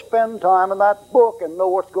 you ought to spend time in that book and know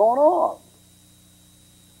what's going on.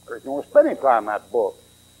 Because you don't want to spend any time in that book.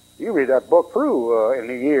 You read that book through in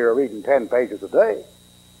a year, reading 10 pages a day.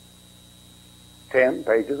 10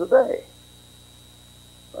 pages a day.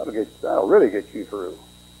 That'll really get you through.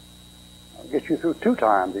 That'll get you through 2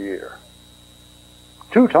 times a year.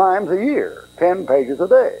 2 times a year, 10 pages a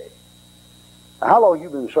day. Now, how long have you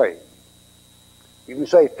been saved? You can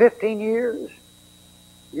say 15 years.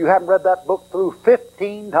 You haven't read that book through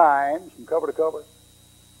 15 times from cover to cover.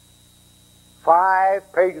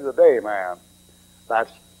 5 pages a day, man.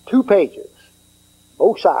 That's 2 pages,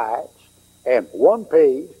 both sides, and 1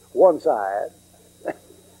 page, one side.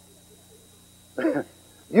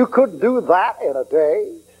 You couldn't do that in a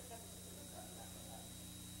day.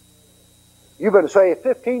 You've been saved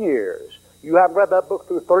 15 years. You haven't read that book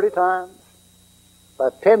through 30 times.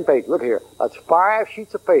 That's 10 pages. Look here. That's 5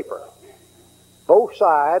 sheets of paper. Both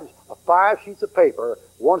sides of 5 sheets of paper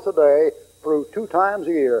once a day through 2 times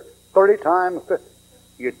a year, 30 times 50.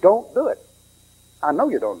 You don't do it. I know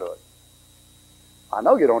you don't do it. I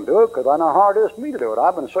know you don't do it because I know how hard it is for me to do it.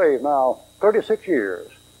 I've been saved now 36 years.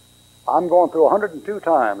 I'm going through 102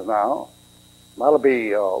 times now. That'll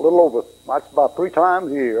be a little over, that's about 3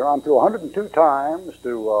 times a year. I'm through 102 times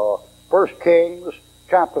to 1 Kings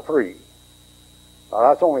chapter 3. Now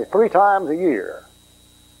that's only 3 times a year.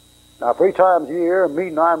 Now 3 times a year,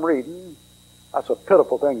 meaning I'm reading, that's a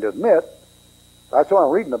pitiful thing to admit. That's why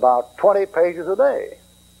I'm reading about 20 pages a day.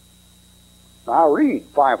 Now, I read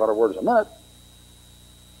 500 words a minute.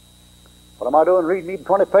 What am I doing reading even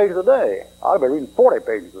 20 pages a day? I'll be reading 40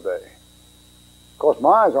 pages a day. Of course, my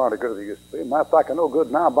eyes aren't as good as they used to be. Matter of fact, I'm no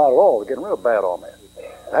good now about it all. They're getting real bad on me.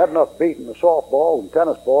 I had enough beating the softballs and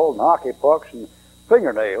tennis balls and hockey pucks and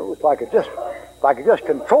fingernails if I could just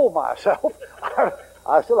control myself.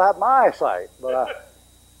 I still have my eyesight, but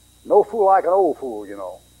no fool like an old fool, you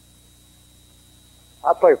know.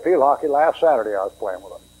 I played field hockey last Saturday. I was playing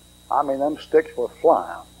with them. I mean, them sticks were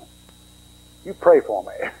flying. You pray for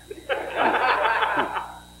me.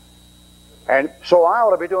 And so I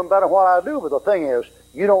ought to be doing better than what I do, but the thing is,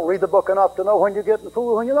 you don't read the book enough to know when you're getting fooled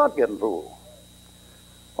and when you're not getting fooled.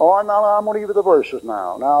 Oh, now I'm going to give you the verses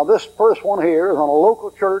now. Now, this first one here is on a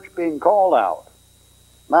local church being called out.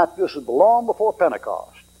 Matthew, this is long before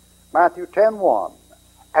Pentecost. Matthew 10:1.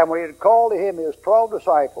 And when he had called to him his 12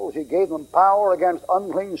 disciples, he gave them power against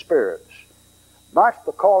unclean spirits. That's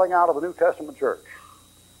the calling out of the New Testament church.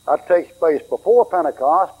 That takes place before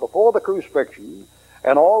Pentecost, before the crucifixion,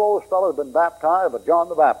 and all those fellows have been baptized by John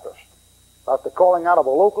the Baptist. That's the calling out of a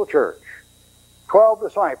local church. 12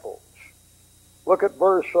 disciples. Look at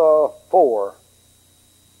verse 4.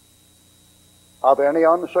 Are there any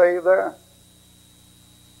unsaved there?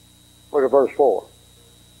 Look at verse 4.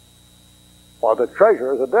 Well, the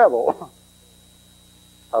treasurer is the devil.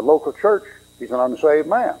 A local church, he's an unsaved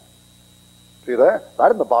man. See there? That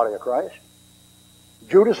isn't the body of Christ.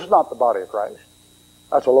 Judas is not the body of Christ.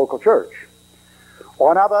 That's a local church.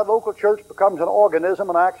 Or now that local church becomes an organism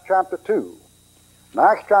in Acts chapter 2. In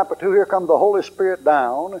Acts chapter 2, here comes the Holy Spirit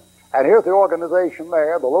down, and here's the organization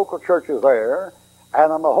there, the local church is there,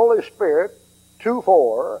 and then the Holy Spirit,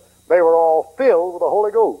 2:4, they were all filled with the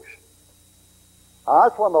Holy Ghost. Now,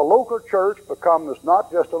 that's when the local church becomes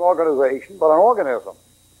not just an organization, but an organism.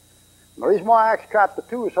 And the reason why Acts chapter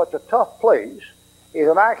 2 is such a tough place is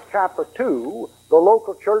in Acts chapter 2, the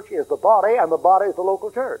local church is the body, and the body is the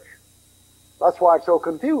local church. That's why it's so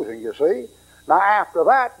confusing, you see. Now, after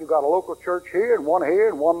that, you've got a local church here, and one there,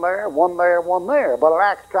 and one there, and one there, and one there. But in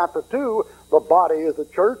Acts chapter 2, the body is the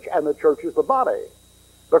church, and the church is the body.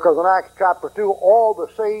 Because in Acts chapter 2, all the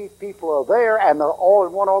saved people are there, and they're all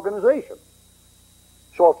in one organization.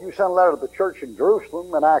 So if you send a letter to the church in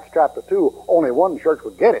Jerusalem in Acts chapter 2, only one church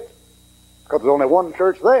would get it, because there's only one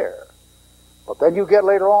church there. But then you get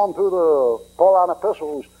later on through the Pauline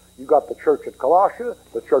epistles, you got the church at Colossia,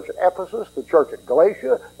 the church at Ephesus, the church at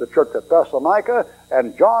Galatia, the church at Thessalonica,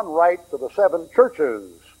 and John writes to the 7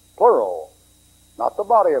 churches, plural, not the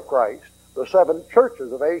body of Christ, the 7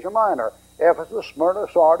 churches of Asia Minor, Ephesus, Smyrna,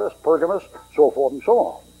 Sardis, Pergamos, so forth and so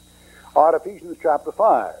on. All right, Ephesians chapter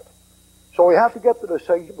 5. So we have to get the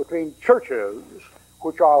distinction between churches,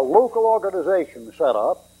 which are local organizations set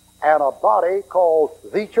up, and a body called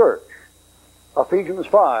the church. Ephesians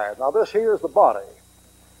 5. Now this here is the body.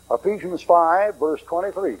 Ephesians 5, verse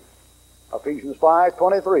 23. Ephesians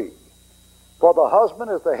 5:23. For the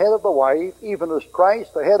husband is the head of the wife, even as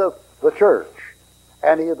Christ the head of the church,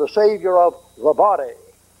 and he is the Savior of the body.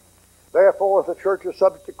 Therefore, if the church is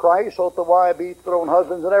subject to Christ, so let the wife be to their own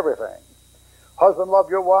husbands in everything. Husband, love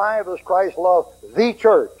your wife as Christ loved the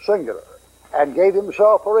church, singular, and gave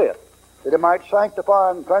himself for it, that he might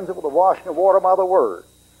sanctify and cleanse it with the washing of water by the word,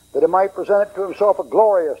 that he might present it to himself a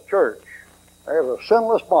glorious church. There's a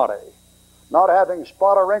sinless body, not having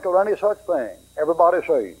spot or wrinkle or any such thing. Everybody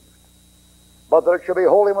saved. But that it shall be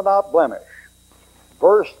holy and without blemish.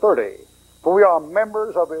 Verse 30. For we are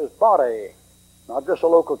members of his body, not just a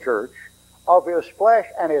local church, of his flesh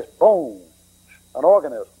and his bones, an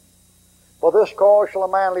organism. For this cause shall a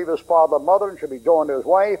man leave his father and mother, and shall be joined to his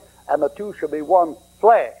wife, and the two shall be one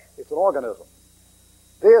flesh. It's an organism.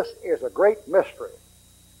 This is a great mystery.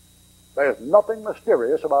 There's nothing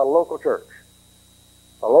mysterious about a local church.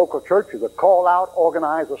 A local church is a call-out,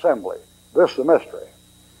 organized assembly. This is a mystery.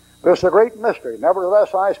 This is a great mystery.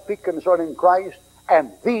 Nevertheless, I speak concerning Christ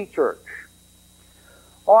and the church.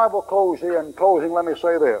 I will close here. In closing, let me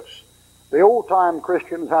say this. The old-time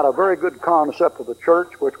Christians had a very good concept of the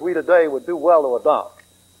church, which we today would do well to adopt.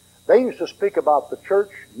 They used to speak about the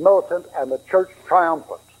church militant and the church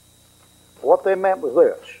triumphant. What they meant was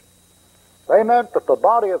this. They meant that the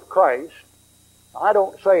body of Christ, I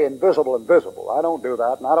don't say invisible. I don't do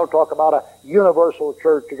that. And I don't talk about a universal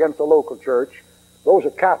church against a local church. Those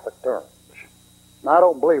are Catholic terms. And I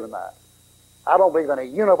don't believe in that. I don't believe in a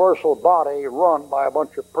universal body run by a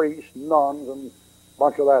bunch of priests, nuns, and a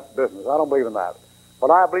bunch of that business. I don't believe in that.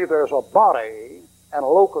 But I believe there's a body and a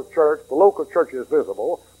local church. The local church is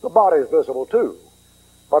visible. The body is visible too.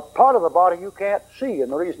 But part of the body you can't see.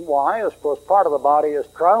 And the reason why is because part of the body is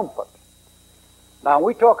triumphant. Now, when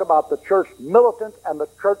we talk about the church militant and the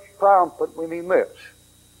church triumphant, we mean this.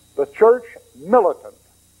 The church militant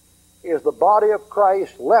is the body of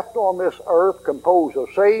Christ left on this earth composed of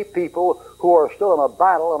saved people who are still in a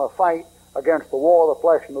battle and a fight against the war of the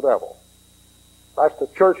flesh and the devil. That's the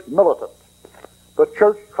church militant. The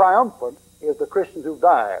church triumphant is the Christians who've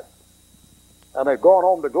died. And they've gone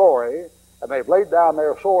home to glory, and they've laid down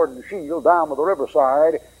their sword and shield down by the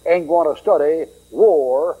riverside, ain't going to study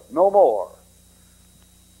war no more.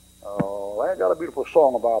 Oh, I got a beautiful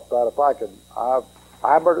song about that. If I can,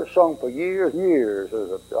 I've heard it sung for years and years.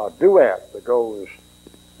 There's a duet that goes,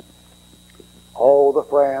 "Oh, the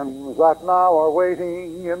friends that now are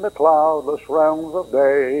waiting in the cloudless realms of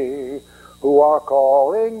day, who are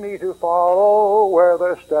calling me to follow where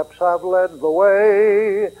their steps have led the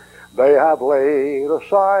way. They have laid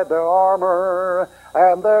aside their armor,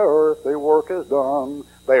 and their earthly work is done."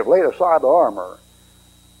 They've laid aside the armor.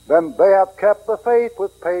 "Then they have kept the faith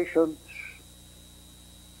with patience,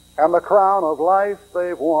 and the crown of life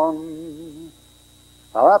they've won."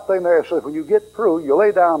 Now that thing there says when you get through, you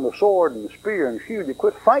lay down the sword and the spear and shield, you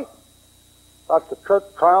quit fighting. That's the church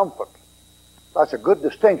triumphant. That's a good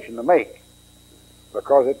distinction to make,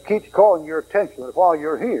 because it keeps calling your attention that while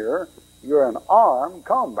you're here, you're in armed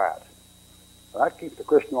combat. And that keeps the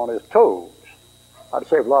Christian on his toes. I'd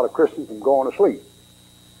save a lot of Christians from going to sleep.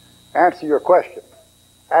 Answer your question.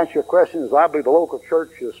 Answer your question is, I believe the local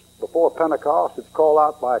church is before Pentecost. It's called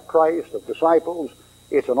out by Christ of disciples.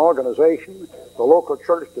 It's an organization. The local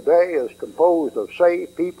church today is composed of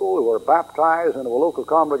saved people who are baptized into a local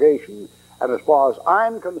congregation. And as far as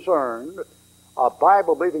I'm concerned, a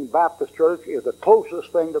Bible-believing Baptist church is the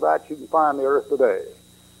closest thing to that you can find on the earth today.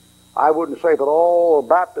 I wouldn't say that all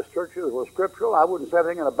Baptist churches were scriptural. I wouldn't say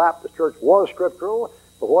everything in a Baptist church was scriptural.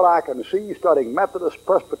 But what I can see, studying Methodist,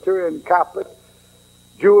 Presbyterian, Catholic,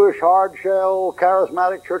 Jewish, hard shell,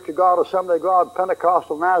 Charismatic, Church of God, Assembly of God,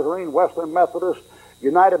 Pentecostal, Nazarene, Wesleyan Methodist,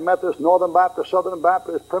 United Methodist, Northern Baptist, Southern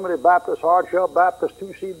Baptist, Primitive Baptist, Hard Shell Baptist,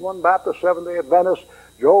 Two-Seed One Baptist, Seventh-day Adventist,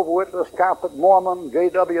 Jehovah's Witness, Catholic, Mormon,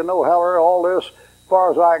 J.W. No-Heller, all this, as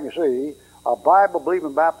far as I can see, a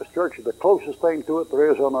Bible-believing Baptist church is the closest thing to it there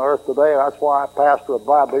is on the earth today. That's why I pastor a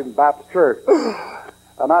Bible-believing Baptist church.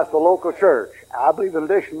 And that's the local church. I believe in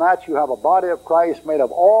addition to that, you have a body of Christ made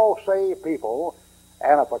of all saved people.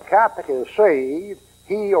 And if a Catholic is saved,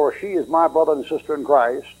 he or she is my brother and sister in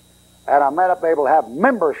Christ. And I may not be able to have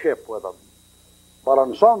membership with them. But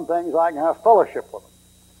on some things I can have fellowship with them.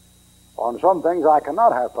 On some things I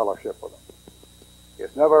cannot have fellowship with them.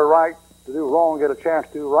 It's never right to do wrong and get a chance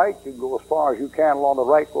to do right. You can go as far as you can along the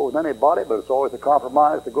right road with anybody, but it's always a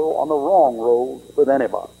compromise to go on the wrong road with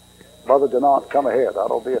anybody. Brother, do not come ahead.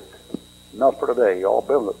 That'll be enough for today. You all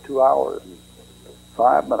been with 2 hours and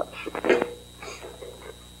 5 minutes.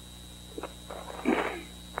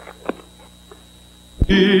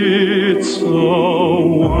 It's a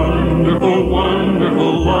wonderful,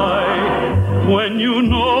 wonderful life when you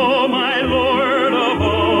know my Lord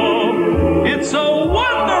above. It's a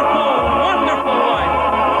wonderful, wonderful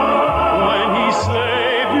life when He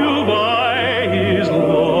saved you by His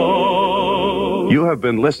love. You have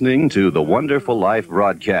been listening to the Wonderful Life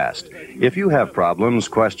broadcast. If you have problems,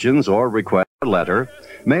 questions, or request a letter,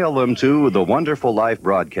 mail them to the Wonderful Life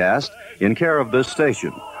broadcast in care of this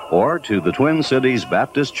station, or to the Twin Cities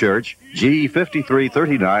Baptist Church, G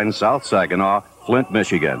 5339 South Saginaw, Flint,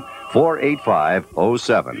 Michigan,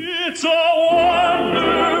 48507. It's a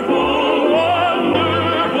wonderful